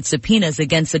enforce its subpoenas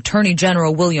against Attorney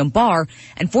General William Barr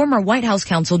and former White House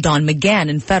counsel Don McGahn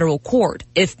in federal court.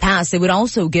 If passed, it would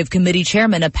also give committee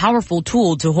chairmen a powerful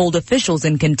tool to hold officials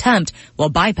in contempt while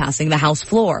bypassing the House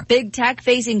floor. Big tech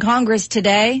facing Congress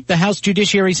today. The House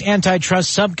Judiciary's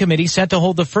Antitrust Subcommittee set to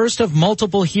hold the first of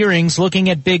multiple hearings looking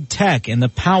at big tech and the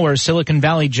power Silicon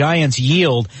Valley giants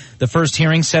yield. The first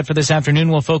hearing set for this afternoon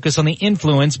will focus on the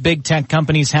influence big tech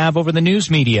companies have over the news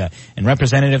media, and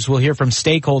representatives will hear from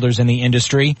stakeholders in the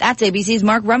industry. That's ABC's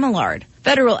Mark Remillard.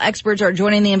 Federal experts are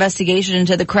joining the investigation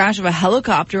into the crash of a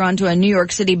helicopter onto a New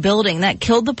York City building that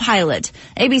killed the pilot.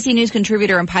 ABC News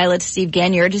contributor and pilot Steve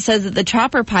Ganyard says that the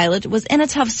chopper pilot was in a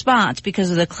tough spot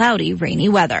because of the cloudy, rainy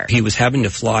weather. He was having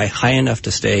to fly high enough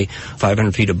to stay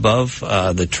 500 feet above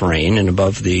the terrain and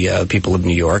above the people of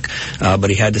New York, but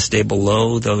he had to stay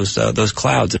below those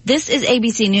clouds. This is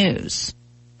ABC News.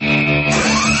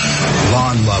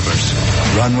 Lawn lovers,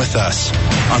 run with us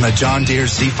on the John Deere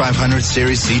Z500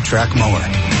 Series Z-Track mower.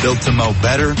 Built to mow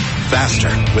better, faster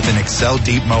with an Excel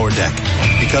Deep Mower Deck.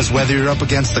 Because whether you're up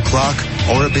against the clock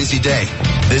or a busy day,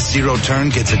 this zero turn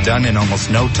gets it done in almost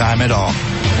no time at all.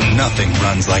 Nothing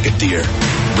runs like a Deere.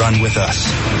 Run with us.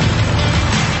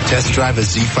 Test drive a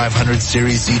Z500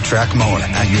 Series Z-Track mower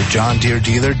at your John Deere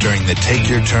dealer during the Take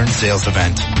Your Turn sales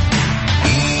event.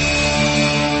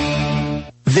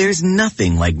 There's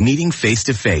nothing like meeting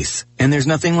face-to-face, and there's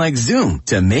nothing like Zoom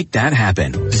to make that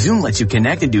happen. Zoom lets you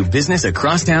connect and do business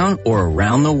across town or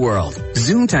around the world.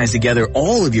 Zoom ties together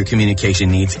all of your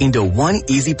communication needs into one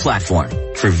easy platform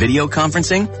for video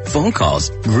conferencing, phone calls,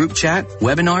 group chat,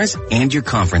 webinars, and your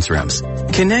conference rooms.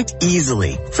 Connect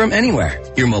easily from anywhere,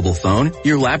 your mobile phone,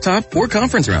 your laptop, or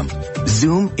conference room.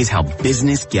 Zoom is how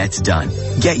business gets done.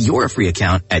 Get your free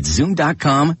account at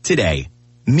Zoom.com today.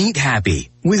 Meet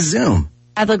happy with Zoom.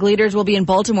 Catholic leaders will be in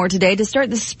Baltimore today to start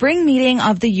the spring meeting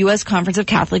of the U.S. Conference of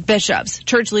Catholic Bishops.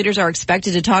 Church leaders are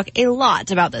expected to talk a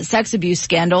lot about the sex abuse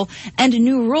scandal and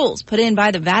new rules put in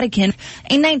by the Vatican.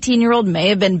 A 19-year-old may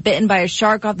have been bitten by a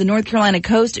shark off the North Carolina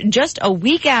coast just a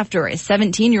week after a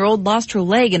 17-year-old lost her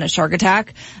leg in a shark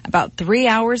attack about 3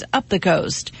 hours up the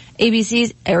coast.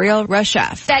 ABC's Ariel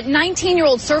Reshef. That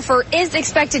 19-year-old surfer is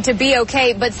expected to be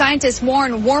okay, but scientists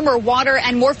warn warmer water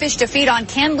and more fish to feed on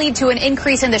can lead to an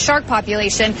increase in the shark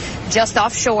population just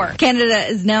offshore. Canada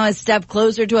is now a step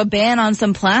closer to a ban on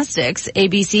some plastics.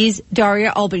 ABC's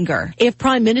Daria Albinger. If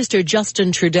Prime Minister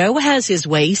Justin Trudeau has his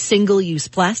way, single-use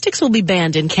plastics will be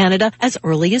banned in Canada as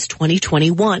early as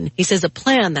 2021. He says a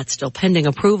plan that's still pending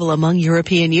approval among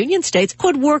European Union states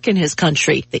could work in his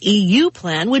country. The EU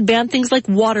plan would ban things like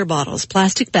water bottles,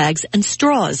 plastic bags, and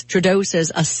straws. Trudeau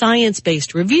says a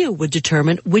science-based review would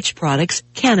determine which products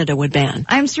Canada would ban.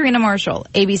 I'm Serena Marshall,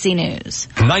 ABC News.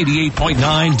 98.9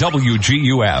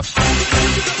 WGUF.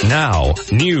 Now,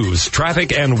 news,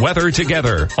 traffic, and weather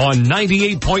together on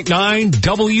 98.9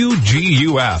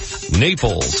 WGUF.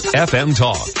 Naples FM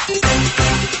Talk.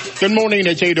 Good morning.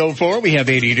 It's 8:04. We have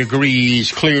 80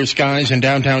 degrees, clear skies in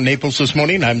downtown Naples this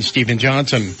morning. I'm Stephen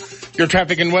Johnson. Your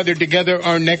traffic and weather together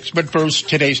are next, but first,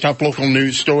 today's top local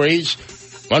news stories.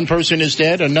 One person is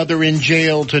dead, another in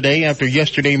jail today after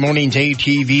yesterday morning's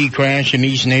ATV crash in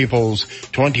East Naples.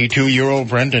 22-year-old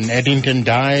Brendan Eddington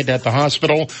died at the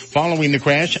hospital following the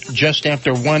crash just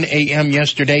after 1 a.m.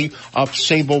 yesterday up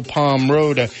Sable Palm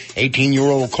Road.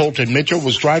 18-year-old Colton Mitchell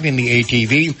was driving the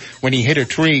ATV when he hit a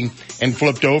tree and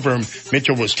flipped over.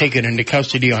 Mitchell was taken into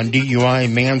custody on DUI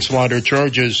manslaughter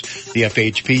charges. The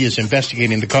FHP is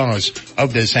investigating the cause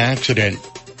of this accident.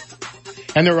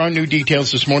 And there are new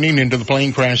details this morning into the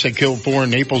plane crash that killed 4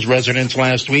 Naples residents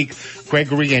last week.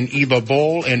 Gregory and Eva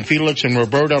Boll and Felix and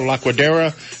Roberta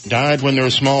Laquadera died when their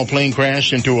small plane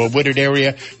crashed into a wooded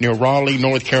area near Raleigh,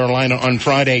 North Carolina on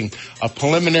Friday. A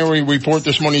preliminary report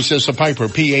this morning says the Piper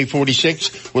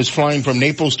PA-46 was flying from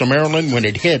Naples to Maryland when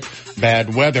it hit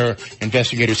bad weather.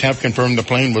 Investigators have confirmed the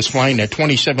plane was flying at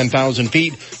 27,000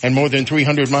 feet and more than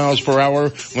 300 miles per hour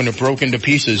when it broke into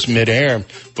pieces midair.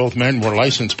 Both men were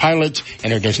licensed pilots,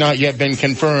 and it has not yet been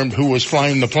confirmed who was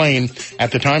flying the plane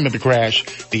at the time of the crash.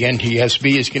 The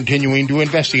NTSB is continuing to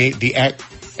investigate the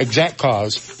exact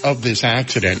cause of this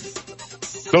accident.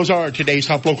 Those are today's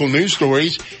top local news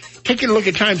stories. Taking a look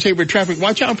at time-saver traffic.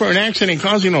 Watch out for an accident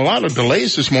causing a lot of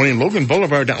delays this morning. Logan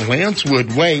Boulevard at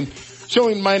Lancewood Way.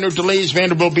 Showing minor delays,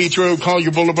 Vanderbilt Beach Road,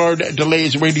 Collier Boulevard,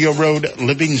 delays, Radio Road,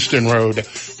 Livingston Road.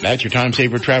 That's your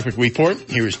time-saver traffic report.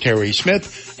 Here's Terry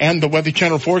Smith and the Weather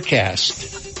Channel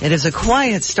forecast. It is a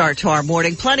quiet start to our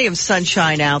morning. Plenty of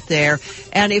sunshine out there.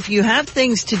 And if you have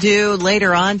things to do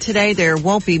later on today, there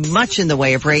won't be much in the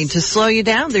way of rain to slow you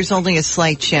down. There's only a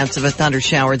slight chance of a thunder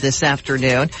shower this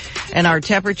afternoon. And our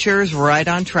temperatures right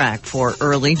on track for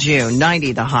early June.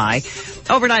 90 the high.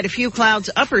 Overnight, a few clouds,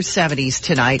 upper 70s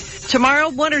tonight. Tomorrow,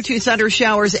 1 or 2 thunder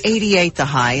showers, 88 the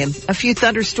high, and a few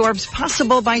thunderstorms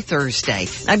possible by Thursday.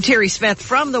 I'm Terry Smith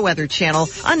from the Weather Channel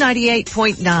on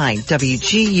 98.9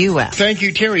 WGUF. Thank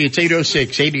you, Terry. It's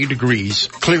 8:06, 80 degrees.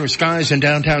 Clear skies in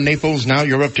downtown Naples. Now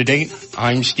you're up to date.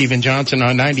 I'm Stephen Johnson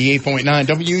on 98.9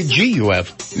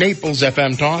 WGUF, Naples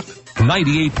FM Talk.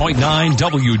 98.9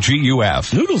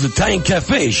 WGUF. Noodles Italian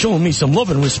Cafe showing me some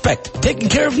love and respect. Taking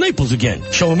care of Naples again.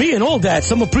 Showing me and all that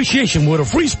some appreciation with a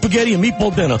free spaghetti and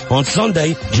meatball dinner on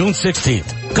Sunday, June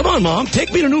 16th. Come on, Mom.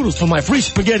 Take me to Noodles for my free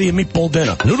spaghetti and meatball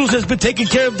dinner. Noodles has been taking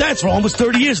care of dads for almost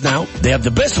 30 years now. They have the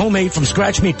best homemade from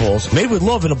scratch meatballs made with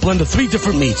love in a blend of 3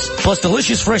 different meats. Plus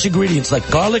delicious fresh ingredients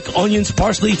like garlic, onions,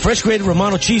 parsley, fresh grated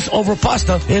Romano cheese over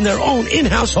pasta, and their own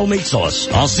in-house homemade sauce.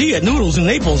 I'll see you at Noodles in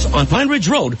Naples on Pine Ridge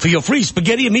Road for your free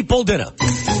spaghetti and meatball dinner.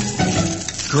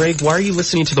 Greg, why are you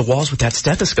listening to the walls with that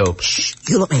stethoscope? Shh,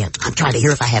 Hewlett man, I'm trying to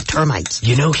hear if I have termites.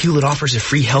 You know Hewlett offers a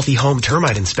free Healthy Home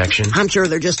termite inspection. I'm sure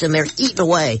they're just in there eating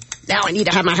away. Now I need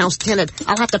to have my house tinted.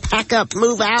 I'll have to pack up,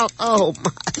 move out. Oh,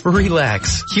 my.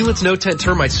 Relax. Hewlett's no-tent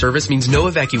termite service means no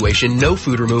evacuation, no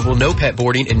food removal, no pet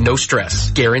boarding, and no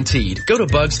stress. Guaranteed. Go to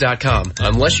bugs.com.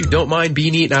 Unless you don't mind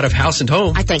being eaten out of house and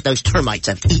home. I think those termites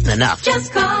have eaten enough.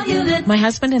 Just call Hewlett. My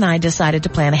husband and I decided to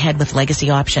plan ahead with Legacy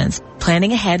Options.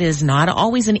 Planning ahead is not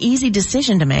always an easy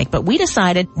decision to make, but we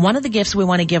decided one of the gifts we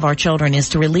want to give our children is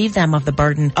to relieve them of the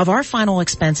burden of our final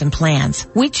expense and plans.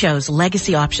 We chose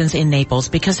Legacy Options in Naples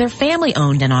because they're family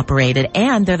owned and operated,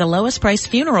 and they're the lowest priced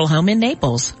funeral home in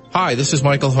Naples. Hi, this is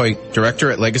Michael Hoyt,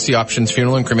 Director at Legacy Options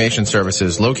Funeral and Cremation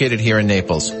Services, located here in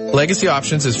Naples. Legacy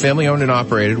Options is family owned and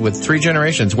operated with 3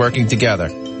 generations working together.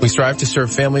 We strive to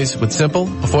serve families with simple,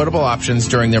 affordable options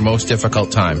during their most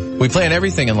difficult time. We plan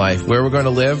everything in life, where we're going to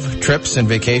live, trips and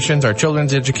vacations, our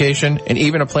children's education, and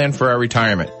even a plan for our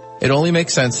retirement. It only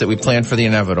makes sense that we plan for the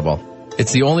inevitable.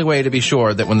 It's the only way to be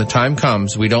sure that when the time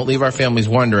comes, we don't leave our families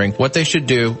wondering what they should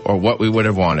do or what we would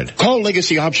have wanted. Call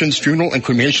Legacy Options Funeral and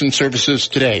Cremation Services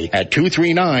today at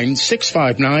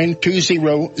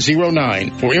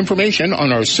 239-659-2009 for information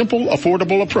on our simple,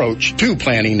 affordable approach to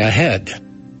planning ahead.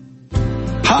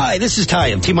 Hi, this is Ty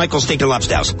of T. Michael's Steak and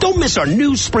Lobster House. Don't miss our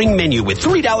new spring menu with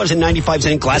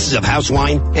 $3.95 glasses of house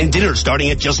wine and dinner starting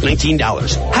at just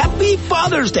 $19. Happy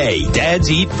Father's Day. Dads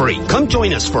eat free. Come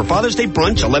join us for Father's Day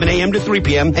brunch, 11 a.m. to 3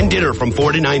 p.m. and dinner from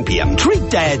 4 to 9 p.m. Treat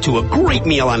Dad to a great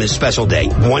meal on his special day.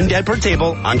 One dad per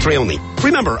table, entree only.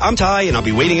 Remember, I'm Ty and I'll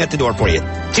be waiting at the door for you.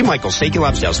 T. Michael's Steak and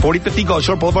Lobster House, 4050 Gulf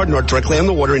Shore Boulevard North, directly on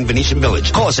the water in Venetian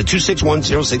Village. Call us at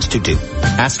 261-0622.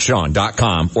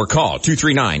 AskSean.com or call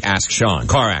 239-ASK-SEAN.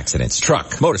 Car accidents,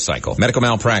 truck, motorcycle, medical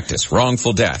malpractice,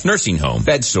 wrongful death, nursing home,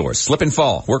 bed sores, slip and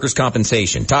fall, workers'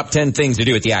 compensation. Top 10 things to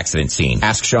do at the accident scene.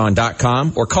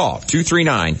 AskSean.com or call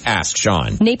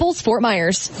 239-ASK-SEAN. Naples, Fort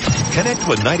Myers. Connect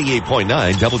with 98.9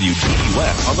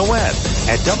 WGUF on the web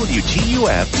at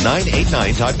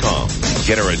WGUF989.com.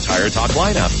 Get our entire talk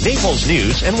lineup, Naples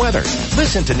news and weather.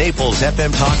 Listen to Naples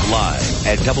FM Talk live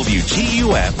at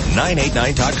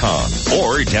WGUF989.com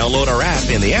or download our app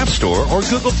in the App Store or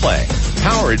Google Play.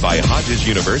 Powered by Hodges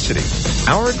University.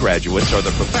 Our graduates are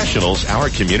the professionals our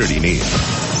community needs.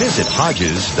 Visit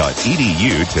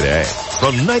Hodges.edu today.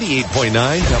 From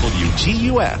 98.9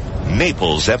 WGUF,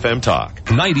 Naples FM Talk.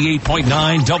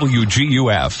 98.9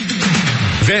 WGUF.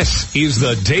 This is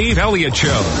the Dave Elliott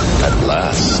Show. At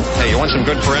last. Hey, you want some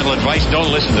good parental advice?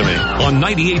 Don't listen to me. On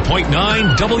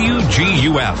 98.9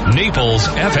 WGUF, Naples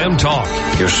FM Talk.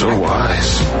 You're so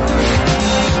wise.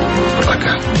 Like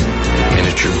a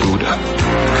miniature Buddha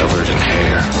covered in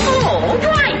hair. Oh,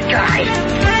 right, guy.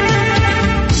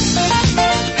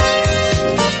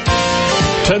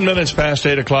 10 minutes past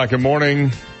 8 o'clock in the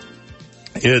morning.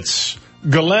 It's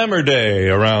Glamour Day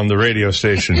around the radio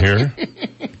station here.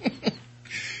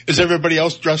 Is everybody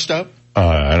else dressed up?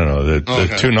 I don't know. The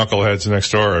two knuckleheads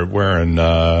next door are wearing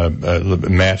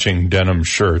matching denim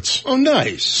shirts. Oh,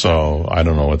 nice. So I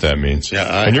don't know what that means.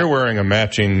 Yeah, and you're wearing a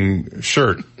matching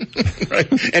shirt.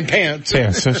 Right. And pants.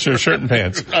 Shirt and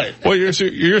pants. Right. Well,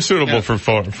 you're suitable for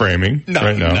framing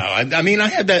right now. No. I mean,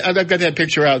 I've got that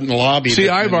picture out in the lobby. See,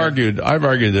 I've argued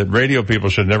that radio people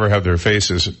should never have their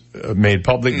faces made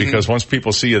public because once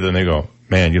people see you, then they go,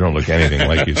 man, you don't look anything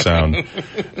like you sound.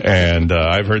 And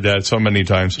I've heard that so many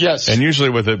times. Yes. And usually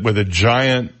with a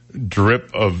giant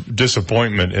drip of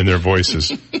disappointment in their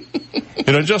voices.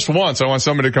 Just once I want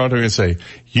somebody to come to me and say,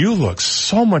 you look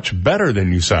so much better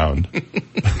than you sound.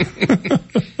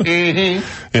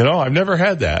 I've never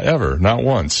had that, ever. Not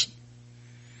once.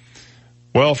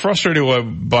 Well,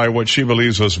 frustrated by what she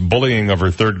believes was bullying of her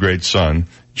third grade son,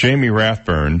 Jamie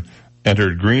Rathburn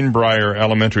entered Greenbrier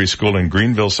Elementary School in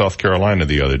Greenville, South Carolina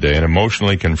the other day and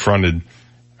emotionally confronted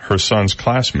her son's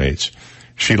classmates.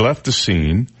 She left the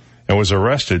scene and was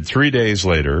arrested 3 days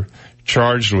later,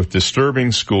 charged with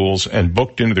disturbing schools, and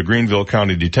booked into the Greenville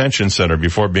County Detention Center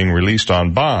before being released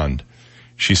on bond.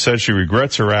 She said she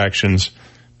regrets her actions,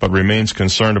 but remains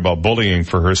concerned about bullying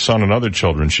for her son and other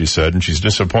children, she said, and she's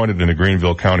disappointed in the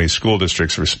Greenville County School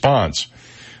District's response.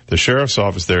 The sheriff's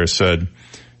office there said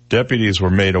deputies were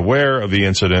made aware of the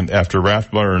incident after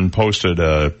Rathburn posted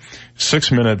a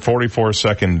 6-minute,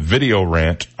 44-second video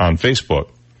rant on Facebook.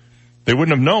 They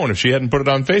wouldn't have known if she hadn't put it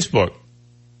on Facebook.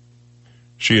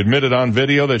 She admitted on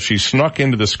video that she snuck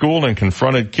into the school and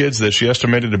confronted kids that she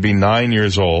estimated to be 9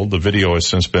 years old. The video has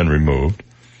since been removed.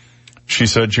 She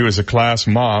said she was a class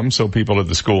mom, so people at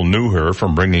the school knew her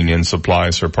from bringing in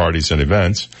supplies for parties and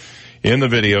events. In the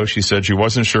video, she said she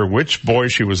wasn't sure which boy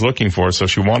she was looking for, so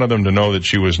she wanted them to know that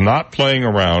she was not playing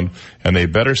around and they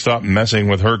better stop messing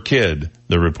with her kid,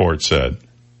 the report said.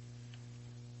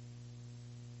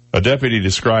 A deputy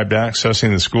described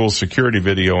accessing the school's security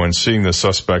video and seeing the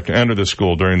suspect enter the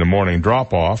school during the morning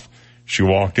drop-off. She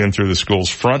walked in through the school's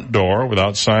front door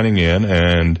without signing in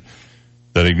and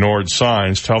that ignored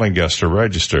signs telling guests to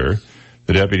register.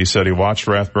 The deputy said he watched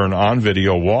Rathburn on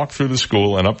video walk through the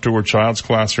school and up to her child's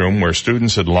classroom where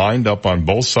students had lined up on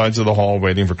both sides of the hall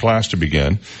waiting for class to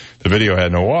begin. The video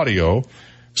had no audio,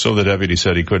 so the deputy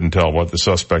said he couldn't tell what the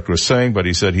suspect was saying, but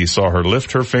he said he saw her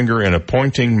lift her finger in a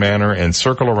pointing manner and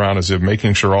circle around as if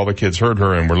making sure all the kids heard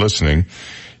her and were listening.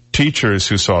 Teachers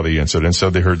who saw the incident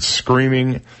said they heard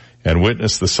screaming and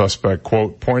witnessed the suspect,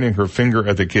 quote, pointing her finger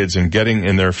at the kids and getting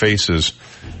in their faces,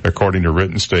 according to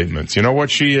written statements. You know what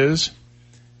she is?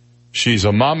 She's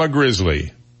a mama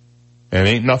grizzly, and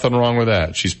ain't nothing wrong with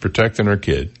that. She's protecting her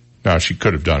kid. Now, she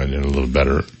could have done it in a little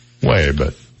better way,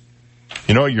 but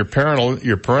you know, your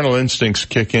parental instincts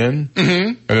kick in,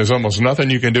 and there's almost nothing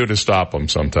you can do to stop them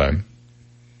sometime.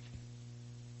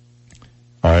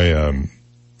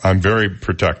 I'm very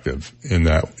protective in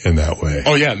that way.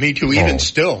 Oh yeah, me too, even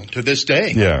still, to this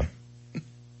day. Yeah.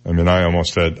 I mean, I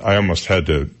almost had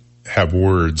to have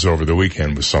words over the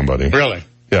weekend with somebody. Really?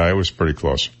 Yeah, it was pretty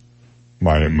close.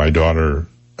 My daughter,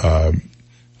 I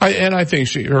think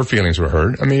her feelings were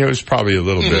hurt. I mean, it was probably a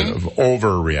little bit of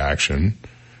overreaction.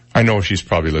 I know she's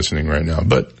probably listening right now,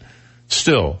 but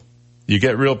still, you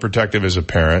get real protective as a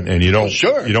parent, and you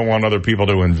don't want other people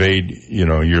to invade,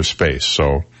 your space.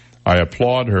 So I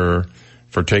applaud her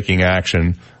for taking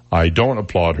action. I don't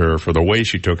applaud her for the way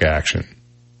she took action.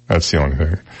 That's the only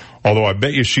thing. Although I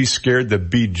bet you she scared the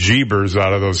bejeebers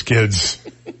out of those kids.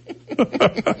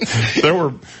 There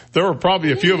were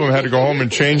probably a few of them had to go home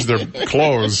and change their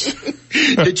clothes.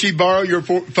 Did she borrow your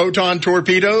photon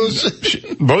torpedoes?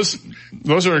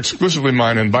 Those are exclusively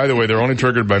mine, and by the way, they're only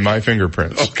triggered by my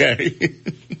fingerprints. Okay.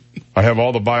 I have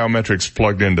all the biometrics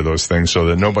plugged into those things so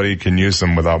that nobody can use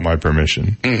them without my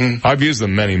permission. I've used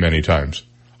them many, many times.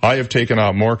 I have taken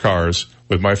out more cars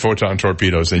with my photon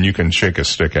torpedoes than you can shake a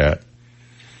stick at.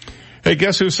 Hey,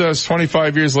 guess who says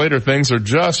 25 years later things are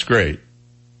just great?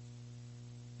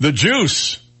 The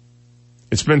Juice.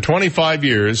 It's been 25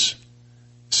 years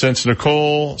since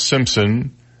Nicole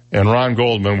Simpson and Ron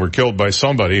Goldman were killed by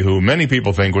somebody who many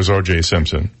people think was O.J.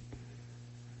 Simpson.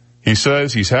 He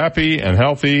says he's happy and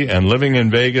healthy and living in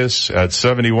Vegas at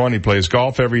 71. He plays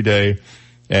golf every day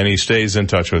and he stays in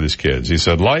touch with his kids. He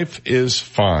said, life is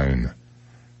fine.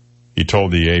 He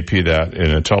told the AP that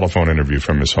in a telephone interview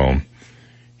from his home.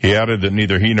 He added that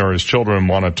neither he nor his children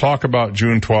want to talk about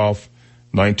June 12th,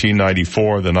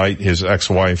 1994, the night his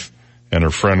ex-wife and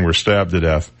her friend were stabbed to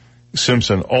death.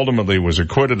 Simpson ultimately was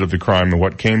acquitted of the crime in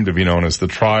what came to be known as the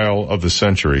trial of the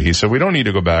century. He said, we don't need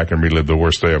to go back and relive the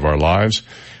worst day of our lives.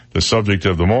 The subject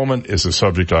of the moment is a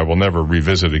subject I will never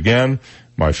revisit again.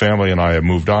 My family and I have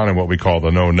moved on in what we call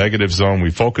the no negative zone.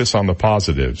 We focus on the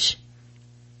positives.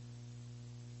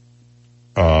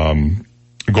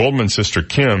 Goldman's sister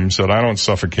Kim said, I don't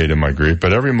suffocate in my grief,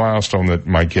 but every milestone that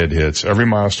my kid hits, every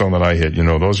milestone that I hit,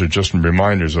 those are just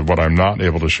reminders of what I'm not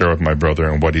able to share with my brother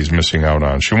and what he's missing out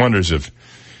on. She wonders if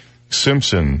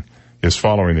Simpson is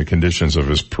following the conditions of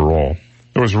his parole.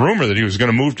 There was a rumor that he was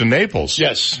going to move to Naples.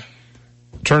 Yes.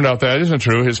 Turned out that isn't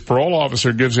true. His parole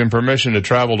officer gives him permission to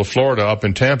travel to Florida up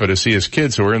in Tampa to see his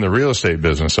kids who are in the real estate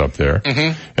business up there.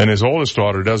 And his oldest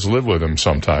daughter does live with him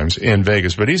sometimes in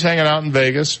Vegas, but he's hanging out in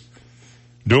Vegas,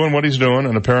 doing what he's doing,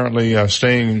 and apparently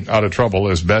staying out of trouble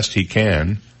as best he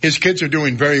can. His kids are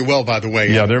doing very well, by the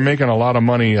way. Yeah, they're making a lot of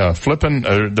money they're flipping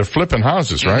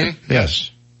houses, right?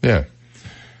 Yes. Yeah.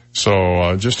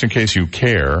 So just in case you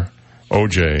care,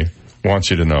 OJ wants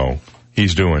you to know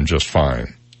he's doing just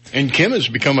fine. And Kim has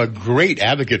become a great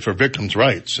advocate for victims'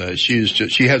 rights. She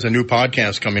has a new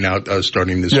podcast coming out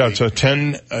starting this week. Yeah, it's a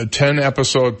 10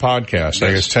 episode podcast. Yes.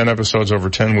 I guess 10 episodes over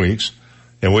 10 weeks,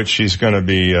 in which she's going to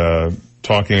be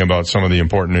talking about some of the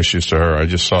important issues to her. I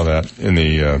just saw that in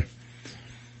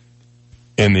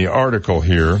the article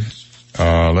here.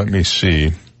 Let me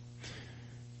see.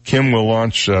 Kim will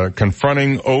launch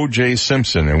Confronting O.J.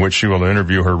 Simpson, in which she will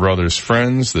interview her brother's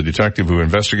friends, the detective who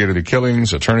investigated the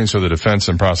killings, attorneys for the defense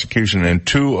and prosecution, and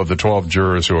 2 of the 12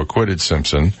 jurors who acquitted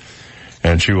Simpson.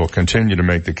 And she will continue to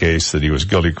make the case that he was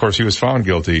guilty. Of course, he was found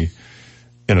guilty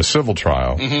in a civil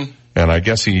trial, and I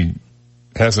guess he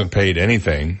hasn't paid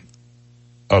anything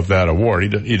of that award.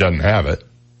 He doesn't have it.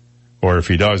 Or if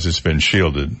he does, it's been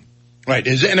shielded. Right.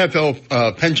 His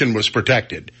NFL pension was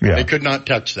protected. Yeah. They could not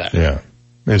touch that. Yeah.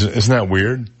 Isn't that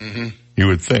weird? You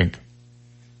would think.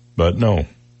 But no.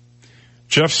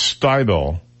 Jeff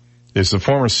Steibel is the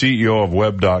former CEO of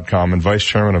Web.com and vice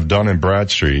chairman of Dun &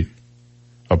 Bradstreet,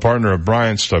 a partner of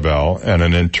Brian Stabell, and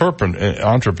an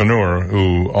entrepreneur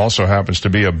who also happens to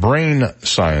be a brain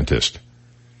scientist.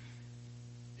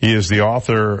 He is the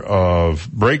author of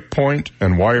Breakpoint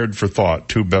and Wired for Thought,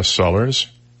 2 bestsellers.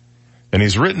 And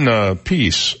he's written a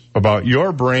piece about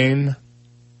your brain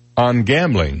on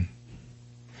gambling.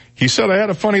 He said, I had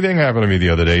a funny thing happen to me the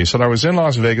other day. He said, I was in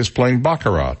Las Vegas playing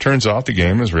Baccarat. Turns out the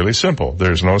game is really simple.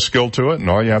 There's no skill to it, and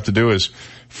all you have to do is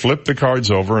flip the cards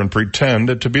over and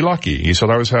pretend to be lucky. He said,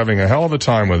 I was having a hell of a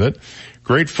time with it,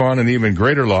 great fun and even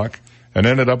greater luck, and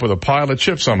ended up with a pile of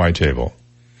chips on my table.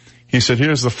 He said,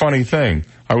 here's the funny thing.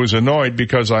 I was annoyed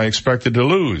because I expected to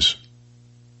lose.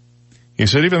 He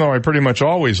said, even though I pretty much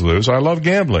always lose, I love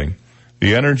gambling.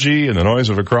 The energy and the noise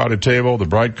of a crowded table, the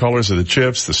bright colors of the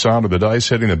chips, the sound of the dice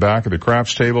hitting the back of the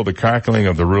craps table, the crackling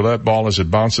of the roulette ball as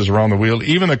it bounces around the wheel,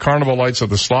 even the carnival lights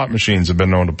of the slot machines have been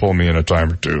known to pull me in a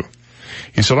time or two.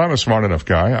 He said, I'm a smart enough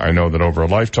guy. I know that over a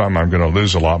lifetime I'm going to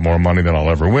lose a lot more money than I'll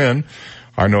ever win.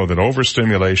 I know that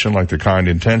overstimulation, like the kind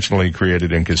intentionally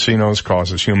created in casinos,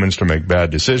 causes humans to make bad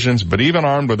decisions. But even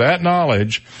armed with that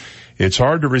knowledge, it's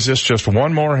hard to resist just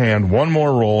one more hand, one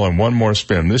more roll, and one more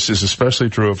spin. This is especially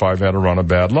true if I've had a run of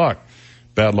bad luck.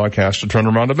 Bad luck has to turn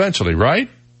around eventually, right?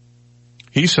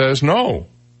 He says no.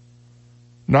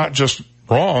 Not just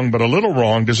wrong, but a little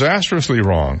wrong, disastrously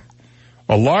wrong.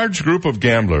 A large group of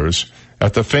gamblers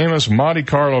at the famous Monte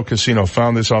Carlo casino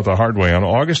found this out the hard way on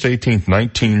August 18th,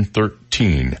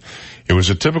 1913. It was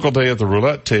a typical day at the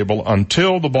roulette table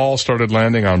until the ball started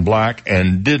landing on black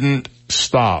and didn't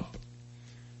stop.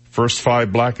 First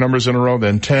 5 black numbers in a row,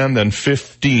 then 10, then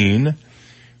 15.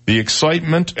 The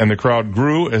excitement and the crowd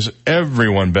grew as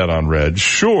everyone bet on red,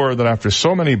 sure that after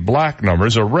so many black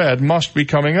numbers, a red must be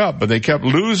coming up, but they kept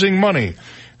losing money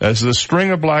as the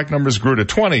string of black numbers grew to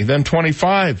 20, then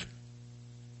 25.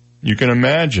 You can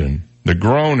imagine the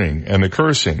groaning and the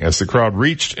cursing as the crowd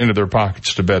reached into their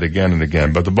pockets to bet again and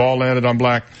again, but the ball landed on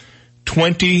black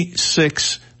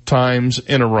 26 times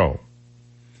in a row.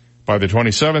 By the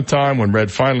 27th time, when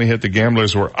red finally hit, the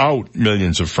gamblers were out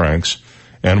millions of francs,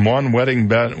 and one winning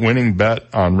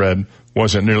bet on red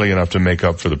wasn't nearly enough to make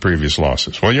up for the previous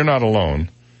losses. Well, you're not alone.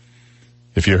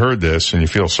 If you heard this and you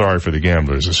feel sorry for the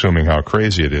gamblers, assuming how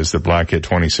crazy it is that black hit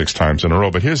 26 times in a row.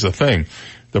 But here's the thing.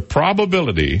 The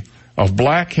probability of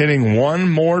black hitting one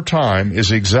more time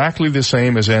is exactly the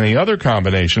same as any other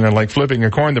combination, and like flipping a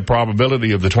coin, the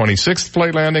probability of the 26th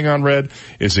play landing on red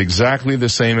is exactly the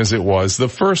same as it was the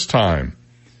first time.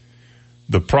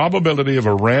 The probability of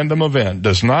a random event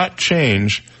does not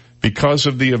change because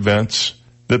of the events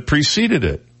that preceded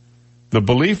it. The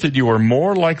belief that you are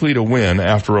more likely to win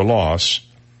after a loss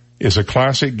is a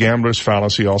classic gambler's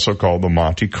fallacy, also called the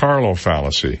Monte Carlo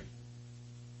fallacy.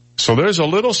 So there's a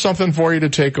little something for you to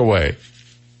take away.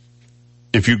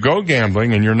 If you go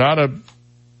gambling and you're not a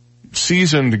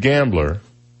seasoned gambler,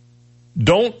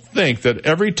 don't think that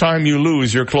every time you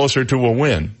lose, you're closer to a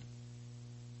win.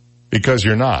 Because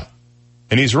you're not.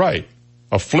 And he's right.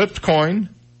 A flipped coin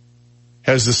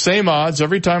has the same odds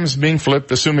every time it's being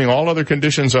flipped, assuming all other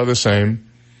conditions are the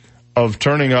same, of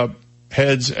turning up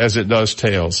heads as it does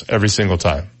tails every single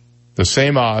time. The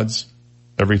same odds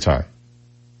every time.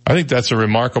 I think that's a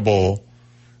remarkable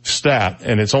stat,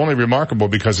 and it's only remarkable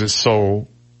because it's so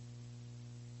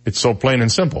plain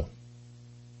and simple.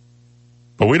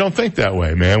 But we don't think that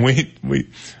way, man.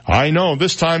 I know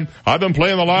this time I've been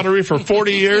playing the lottery for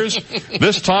 40 years.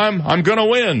 This time I'm gonna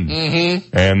win.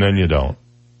 Mm-hmm. And then you don't.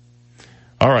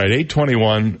 All right,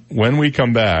 8:21. When we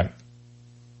come back,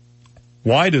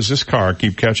 why does this car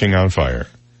keep catching on fire?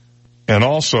 And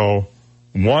also,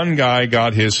 one guy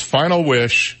got his final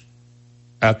wish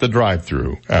at the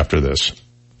drive-thru after this.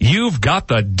 You've got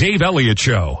the Dave Elliott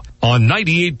Show on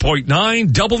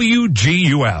 98.9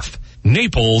 WGUF,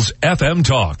 Naples FM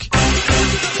Talk.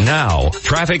 Now,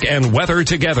 traffic and weather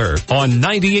together on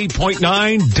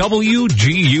 98.9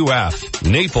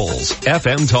 WGUF, Naples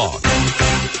FM Talk.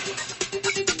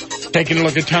 Taking a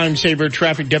look at time saver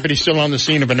traffic, deputies still on the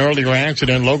scene of an earlier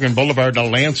accident, Logan Boulevard to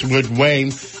Lancewood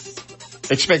Way.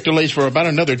 Expect delays for about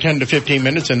another 10 to 15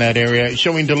 minutes in that area.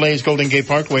 Showing delays, Golden Gate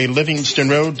Parkway, Livingston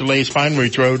Road, delays, Pine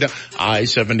Ridge Road,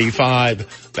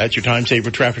 I-75. That's your time saver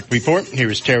traffic report.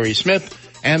 Here is Terry Smith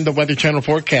and the Weather Channel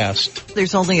forecast.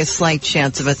 There's only a slight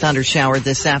chance of a thunder shower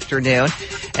this afternoon,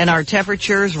 and our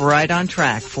temperatures right on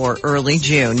track for early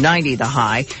June. 90 the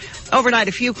high. Overnight,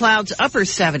 a few clouds, upper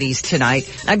 70s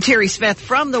tonight. I'm Terry Smith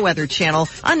from the Weather Channel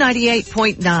on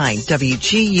 98.9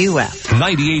 WGUF.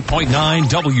 98.9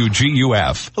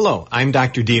 WGUF. Hello, I'm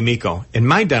Dr. D'Amico, and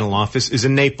my dental office is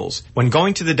in Naples. When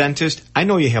going to the dentist, I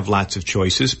know you have lots of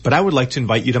choices, but I would like to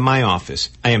invite you to my office.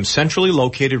 I am centrally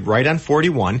located right on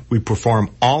 41. We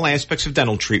perform all aspects of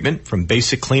dental treatment, from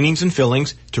basic cleanings and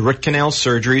fillings to root canals,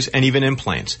 surgeries, and even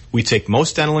implants. We take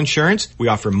most dental insurance, we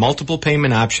offer multiple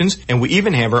payment options, and we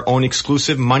even have our own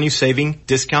exclusive money-saving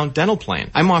discount dental plan.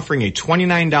 I'm offering a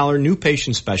 $29 new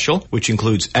patient special, which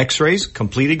includes x-rays,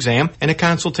 complete exam, and a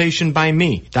consultation by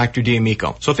me, Dr.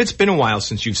 D'Amico. So if it's been a while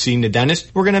since you've seen the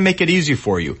dentist, we're going to make it easy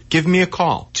for you. Give me a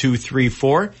call,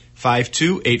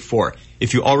 234-5284.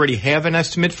 If you already have an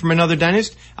estimate from another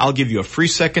dentist, I'll give you a free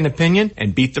second opinion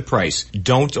and beat the price.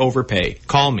 Don't overpay.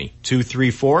 Call me,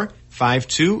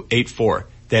 234-5284.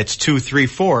 That's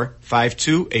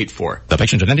 234-5284. The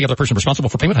patient and any other person responsible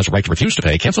for payment has a right to refuse to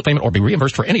pay, cancel payment, or be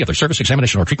reimbursed for any other service,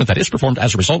 examination, or treatment that is performed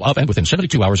as a result of and within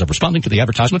 72 hours of responding to the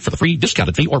advertisement for the free,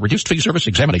 discounted fee, or reduced fee service,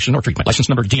 examination, or treatment. License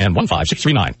number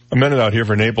DN15639. A minute out here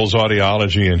for Naples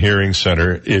Audiology and Hearing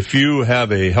Center. If you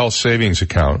have a health savings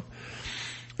account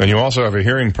and you also have a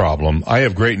hearing problem, I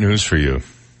have great news for you.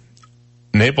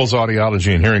 Naples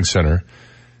Audiology and Hearing Center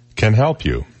can help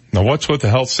you. Now, what's with the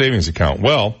health savings account?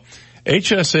 Well,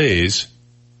 HSAs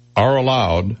are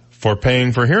allowed for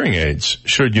paying for hearing aids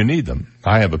should you need them.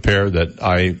 I have a pair that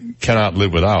I cannot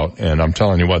live without, and I'm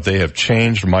telling you what, they have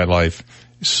changed my life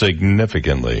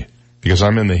significantly because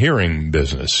I'm in the hearing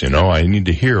business. You know, I need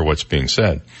to hear what's being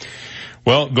said.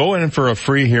 Well, go in for a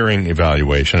free hearing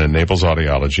evaluation at Naples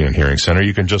Audiology and Hearing Center.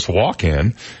 You can just walk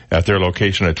in at their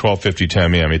location at 1250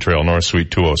 Tamiami Trail North,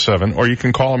 Suite 207, or you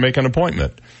can call and make an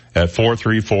appointment at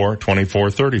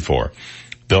 434-2434.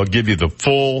 They'll give you the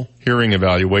full hearing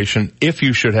evaluation. If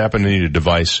you should happen to need a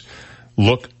device,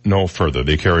 look no further.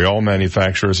 They carry all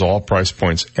manufacturers, all price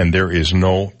points, and there is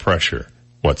no pressure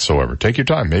whatsoever. Take your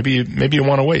time. Maybe you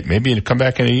want to wait. Maybe you come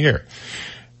back in a year.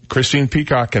 Christine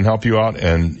Peacock can help you out,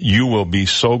 and you will be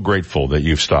so grateful that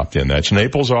you've stopped in. That's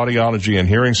Naples Audiology and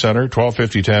Hearing Center,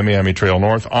 1250 Tamiami Trail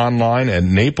North, online at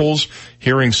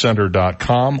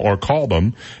napleshearingcenter.com, or call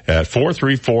them at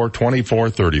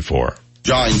 434-2434.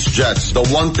 Giants, Jets. The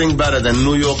one thing better than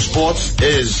New York sports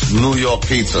is New York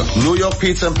pizza. New York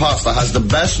Pizza and Pasta has the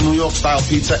best New York style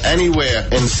pizza anywhere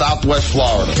in Southwest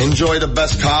Florida. Enjoy the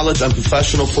best college and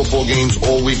professional football games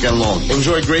all weekend long.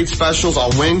 Enjoy great specials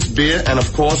on wings, beer, and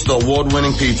of course the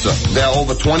award-winning pizza. There are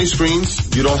over 20 screens.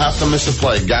 You don't have to miss a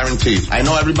play, guaranteed. I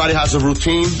know everybody has a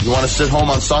routine. You want to sit home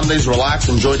on Sundays, relax,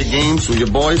 enjoy the games with your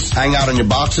boys, hang out in your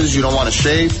boxes. You don't want to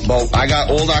shave. Well, I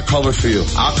got all that covered for you.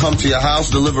 I'll come to your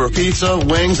house, deliver a pizza,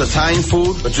 wings, Italian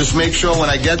food, but just make sure when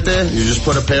I get there, you just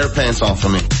put a pair of pants on for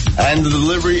me. And the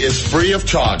delivery is free of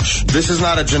charge. This is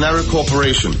not a generic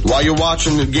corporation. While you're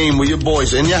watching the game with your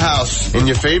boys in your house, in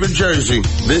your favorite jersey,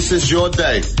 this is your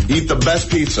day. Eat the best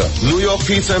pizza. New York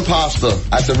Pizza and Pasta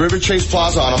at the River Chase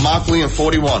Plaza on Immokalee and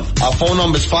 41. Our phone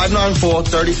number is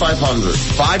 594-3500.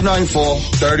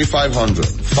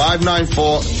 594-3500.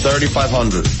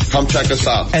 594-3500. Come check us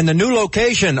out. And the new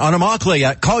location on Immokalee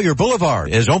at Collier Boulevard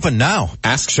is open now.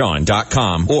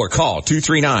 AskSean.com or call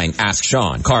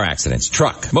 239-ASK-SEAN. Car accidents,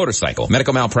 truck, motorcycle,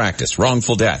 medical malpractice,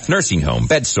 wrongful death, nursing home,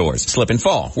 bed sores, slip and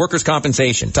fall, workers'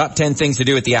 compensation, top 10 things to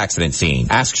do at the accident scene.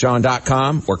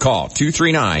 AskSean.com or call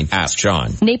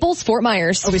 239-ASK-SEAN. Naples, Fort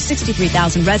Myers. Over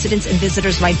 63,000 residents and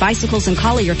visitors ride bicycles in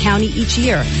Collier County each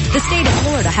year. The state of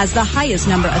Florida has the highest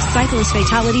number of cyclist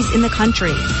fatalities in the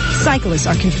country. Cyclists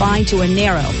are confined to a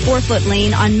narrow 4-foot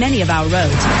lane on many of our roads,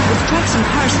 with trucks and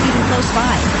cars speeding close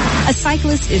by. A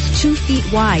cyclist is 2 feet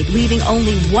wide, leaving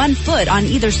only 1 foot on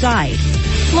either side.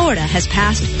 Florida has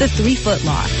passed the 3-foot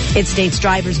law. It states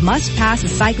drivers must pass a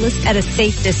cyclist at a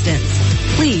safe distance.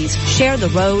 Please share the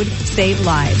road, save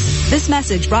lives. This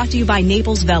message brought to you by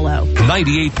Naples Velo.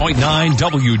 98.9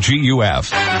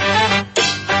 WGUF.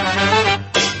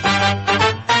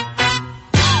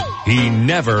 He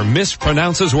never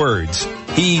mispronounces words.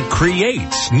 He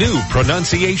creates new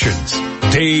pronunciations.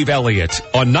 Dave Elliott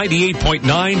on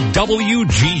 98.9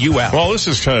 WGUF. Well, this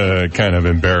is kind of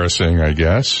embarrassing, I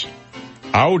guess.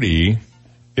 Audi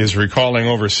is recalling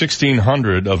over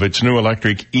 1,600 of its new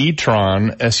electric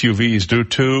e-tron SUVs due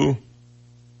to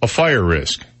a fire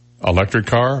risk. Electric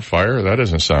car, fire, that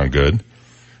doesn't sound good.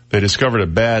 They discovered a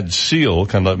bad seal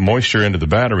can let moisture into the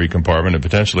battery compartment and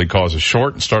potentially cause a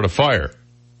short and start a fire.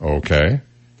 Okay.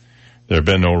 There have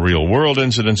been no real-world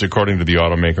incidents, according to the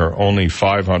automaker. Only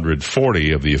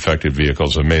 540 of the affected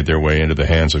vehicles have made their way into the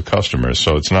hands of customers,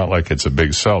 so it's not like it's a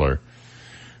big seller.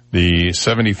 The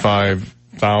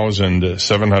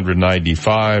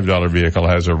 $1,795 vehicle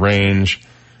has a range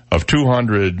of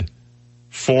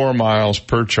 204 miles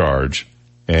per charge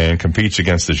and competes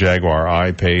against the Jaguar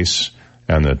I-Pace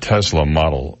and the Tesla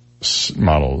Model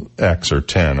X or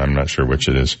 10. I'm not sure which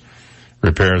it is.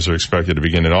 Repairs are expected to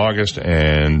begin in August,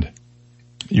 and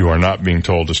you are not being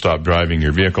told to stop driving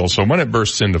your vehicle. So when it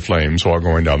bursts into flames while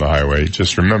going down the highway,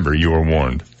 just remember you were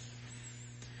warned.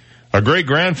 A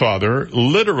great-grandfather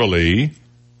literally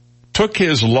took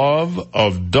his love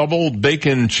of double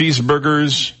bacon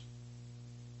cheeseburgers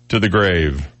to the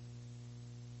grave.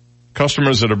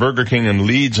 Customers at a Burger King in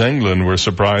Leeds, England were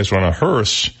surprised when a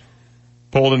hearse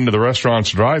pulled into the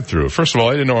restaurant's drive-thru. First of all,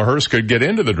 I didn't know a hearse could get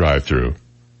into the drive-thru.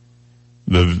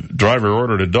 The driver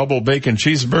ordered a double bacon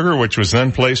cheeseburger, which was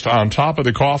then placed on top of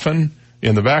the coffin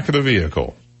in the back of the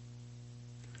vehicle.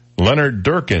 Leonard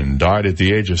Durkin died at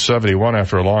the age of 71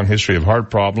 after a long history of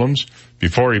heart problems.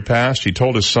 Before he passed, he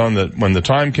told his son that when the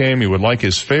time came, he would like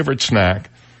his favorite snack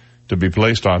to be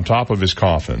placed on top of his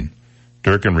coffin.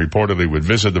 Durkin reportedly would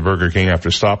visit the Burger King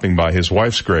after stopping by his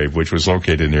wife's grave, which was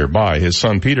located nearby. His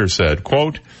son Peter said,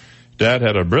 quote, Dad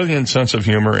had a brilliant sense of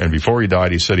humor, and before he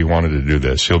died, he said he wanted to do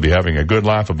this. He'll be having a good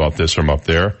laugh about this from up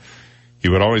there. He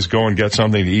would always go and get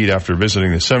something to eat after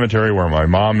visiting the cemetery where my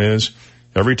mom is.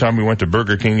 Every time we went to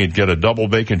Burger King, he'd get a double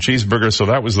bacon cheeseburger, so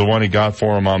that was the one he got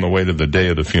for him on the way to the day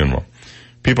of the funeral.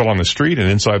 People on the street and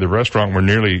inside the restaurant were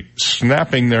nearly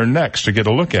snapping their necks to get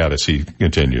a look at us, he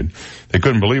continued. They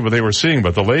couldn't believe what they were seeing,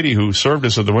 but the lady who served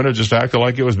us at the window just acted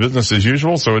like it was business as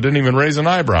usual, so it didn't even raise an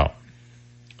eyebrow.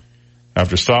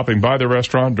 After stopping by the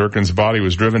restaurant, Durkin's body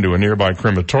was driven to a nearby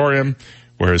crematorium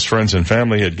where his friends and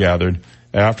family had gathered.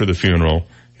 After the funeral,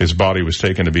 his body was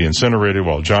taken to be incinerated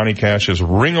while Johnny Cash's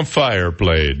Ring of Fire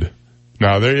played.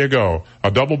 Now there you go.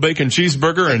 A double bacon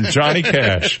cheeseburger and Johnny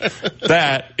Cash.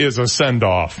 That is a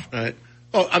send-off. Right.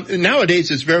 Well,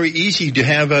 nowadays it's very easy to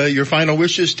have your final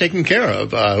wishes taken care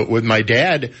of. With my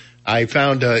dad, I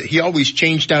found he always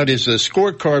changed out his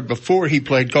scorecard before he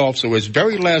played golf, so his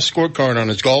very last scorecard on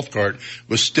his golf cart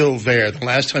was still there the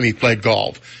last time he played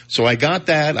golf. So I got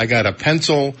that. I got a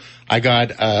pencil. I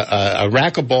got a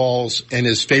rack of balls and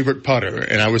his favorite putter,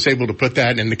 and I was able to put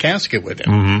that in the casket with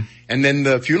him. Mm-hmm. And then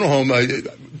the funeral home,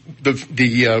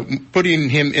 putting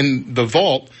him in the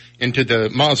vault into the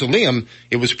mausoleum,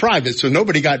 it was private, so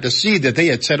nobody got to see that they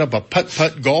had set up a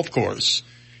putt-putt golf course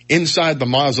inside the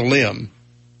mausoleum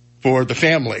for the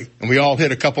family. And we all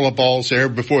hit a couple of balls there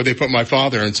before they put my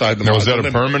father inside the mausoleum. Was that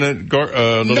a permanent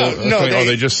no,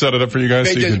 they just set it up for you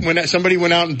guys? Somebody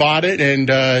went out and bought it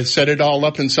and set it all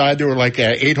up inside. There were like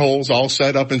 8 holes all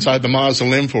set up inside the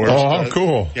mausoleum for us. Oh, how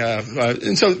cool. Yeah.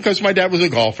 And so, because my dad was a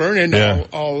golfer, and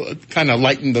I'll kind of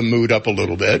lighten the mood up a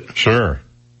little bit. Sure.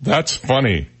 That's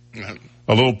funny.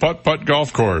 A little putt-putt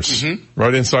golf course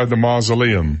right inside the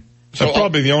mausoleum. That's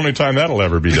probably the only time that'll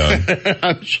ever be done.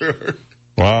 I'm sure.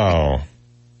 Wow.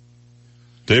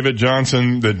 David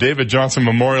Johnson, the David Johnson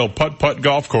Memorial Putt-Putt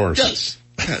Golf Course.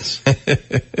 Yes.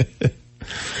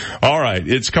 All right.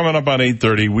 It's coming up on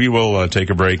 8:30. We will take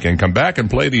a break and come back and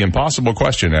play the impossible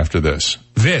question after this.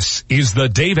 This is the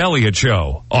Dave Elliott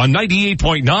Show on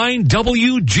 98.9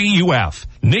 WGUF,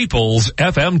 Naples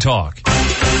FM Talk.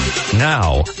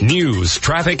 Now, news,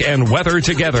 traffic, and weather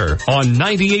together on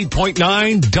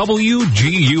 98.9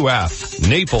 WGUF,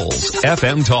 Naples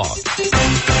FM Talk.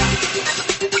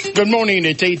 Good morning.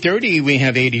 It's 8:30. We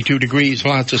have 82 degrees,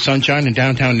 lots of sunshine in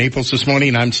downtown Naples this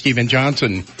morning. I'm Stephen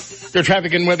Johnson. Your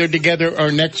traffic and weather together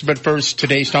are next, but first,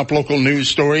 today's top local news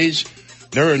stories.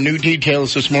 There are new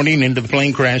details this morning into the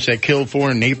plane crash that killed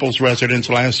 4 Naples residents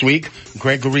last week.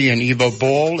 Gregory and Eva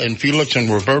Ball and Felix and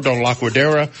Roberto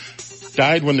Laquadera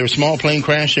died when their small plane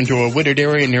crashed into a wooded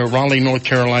area near Raleigh, North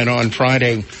Carolina on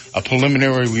Friday. A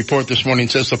preliminary report this morning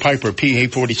says the Piper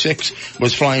PA-46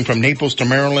 was flying from Naples to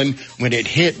Maryland when it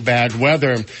hit bad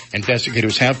weather.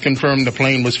 Investigators have confirmed the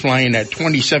plane was flying at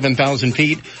 27,000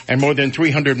 feet and more than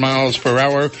 300 miles per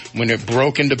hour when it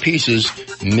broke into pieces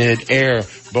mid-air.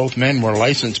 Both men were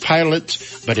licensed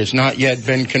pilots, but it's not yet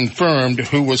been confirmed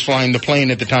who was flying the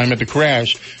plane at the time of the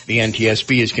crash. The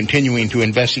NTSB is continuing to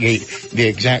investigate the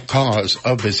exact cause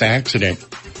of this accident.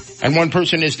 And one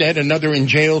person is dead, another in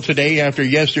jail today after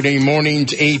yesterday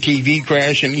morning's ATV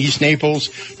crash in East Naples.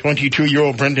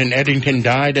 22-year-old Brendan Eddington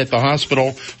died at the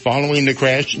hospital following the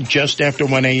crash just after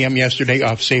 1 a.m. yesterday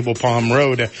off Sable Palm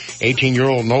Road.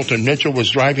 18-year-old Knowlton Mitchell was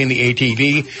driving the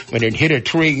ATV when it hit a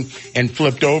tree and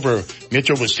flipped over.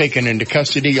 Mitchell was taken into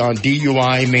custody on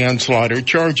DUI manslaughter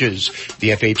charges. The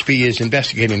FHP is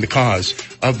investigating the cause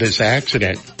of this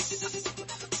accident.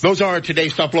 Those are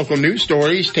today's top local news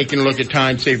stories. Taking a look at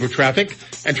time saver traffic.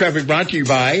 And traffic brought to you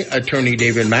by Attorney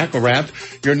David McElrath,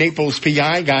 your Naples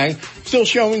PI guy. Still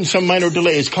showing some minor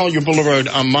delays. Collier Boulevard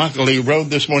on Immokalee Road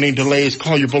this morning. Delays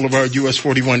Collier Boulevard, US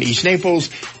 41 East Naples.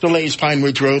 Delays Pine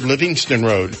Ridge Road, Livingston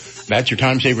Road. That's your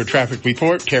time saver traffic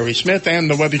report. Terry Smith and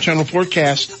the Weather Channel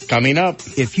forecast coming up.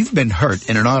 If you've been hurt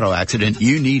in an auto accident,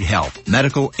 you need help,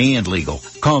 medical and legal.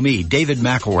 Call me, David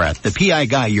McElrath, the PI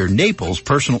guy, your Naples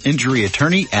personal injury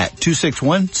attorney at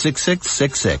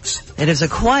 261-6666. It is a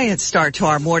quiet start to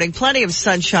our morning. Plenty of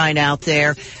sunshine out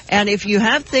there. And if you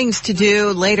have things to do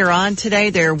later on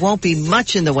today, there won't be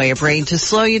much in the way of rain to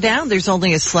slow you down. There's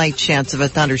only a slight chance of a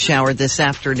thunder shower this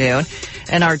afternoon.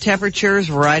 And our temperatures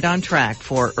right on track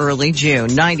for early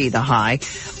June, 90 the high.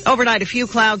 Overnight, a few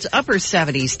clouds, upper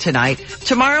 70s tonight.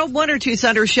 Tomorrow, 1 or 2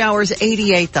 thunder showers,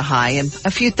 88 the high, and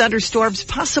a few thunderstorms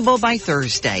possible by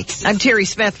Thursday. I'm Terry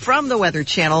Smith from the Weather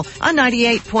Channel on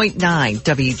 98.9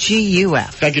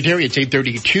 WGUF. Thank you, Terry. It's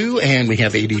 8:32, and we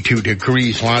have 82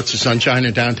 degrees. Lots of sunshine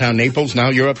in downtown Naples. Now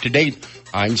you're up to date.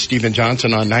 I'm Stephen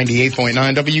Johnson on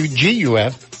 98.9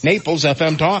 WGUF. Naples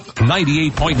FM Talk.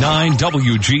 98.9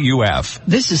 WGUF.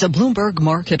 This is a Bloomberg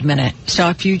Market Minute.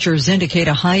 Stock futures indicate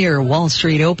a higher Wall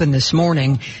Street open this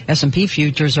morning. S&P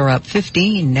futures are up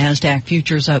 15. NASDAQ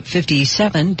futures up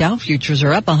 57. Dow futures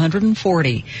are up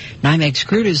 140. NYMEX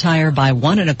crude is higher by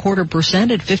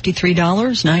 1.25% at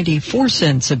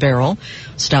 $53.94 a barrel.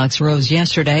 Stocks rose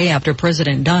yesterday after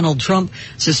President Donald Trump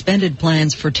suspended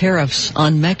plans for tariffs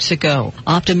on Mexico.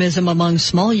 Optimism among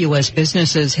small U.S.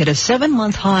 businesses hit a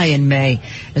 7-month high in May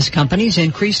as companies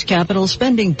increased capital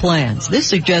spending plans. This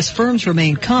suggests firms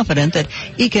remain confident that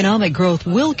economic growth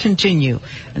will continue,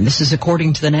 and this is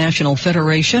according to the National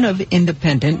Federation of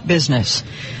Independent Business.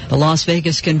 The Las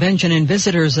Vegas Convention and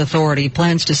Visitors Authority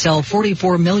plans to sell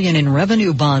 $44 million in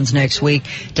revenue bonds next week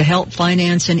to help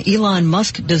finance an Elon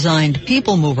Musk-designed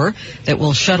people mover that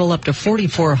will shuttle up to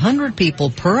 4,400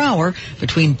 people per hour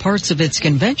between parts of its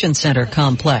convention center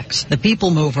complex. The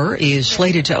people mover is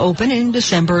slated to open in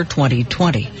December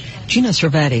 2020. Gina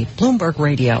Cervetti, Bloomberg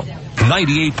Radio.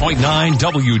 98.9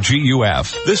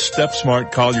 WGUF. This Step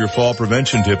Smart Collier Fall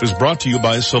Prevention Tip is brought to you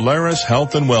by Solaris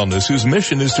Health and Wellness, whose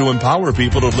mission is to empower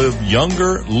people to live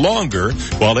younger, longer,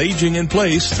 while aging in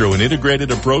place through an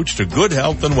integrated approach to good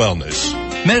health and wellness.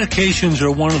 Medications are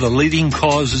one of the leading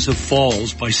causes of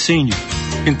falls by seniors,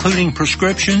 including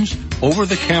prescriptions,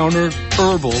 over-the-counter,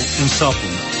 herbal, and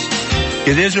supplements.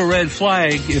 It is a red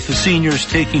flag if a senior is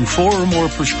taking 4 or more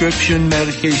prescription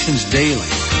medications daily,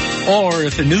 or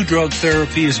if a new drug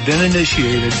therapy has been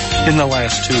initiated in the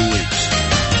last 2 weeks.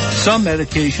 Some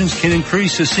medications can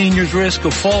increase a senior's risk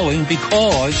of falling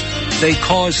because they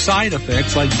cause side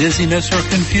effects like dizziness or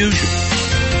confusion.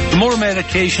 The more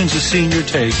medications a senior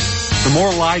takes, the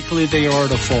more likely they are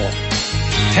to fall.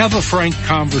 Have a frank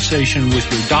conversation with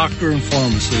your doctor and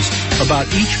pharmacist about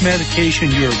each medication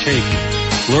you're taking.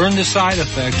 Learn the side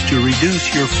effects to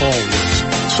reduce your fall risk.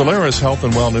 Solaris Health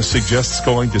and Wellness suggests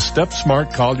going to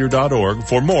StepSmartCollier.org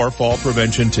for more fall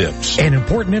prevention tips. An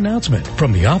important announcement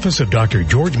from the office of Dr.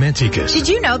 George Mantzoukas. Did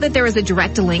you know that there is a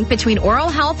direct link between oral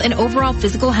health and overall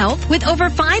physical health? With over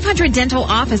 500 dental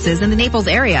offices in the Naples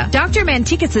area, Dr.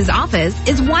 Mantzoukas' office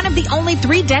is one of the only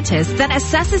 3 dentists that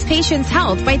assesses patients'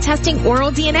 health by testing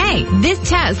oral DNA. This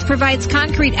test provides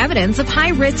concrete evidence of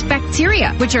high-risk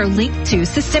bacteria, which are linked to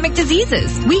systemic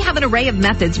diseases. We have an array of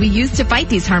methods we use to fight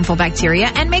these harmful bacteria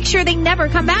and make sure they never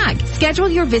come back. Schedule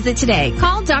your visit today.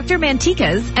 Call Dr.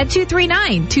 Mantzoukas at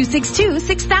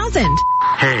 239-262-6000.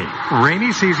 Hey,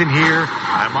 rainy season here.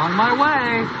 I'm on my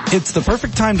way. It's the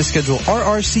perfect time to schedule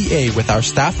RRCA with our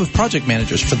staff of project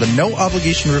managers for the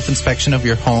no-obligation roof inspection of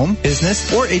your home,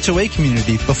 business, or HOA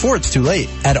community before it's too late.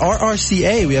 At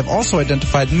RRCA, we have also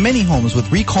identified many homes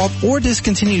with recalled or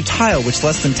discontinued tile, which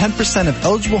less than 10% of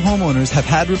eligible homeowners have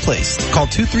had replaced. Call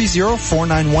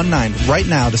 230-4919 right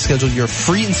now to schedule your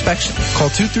free inspection. Call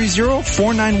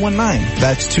 230-4919.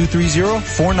 That's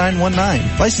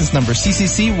 230-4919. License number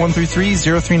CCC 1330395.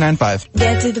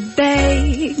 Get to the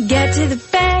bay, get to the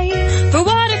bay for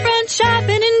waterfront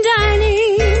shopping and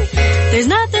dining. There's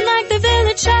nothing like the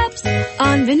Village Shops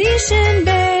on Venetian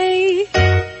Bay.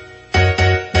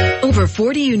 Over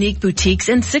 40 unique boutiques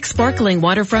and 6 sparkling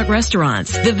waterfront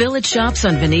restaurants. The Village Shops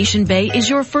on Venetian Bay is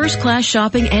your first-class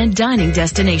shopping and dining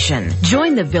destination.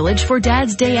 Join the Village for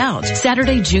Dad's Day Out,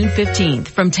 Saturday, June 15th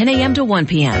from 10 a.m. to 1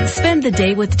 p.m. Spend the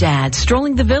day with Dad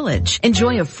strolling the Village.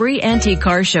 Enjoy a free antique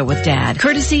car show with Dad,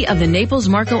 courtesy of the Naples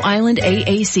Marco Island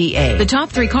AACA. The top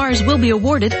 3 cars will be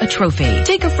awarded a trophy.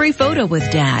 Take a free photo with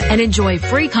Dad and enjoy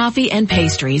free coffee and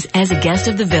pastries as a guest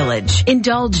of the Village.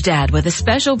 Indulge Dad with a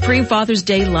special pre-Father's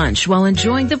Day lunch while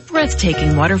enjoying the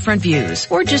breathtaking waterfront views.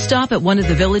 Or just stop at one of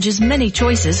the Village's many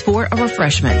choices for a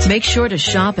refreshment. Make sure to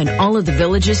shop in all of the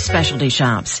Village's specialty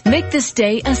shops. Make this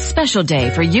day a special day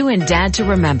for you and Dad to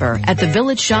remember at the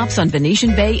Village Shops on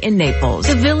Venetian Bay in Naples.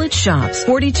 The Village Shops,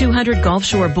 4200 Gulf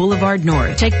Shore Boulevard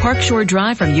North. Take Park Shore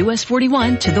Drive from US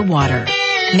 41 to the water.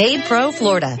 Made Pro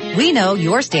Florida. We know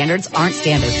your standards aren't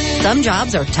standard. Some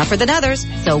jobs are tougher than others,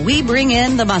 so we bring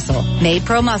in the muscle. Made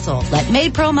Pro Muscle. Let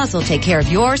Made Pro Muscle take care of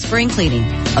your spring cleaning.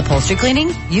 Upholstery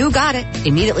cleaning? You got it.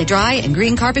 Immediately dry and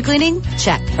green carpet cleaning?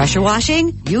 Check. Pressure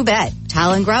washing? You bet.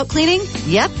 Tile and grout cleaning?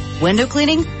 Yep. Window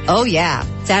cleaning? Oh yeah.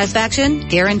 Satisfaction?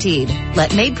 Guaranteed.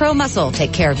 Let Made Pro Muscle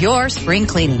take care of your spring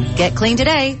cleaning. Get clean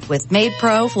today with Made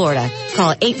Pro Florida.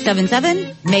 Call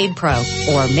 877-MADE-PRO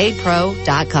or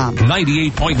madepro.com.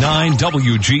 98.9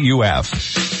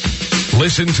 WGUF.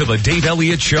 Listen to the Dave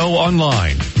Elliott Show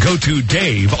online. Go to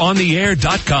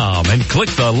DaveOnTheAir.com and click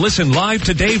the Listen Live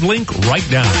to Dave link right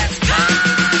now.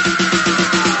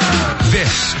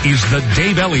 This is the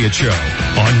Dave Elliott Show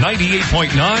on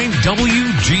 98.9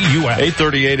 WGUF.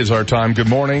 8:38 is our time. Good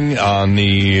morning on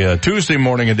the Tuesday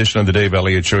morning edition of the Dave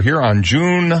Elliott Show here on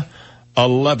June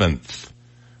 11th.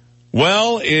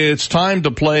 Well, it's time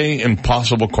to play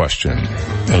Impossible Question.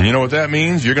 And you know what that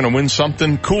means? You're going to win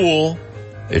something cool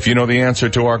if you know the answer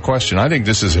to our question. I think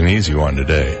this is an easy one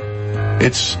today.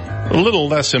 It's a little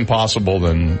less impossible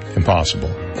than impossible,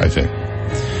 I think.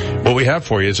 What we have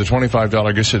for you is a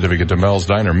 $25 gift certificate to Mel's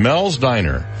Diner. Mel's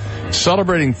Diner,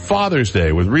 celebrating Father's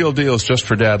Day with real deals just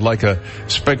for Dad, like a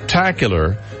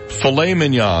spectacular filet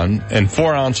mignon and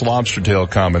 4-ounce lobster tail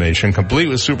combination, complete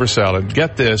with super salad.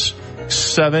 Get this,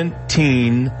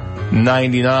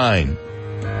 $17.99.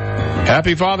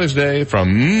 Happy Father's Day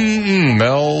from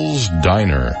Mel's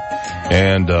Diner.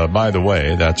 And by the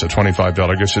way, that's a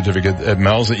 $25 gift certificate at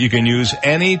Mel's that you can use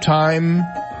anytime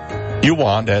you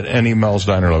want at any Mel's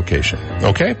Diner location.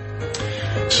 Okay?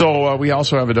 So we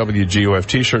also have a WGUF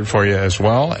t-shirt for you as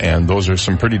well, and those are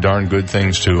some pretty darn good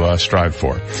things to strive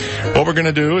for. What we're going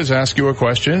to do is ask you a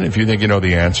question. If you think you know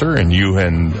the answer and you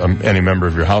and any member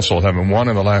of your household haven't won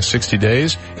in the last 60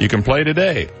 days, you can play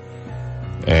today.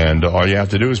 And all you have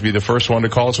to do is be the first one to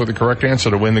call us with the correct answer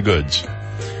to win the goods.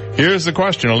 Here's the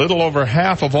question. A little over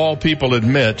half of all people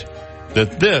admit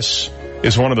that this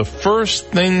is one of the first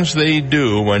things they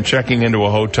do when checking into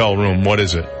a hotel room. What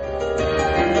is it?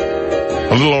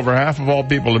 A little over half of all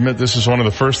people admit this is one of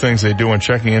the first things they do when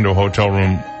checking into a hotel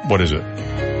room. What is it?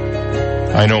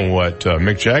 I know what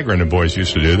Mick Jagger and the boys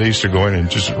used to do. They used to go in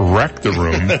and just wreck the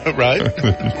room. Right?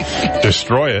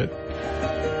 Destroy it.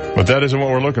 But that isn't what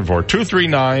we're looking for.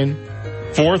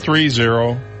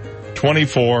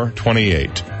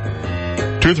 239-430-2428.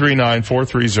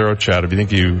 239-430-CHAT if you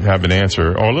think you have an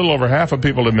answer. Oh, a little over half of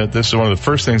people admit this is one of the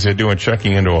first things they do when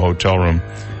checking into a hotel room.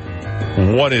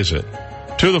 What is it?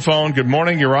 To the phone. Good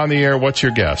morning. You're on the air. What's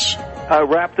your guess?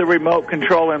 Wrap the remote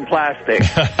control in plastic.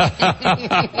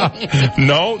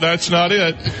 No, that's not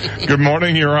it. Good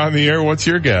morning. You're on the air. What's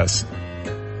your guess?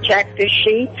 Check the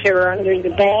sheets or under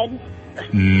the bed.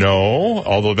 No,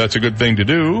 although that's a good thing to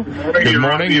do. Good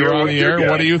morning. You're on the air.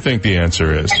 What do you think the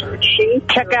answer is?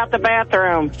 Check out the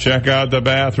bathroom. Check out the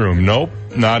bathroom. Nope,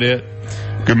 not it.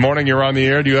 Good morning. You're on the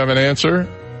air. Do you have an answer?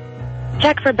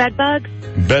 Check for bed bugs.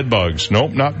 Bed bugs.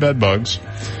 Nope, not bed bugs.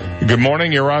 Good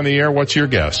morning. You're on the air. What's your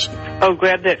guess? Oh,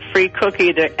 grab that free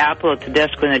cookie, the apple at the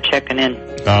desk when they're checking in.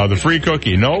 The free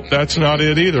cookie. Nope, that's not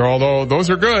it either, although those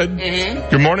are good. Mm-hmm.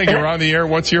 Good morning. You're on the air.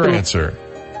 What's your answer?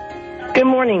 Good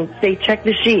morning. Say check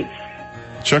the sheets.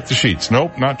 Check the sheets.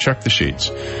 Nope, not check the sheets.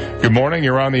 Good morning.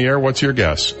 You're on the air. What's your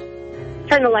guess?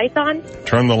 Turn the lights on.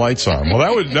 Turn the lights on. Well,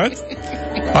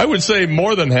 I would say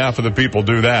more than half of the people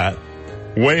do that.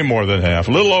 Way more than half.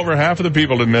 A little over half of the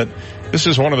people admit this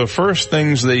is one of the first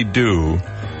things they do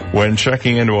when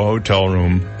checking into a hotel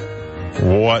room.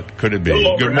 What could it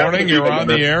be? Good morning. You're on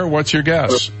the air. What's your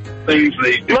guess? Look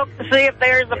to see if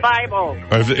there's a Bible.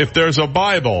 If there's a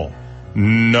Bible.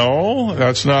 No,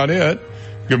 that's not it.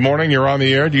 Good morning. You're on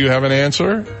the air. Do you have an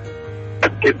answer?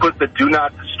 They put the do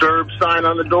not disturb sign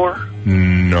on the door.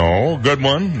 No. Good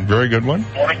one. Very good one.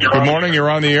 Good morning. You're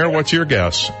on the air. What's your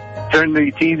guess? Turn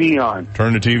the TV on.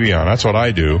 Turn the TV on. That's what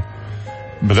I do.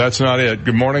 But that's not it.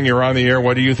 Good morning. You're on the air.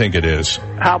 What do you think it is?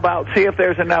 How about see if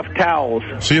there's enough towels?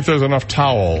 See if there's enough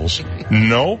towels.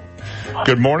 No.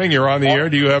 Good morning. You're on the air.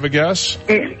 Do you have a guess?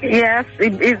 Yes.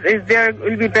 Is there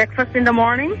will be breakfast in the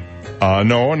morning?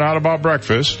 No, not about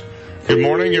breakfast. Good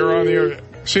morning. You're on the air.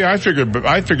 See, I figured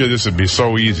this would be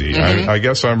so easy. Mm-hmm. I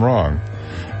guess I'm wrong.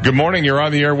 Good morning. You're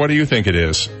on the air. What do you think it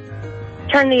is?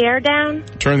 Turn the air down?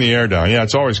 Turn the air down. Yeah,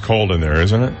 it's always cold in there,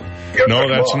 isn't it? No,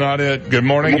 that's not it. Good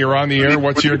morning. You're on the air.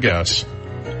 What's your guess?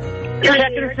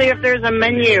 Checking to see if there's a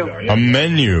menu. A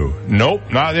menu. Nope,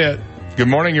 not it. Good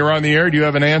morning. You're on the air. Do you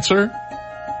have an answer?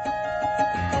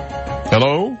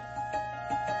 Hello?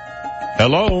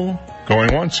 Hello?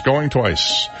 Going once, going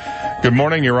twice. Good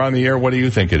morning. You're on the air. What do you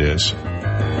think it is?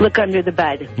 Look under the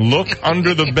bed. Look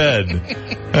under the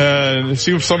bed.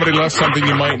 See if somebody left something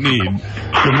you might need.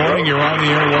 Good morning. You're on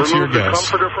the air. What's your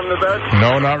guess? Remove the comforter from the bed?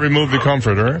 No, not remove the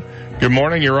comforter. Good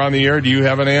morning. You're on the air. Do you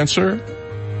have an answer?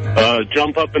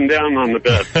 Jump up and down on the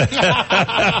bed.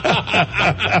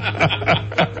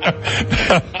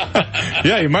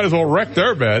 Yeah, you might as well wreck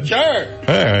their bed. Sure.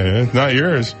 Hey, it's not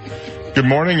yours. Good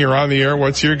morning. You're on the air.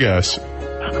 What's your guess?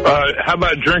 How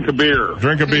about drink a beer?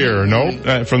 Drink a beer.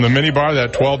 Nope. From the minibar,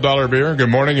 that $12 beer. Good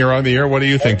morning. You're on the air. What do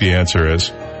you think the answer is?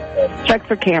 Check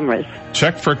for cameras.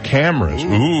 Check for cameras.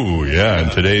 Ooh, yeah, in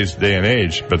today's day and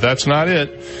age. But that's not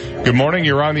it. Good morning.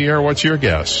 You're on the air. What's your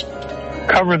guess?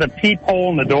 Cover the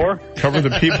peephole in the door? Cover the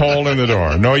peephole in the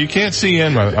door. No, you can't see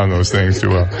in on those things too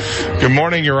well. Good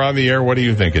morning. You're on the air. What do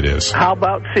you think it is? How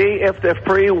about see if the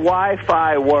free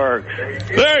Wi-Fi works?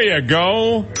 There you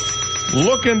go.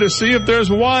 Looking to see if there's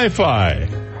Wi-Fi.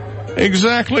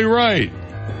 Exactly right.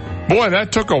 Boy,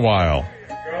 that took a while.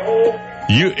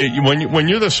 When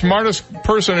you're the smartest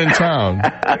person in town,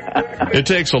 it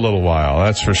takes a little while,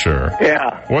 that's for sure.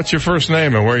 Yeah. What's your first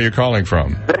name and where are you calling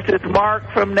from? This is Mark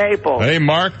from Naples. Hey,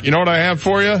 Mark, you know what I have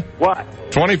for you? What?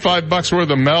 $25 worth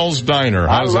of Mel's Diner.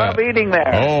 How's that? I love eating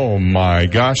there. Oh my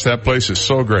gosh, that place is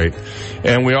so great.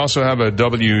 And we also have a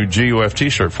WGUF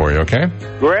t-shirt for you, okay?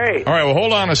 Great. All right, well,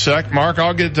 hold on a sec. Mark,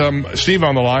 I'll get Steve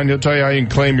on the line. He'll tell you how you can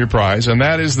claim your prize. And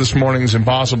that is this morning's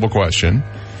impossible question.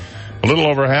 A little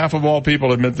over half of all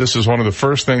people admit this is one of the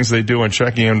first things they do when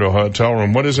checking into a hotel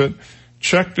room. What is it?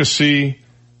 Check to see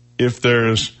if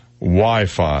there's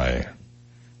Wi-Fi.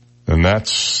 And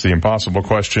that's the impossible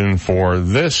question for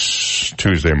this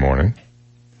Tuesday morning.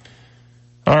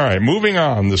 All right, moving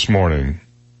on this morning.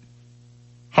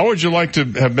 How would you like to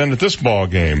have been at this ball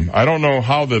game? I don't know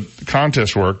how the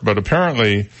contest worked, but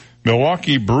apparently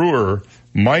Milwaukee Brewer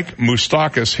Mike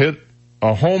Moustakas hit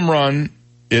a home run.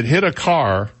 It hit a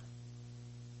car.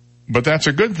 But that's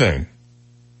a good thing.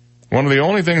 One of the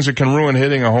only things that can ruin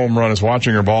hitting a home run is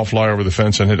watching a ball fly over the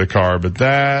fence and hit a car, but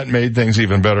that made things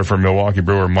even better for Milwaukee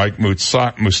Brewer Mike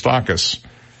Moustakas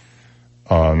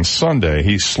on Sunday.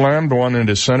 He slammed one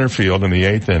into center field in the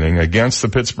 8th inning against the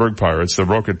Pittsburgh Pirates that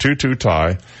broke a 2-2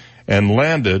 tie and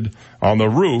landed on the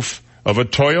roof of a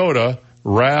Toyota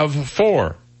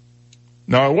RAV4.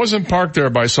 Now, it wasn't parked there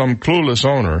by some clueless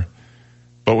owner,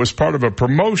 but was part of a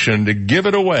promotion to give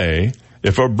it away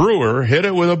if a Brewer hit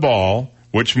it with a ball,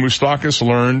 which Moustakas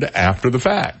learned after the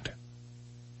fact.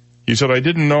 He said, I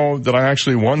didn't know that I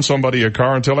actually won somebody a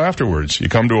car until afterwards. You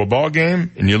come to a ball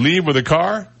game and you leave with a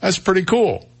car? That's pretty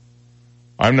cool.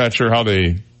 I'm not sure how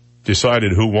they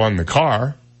decided who won the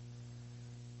car,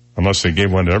 unless they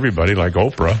gave one to everybody like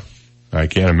Oprah. I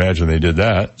can't imagine they did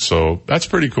that. So that's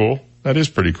pretty cool. That is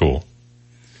pretty cool.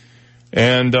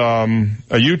 And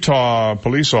a Utah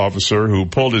police officer who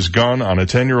pulled his gun on a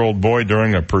 10-year-old boy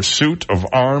during a pursuit of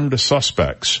armed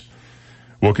suspects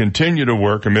will continue to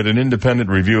work amid an independent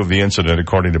review of the incident,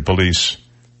 according to police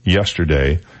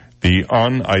yesterday. The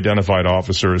unidentified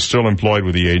officer is still employed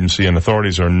with the agency, and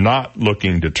authorities are not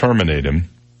looking to terminate him,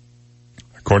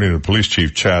 according to police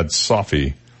chief Chad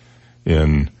Safi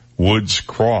in Woods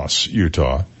Cross,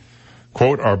 Utah.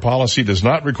 Quote, our policy does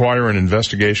not require an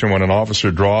investigation when an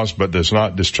officer draws but does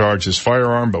not discharge his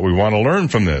firearm, but we want to learn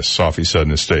from this, Safi said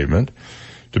in a statement.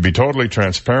 To be totally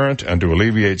transparent and to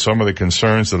alleviate some of the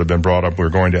concerns that have been brought up, we're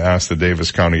going to ask the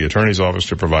Davis County Attorney's Office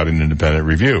to provide an independent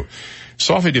review.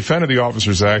 Safi defended the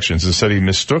officer's actions and said he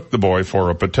mistook the boy for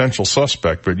a potential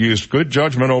suspect but used good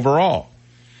judgment overall.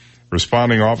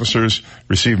 Responding officers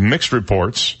received mixed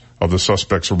reports of the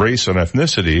suspect's race and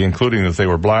ethnicity, including that they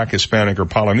were black, Hispanic, or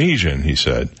Polynesian, he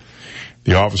said.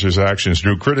 The officer's actions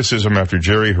drew criticism after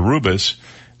Jerry Harubis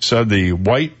said the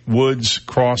White Woods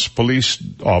Cross police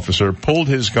officer pulled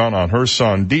his gun on her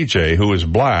son, DJ, who is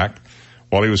black,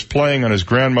 while he was playing on his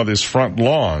grandmother's front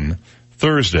lawn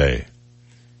Thursday.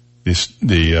 The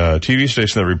TV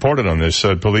station that reported on this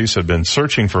said police had been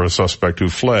searching for a suspect who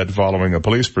fled following a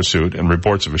police pursuit and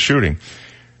reports of a shooting.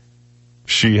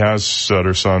 She has said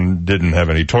her son didn't have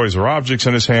any toys or objects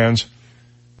in his hands.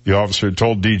 The officer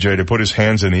told DJ to put his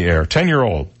hands in the air,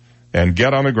 10-year-old, and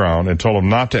get on the ground, and told him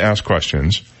not to ask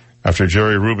questions. After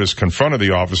Jerry Rubis confronted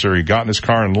the officer, he got in his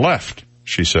car and left,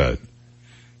 she said.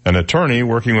 An attorney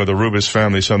working with the Rubis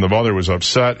family said the mother was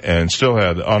upset and still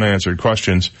had unanswered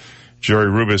questions. Jerry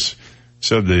Rubis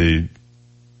said the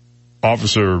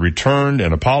officer returned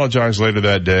and apologized later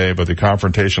that day, but the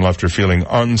confrontation left her feeling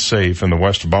unsafe in the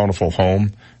West Bountiful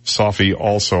home. Safi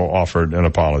also offered an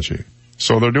apology.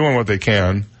 So they're doing what they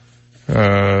can.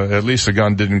 At least the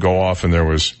gun didn't go off and there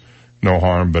was no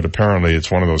harm, but apparently it's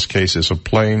one of those cases of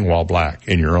playing while black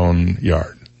in your own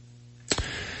yard.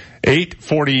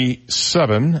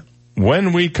 8:47.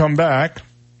 When we come back,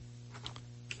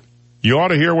 you ought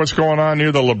to hear what's going on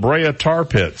near the La Brea tar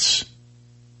pits.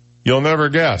 You'll never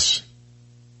guess.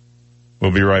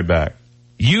 We'll be right back.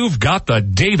 You've got the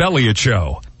Dave Elliott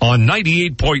Show on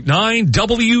 98.9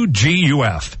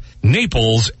 WGUF,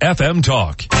 Naples FM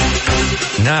Talk.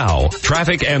 Now,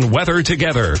 traffic and weather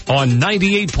together on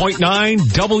 98.9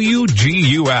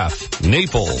 WGUF,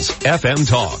 Naples FM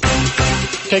Talk.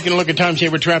 Taking a look at time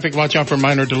saver traffic. Watch out for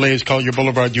minor delays. Collier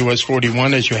Boulevard, US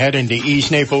 41 as you head into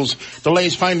East Naples.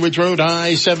 Delays Pine Ridge Road,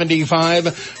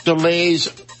 I-75. Delays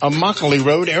Immokalee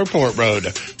Road, Airport Road.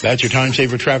 That's your time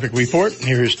saver traffic report.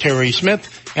 Here's Terry Smith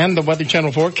and the Weather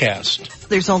Channel forecast.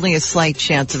 There's only a slight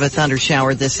chance of a thunder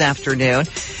shower this afternoon,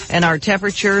 and our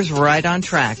temperatures right on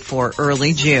track for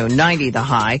early June. 90 the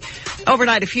high.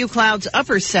 Overnight, a few clouds,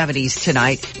 upper 70s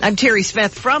tonight. I'm Terry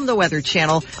Smith from the Weather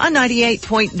Channel on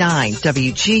 98.9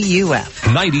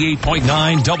 WGUF.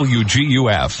 98.9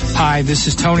 WGUF. Hi, this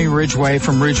is Tony Ridgway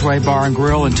from Ridgway Bar and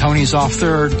Grill and Tony's off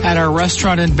 3rd. At our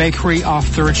restaurant and bakery off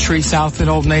 3rd Street South in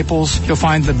Old Naples, you'll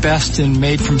find the best in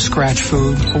made-from-scratch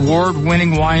food,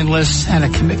 award-winning wine lists, and a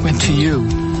commitment to you,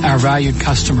 our valued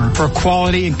customer. For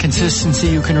quality and consistency,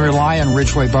 you can rely on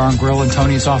Ridgway Bar and Grill and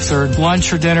Tony's off 3rd.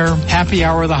 Lunch or dinner, happy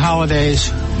hour of the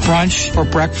holidays, brunch or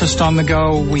breakfast on the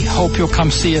go, we hope you'll come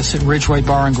see us at Ridgway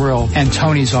Bar and Grill and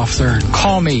Tony's off 3rd.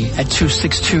 Call me at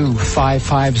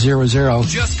 262-5500.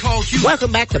 Just call Hewlett.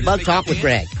 Welcome back to Bug Talk with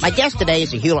Greg. My guest today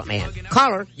is a Hewlett man.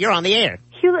 Caller, you're on the air.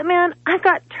 Hewlett man, I've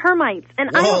got termites,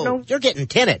 and I don't know. You're getting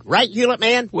tinted, right, Hewlett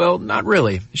man? Well, not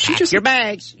really. Pack your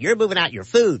bags. You're moving out your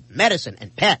food, medicine,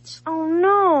 and pets. Oh,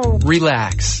 no.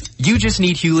 Relax. You just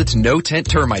need Hewlett's no-tent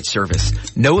termite service.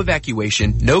 No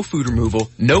evacuation, no food removal,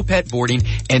 no pet boarding,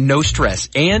 and no stress.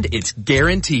 And it's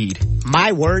guaranteed.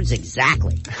 My words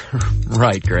exactly.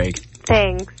 Right, Greg.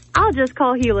 Thanks. I'll just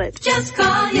call Hewlett. Just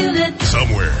call Hewlett.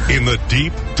 Somewhere in the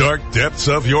deep, dark depths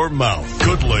of your mouth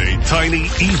could lay tiny,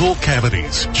 evil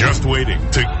cavities, just waiting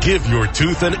to give your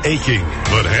tooth an aching.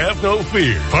 But have no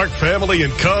fear. Park Family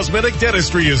and Cosmetic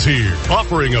Dentistry is here,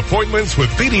 offering appointments with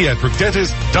pediatric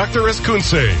dentist Dr.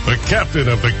 Escunce, the captain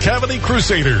of the Cavity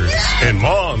Crusaders. And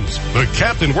moms, the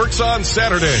captain works on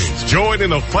Saturdays. Join in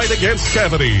the fight against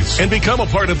cavities and become a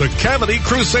part of the Cavity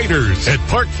Crusaders at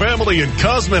Park Family and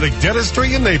Cosmetic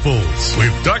Dentistry in Naples.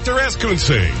 With Dr.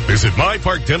 Escunce. Visit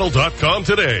myparkdental.com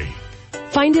today.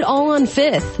 Find it all on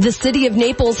 5th, the city of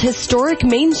Naples' historic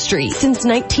Main Street since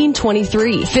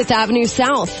 1923. 5th Avenue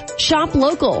South. Shop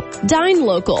local. Dine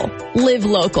local. Live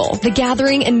local. The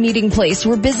gathering and meeting place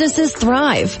where businesses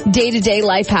thrive. Day-to-day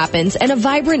life happens and a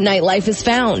vibrant nightlife is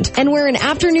found. And where an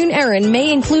afternoon errand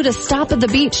may include a stop at the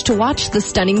beach to watch the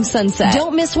stunning sunset.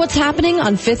 Don't miss what's happening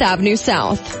on 5th Avenue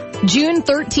South. June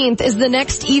 13th is the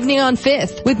next evening on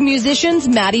 5th with musicians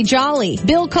Maddie Jolly,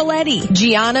 Bill Coletti,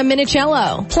 Gianna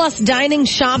Minicello, plus dining,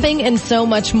 shopping, and so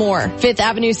much more. 5th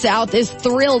Avenue South is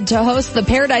thrilled to host the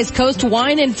Paradise Coast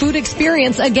Wine and Food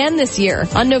Experience again this year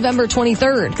on November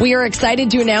 23rd. We are excited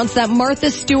to announce that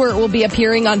Martha Stewart will be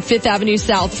appearing on 5th Avenue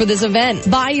South for this event.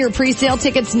 Buy your pre-sale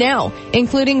tickets now,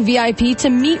 including VIP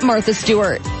to meet Martha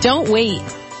Stewart. Don't wait.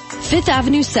 5th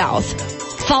Avenue South.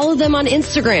 Follow them on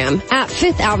Instagram at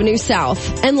 5th Avenue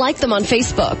South and like them on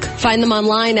Facebook. Find them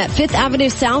online at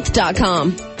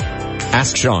 5thavenuesouth.com.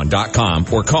 AskSean.com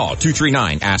or call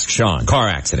 239-ASK-SEAN. Car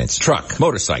accidents, truck,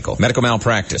 motorcycle, medical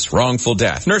malpractice, wrongful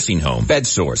death, nursing home, bed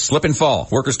sores, slip and fall,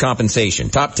 workers' compensation.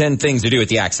 Top 10 things to do at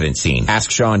the accident scene.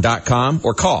 AskSean.com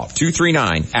or call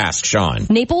 239-ASK-SEAN.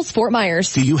 Naples, Fort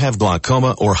Myers. Do you have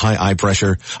glaucoma or high eye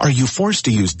pressure? Are you forced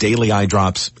to use daily eye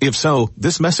drops? If so,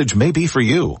 this message may be for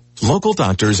you. Local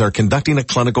doctors are conducting a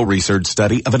clinical research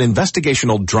study of an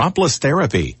investigational dropless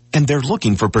therapy, and they're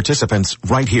looking for participants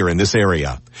right here in this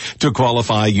area. To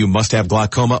qualify, you must have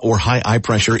glaucoma or high eye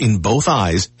pressure in both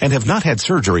eyes and have not had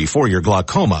surgery for your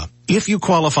glaucoma. If you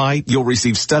qualify, you'll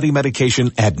receive study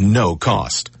medication at no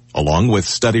cost, along with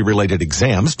study-related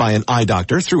exams by an eye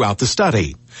doctor throughout the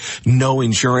study. No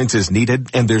insurance is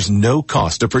needed, and there's no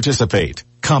cost to participate.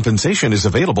 Compensation is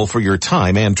available for your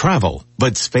time and travel,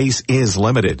 but space is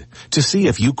limited. To see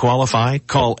if you qualify,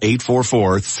 call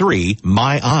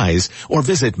 844-3-MY-EYES or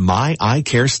visit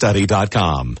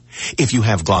myeyecarestudy.com. If you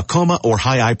have glaucoma or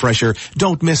high eye pressure,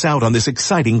 don't miss out on this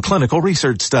exciting clinical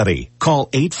research study. Call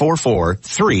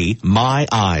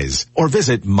 844-3-MY-EYES or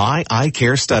visit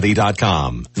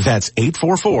myeyecarestudy.com. That's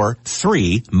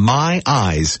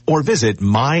 844-3-MY-EYES or visit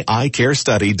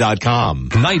myeyecarestudy.com.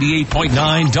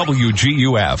 98.9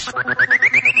 WGUF.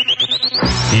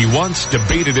 He once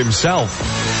debated himself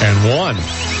and won.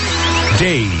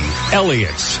 Dave Elliott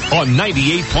on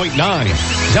 98.9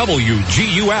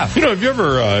 WGUF. You know, have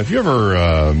you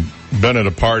ever been at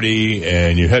a party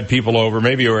and you had people over,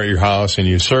 maybe you were at your house and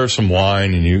you serve some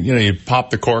wine and you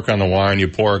pop the cork on the wine, you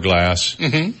pour a glass.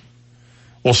 Mm-hmm.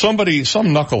 Well, some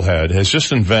knucklehead has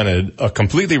just invented a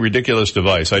completely ridiculous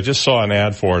device. I just saw an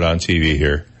ad for it on TV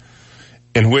here,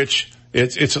 in which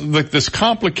it's like this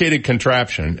complicated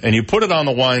contraption, and you put it on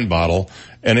the wine bottle,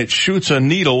 and it shoots a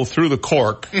needle through the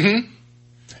cork, mm-hmm.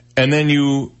 and then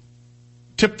you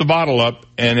tip the bottle up,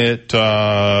 and it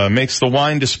makes the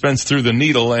wine dispense through the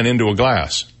needle and into a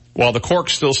glass, while the cork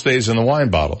still stays in the wine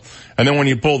bottle. And then when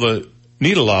you pull the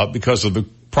needle out, because of the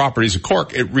properties of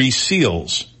cork, it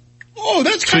reseals. Oh,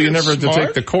 that's so kind you of never smart. have to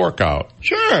take the cork out.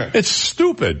 Sure. It's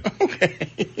stupid. Okay.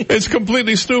 It's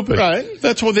completely stupid. Right.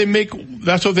 That's what they make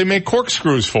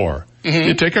corkscrews for. Mm-hmm.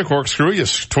 You take a corkscrew, you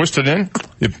twist it in.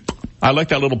 I like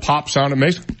that little pop sound it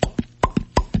makes.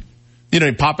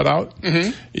 You pop it out.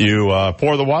 Mm-hmm. You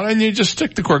pour the water and you just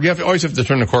stick the cork. You always have to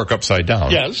turn the cork upside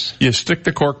down. Yes. You stick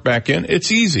the cork back in.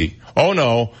 It's easy. Oh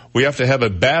no, we have to have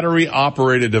a battery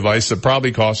operated device that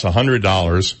probably costs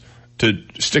 $100 to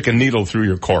stick a needle through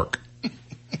your cork.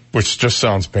 Which just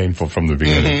sounds painful from the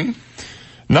beginning.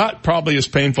 Mm-hmm. Not probably as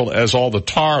painful as all the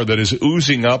tar that is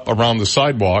oozing up around the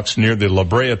sidewalks near the La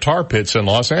Brea tar pits in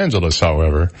Los Angeles,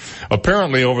 however.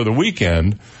 Apparently over the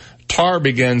weekend, tar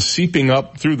began seeping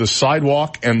up through the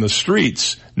sidewalk and the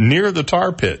streets near the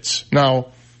tar pits. Now,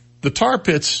 the tar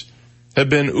pits have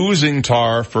been oozing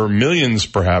tar for millions,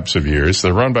 perhaps, of years.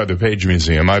 They're run by the Page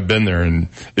Museum. I've been there, and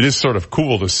it is sort of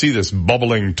cool to see this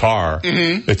bubbling tar.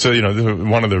 Mm-hmm. It's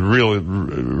one of the real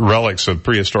relics of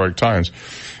prehistoric times.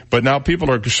 But now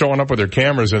people are showing up with their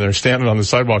cameras, and they're standing on the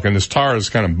sidewalk, and this tar is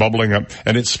kind of bubbling up,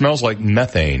 and it smells like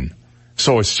methane.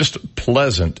 So it's just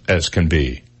pleasant as can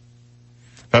be.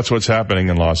 That's what's happening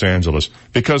in Los Angeles,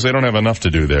 because they don't have enough to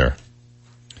do there.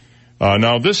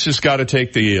 Now this has got to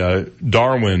take the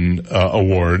Darwin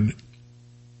Award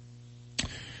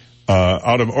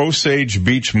out of Osage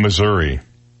Beach, Missouri.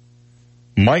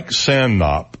 Mike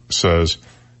Sandnop says,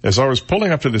 as I was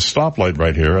pulling up to this stoplight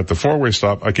right here at the four-way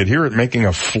stop, I could hear it making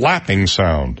a flapping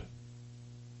sound.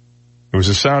 It was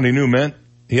a sound he knew meant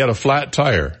he had a flat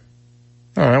tire.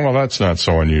 All right, well, that's not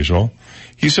so unusual.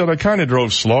 He said, I kind of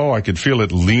drove slow. I could feel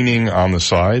it leaning on the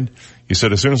side. He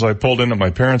said, as soon as I pulled in at my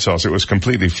parents' house, it was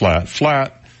completely flat.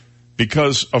 Flat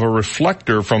because of a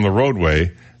reflector from the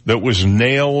roadway that was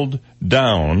nailed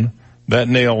down, that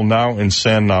nail now in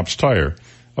Sandnop's tire.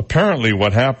 Apparently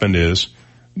what happened is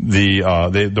the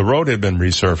road had been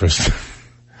resurfaced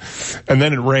and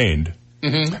then it rained.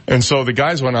 Mm-hmm. And so the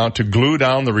guys went out to glue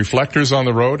down the reflectors on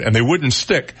the road and they wouldn't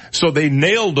stick. So they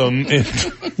nailed them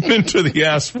into the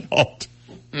asphalt.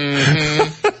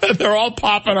 Mm-hmm. They're all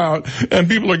popping out and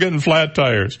people are getting flat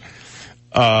tires.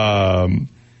 So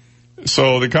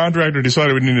the contractor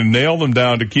decided we need to nail them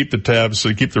down to keep the tabs, so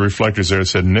to keep the reflectors there. It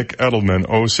said Nick Edelman,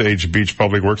 Osage Beach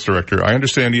Public Works Director. I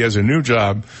understand he has a new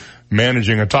job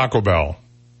managing a Taco Bell.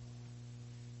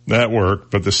 That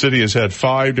worked, but the city has had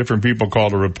 5 different people call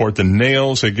to report the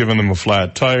nails had given them a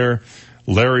flat tire.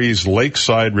 Larry's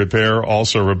Lakeside Repair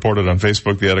also reported on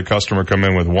Facebook they had a customer come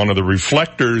in with one of the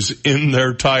reflectors in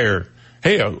their tire.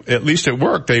 Hey, at least it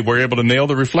worked. They were able to nail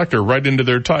the reflector right into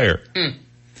their tire. Mm.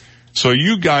 So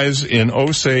you guys in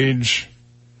Osage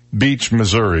Beach,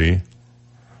 Missouri,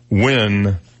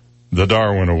 win the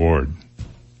Darwin Award.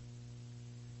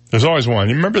 There's always one.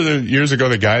 You remember years ago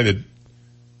the guy that,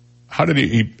 how did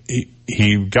he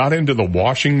got into the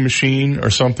washing machine or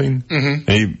something, mm-hmm. and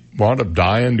he wound up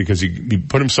dying because he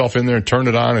put himself in there and turned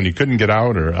it on and he couldn't get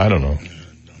out, or I don't know.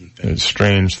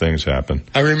 Strange things happen.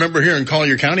 I remember here in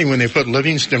Collier County when they put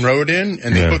Livingston Road in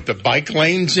and they put the bike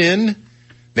lanes in.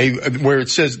 Where it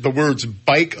says the words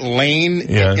bike lane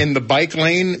in the bike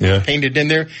lane painted in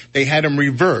there, they had them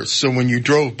reversed. So when you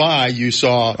drove by, you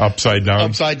saw upside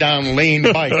down lane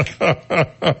bike.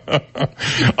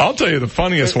 I'll tell you the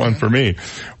funniest one for me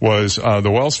was,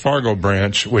 the Wells Fargo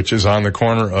branch, which is on the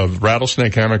corner of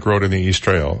Rattlesnake Hammock Road and the East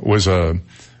Trail. It was a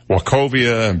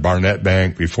Wachovia and Barnett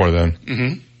Bank before then.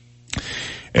 Mm-hmm.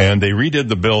 And they redid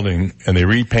the building, and they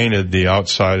repainted the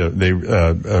outside.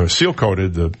 They seal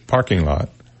coated the parking lot.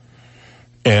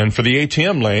 And for the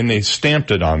ATM lane, they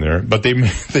stamped it on there, but they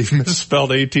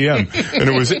misspelled ATM, and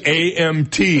it was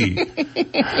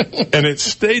AMT. And it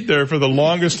stayed there for the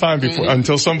longest time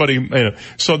until somebody,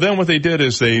 So then what they did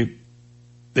is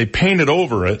they painted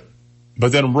over it,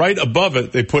 but then right above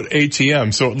it, they put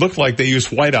ATM, so it looked like they used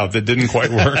whiteout that didn't quite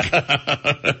work.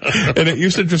 And it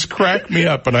used to just crack me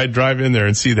up when I'd drive in there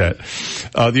and see that.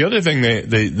 The other thing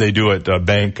they do at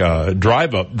bank,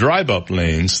 drive-up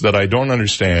lanes that I don't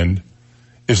understand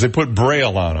is they put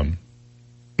Braille on them.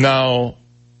 Now,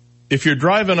 if you're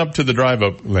driving up to the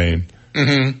drive-up lane,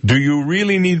 do you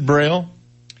really need Braille?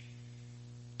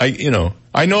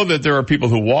 I know that there are people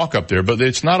who walk up there, but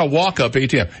it's not a walk-up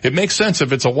ATM. It makes sense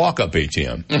if it's a walk-up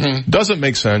ATM. Doesn't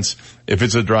make sense if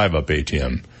it's a drive-up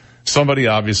ATM. Somebody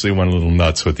obviously went a little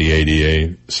nuts with the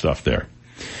ADA stuff there.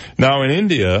 Now, in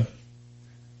India,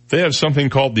 they have something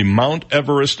called the Mount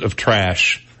Everest of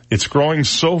trash. It's growing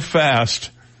so fast,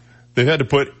 they've had to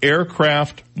put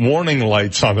aircraft warning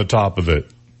lights on the top of it.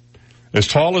 As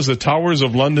tall as the towers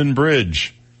of London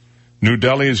Bridge. New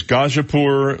Delhi's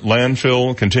Gazipur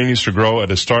landfill continues to grow at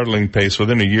a startling pace.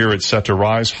 Within a year, it's set to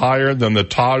rise higher than the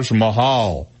Taj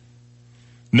Mahal.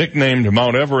 Nicknamed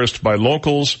Mount Everest by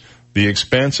locals, the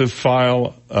expansive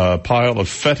pile of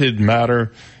fetid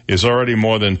matter is already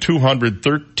more than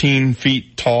 213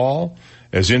 feet tall.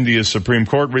 As India's Supreme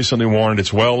Court recently warned,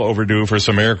 it's well overdue for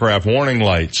some aircraft warning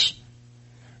lights.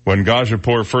 When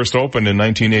Gazipur first opened in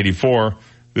 1984,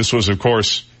 this was, of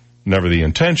course, never the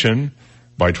intention.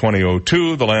 By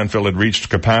 2002, the landfill had reached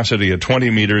capacity at 20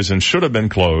 meters and should have been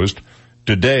closed.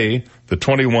 Today, the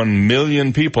 21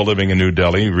 million people living in New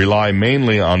Delhi rely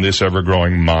mainly on this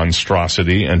ever-growing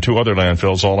monstrosity and two other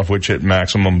landfills, all of which hit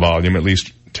maximum volume at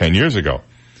least 10 years ago.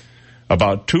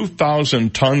 About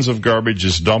 2,000 tons of garbage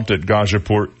is dumped at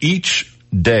Gazipur each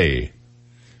day.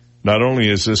 Not only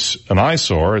is this an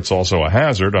eyesore, it's also a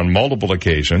hazard. On multiple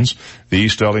occasions, the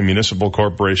East Delhi Municipal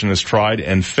Corporation has tried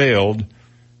and failed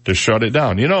to shut it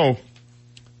down.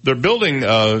 They're building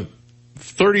a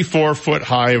 34-foot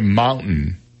high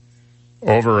mountain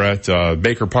over at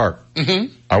Baker Park.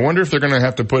 I wonder if they're going to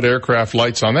have to put aircraft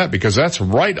lights on that, because that's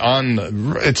right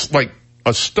on, it's like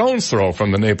a stone's throw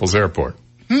from the Naples airport.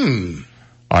 I'm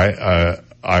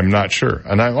not sure.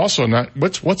 And I'm also not,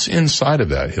 what's inside of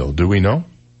that hill? Do we know?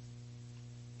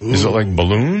 Ooh. Is it like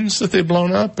balloons that they've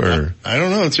blown up, or? I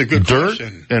don't know. It's a good dirt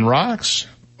question. And rocks,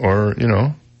 or,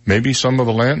 maybe some of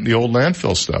the old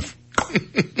landfill stuff.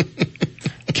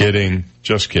 Kidding.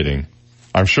 Just kidding.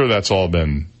 I'm sure that's all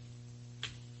been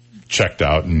checked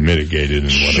out and mitigated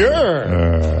and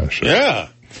whatever. Sure. Yeah.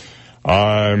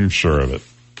 I'm sure of it.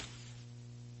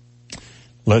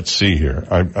 Let's see here.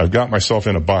 I've got myself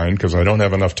in a bind because I don't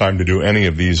have enough time to do any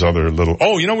of these other little...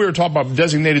 Oh, we were talking about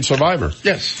Designated Survivor.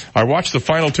 Yes. I watched the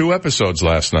final 2 episodes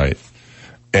last night.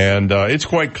 And it's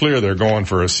quite clear they're going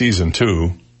for a season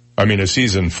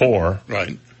 4.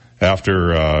 Right.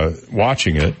 After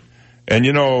watching it. And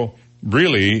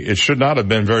really, it should not have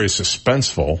been very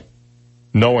suspenseful,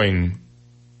 knowing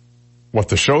what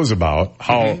the show's about,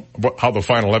 how the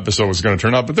final episode was going to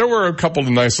turn out. But there were a couple of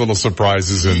nice little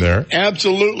surprises in there.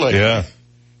 Absolutely. Yeah.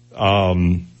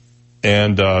 And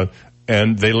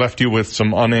they left you with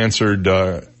some unanswered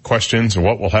questions.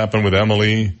 What will happen with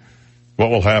Emily? What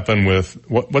will happen with,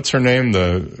 what's her name?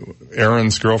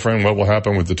 Aaron's girlfriend? What will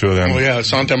happen with the two of them? Oh yeah,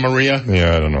 Santa Maria.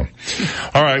 Yeah, I don't know.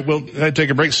 All right, we'll take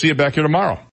a break. See you back here tomorrow.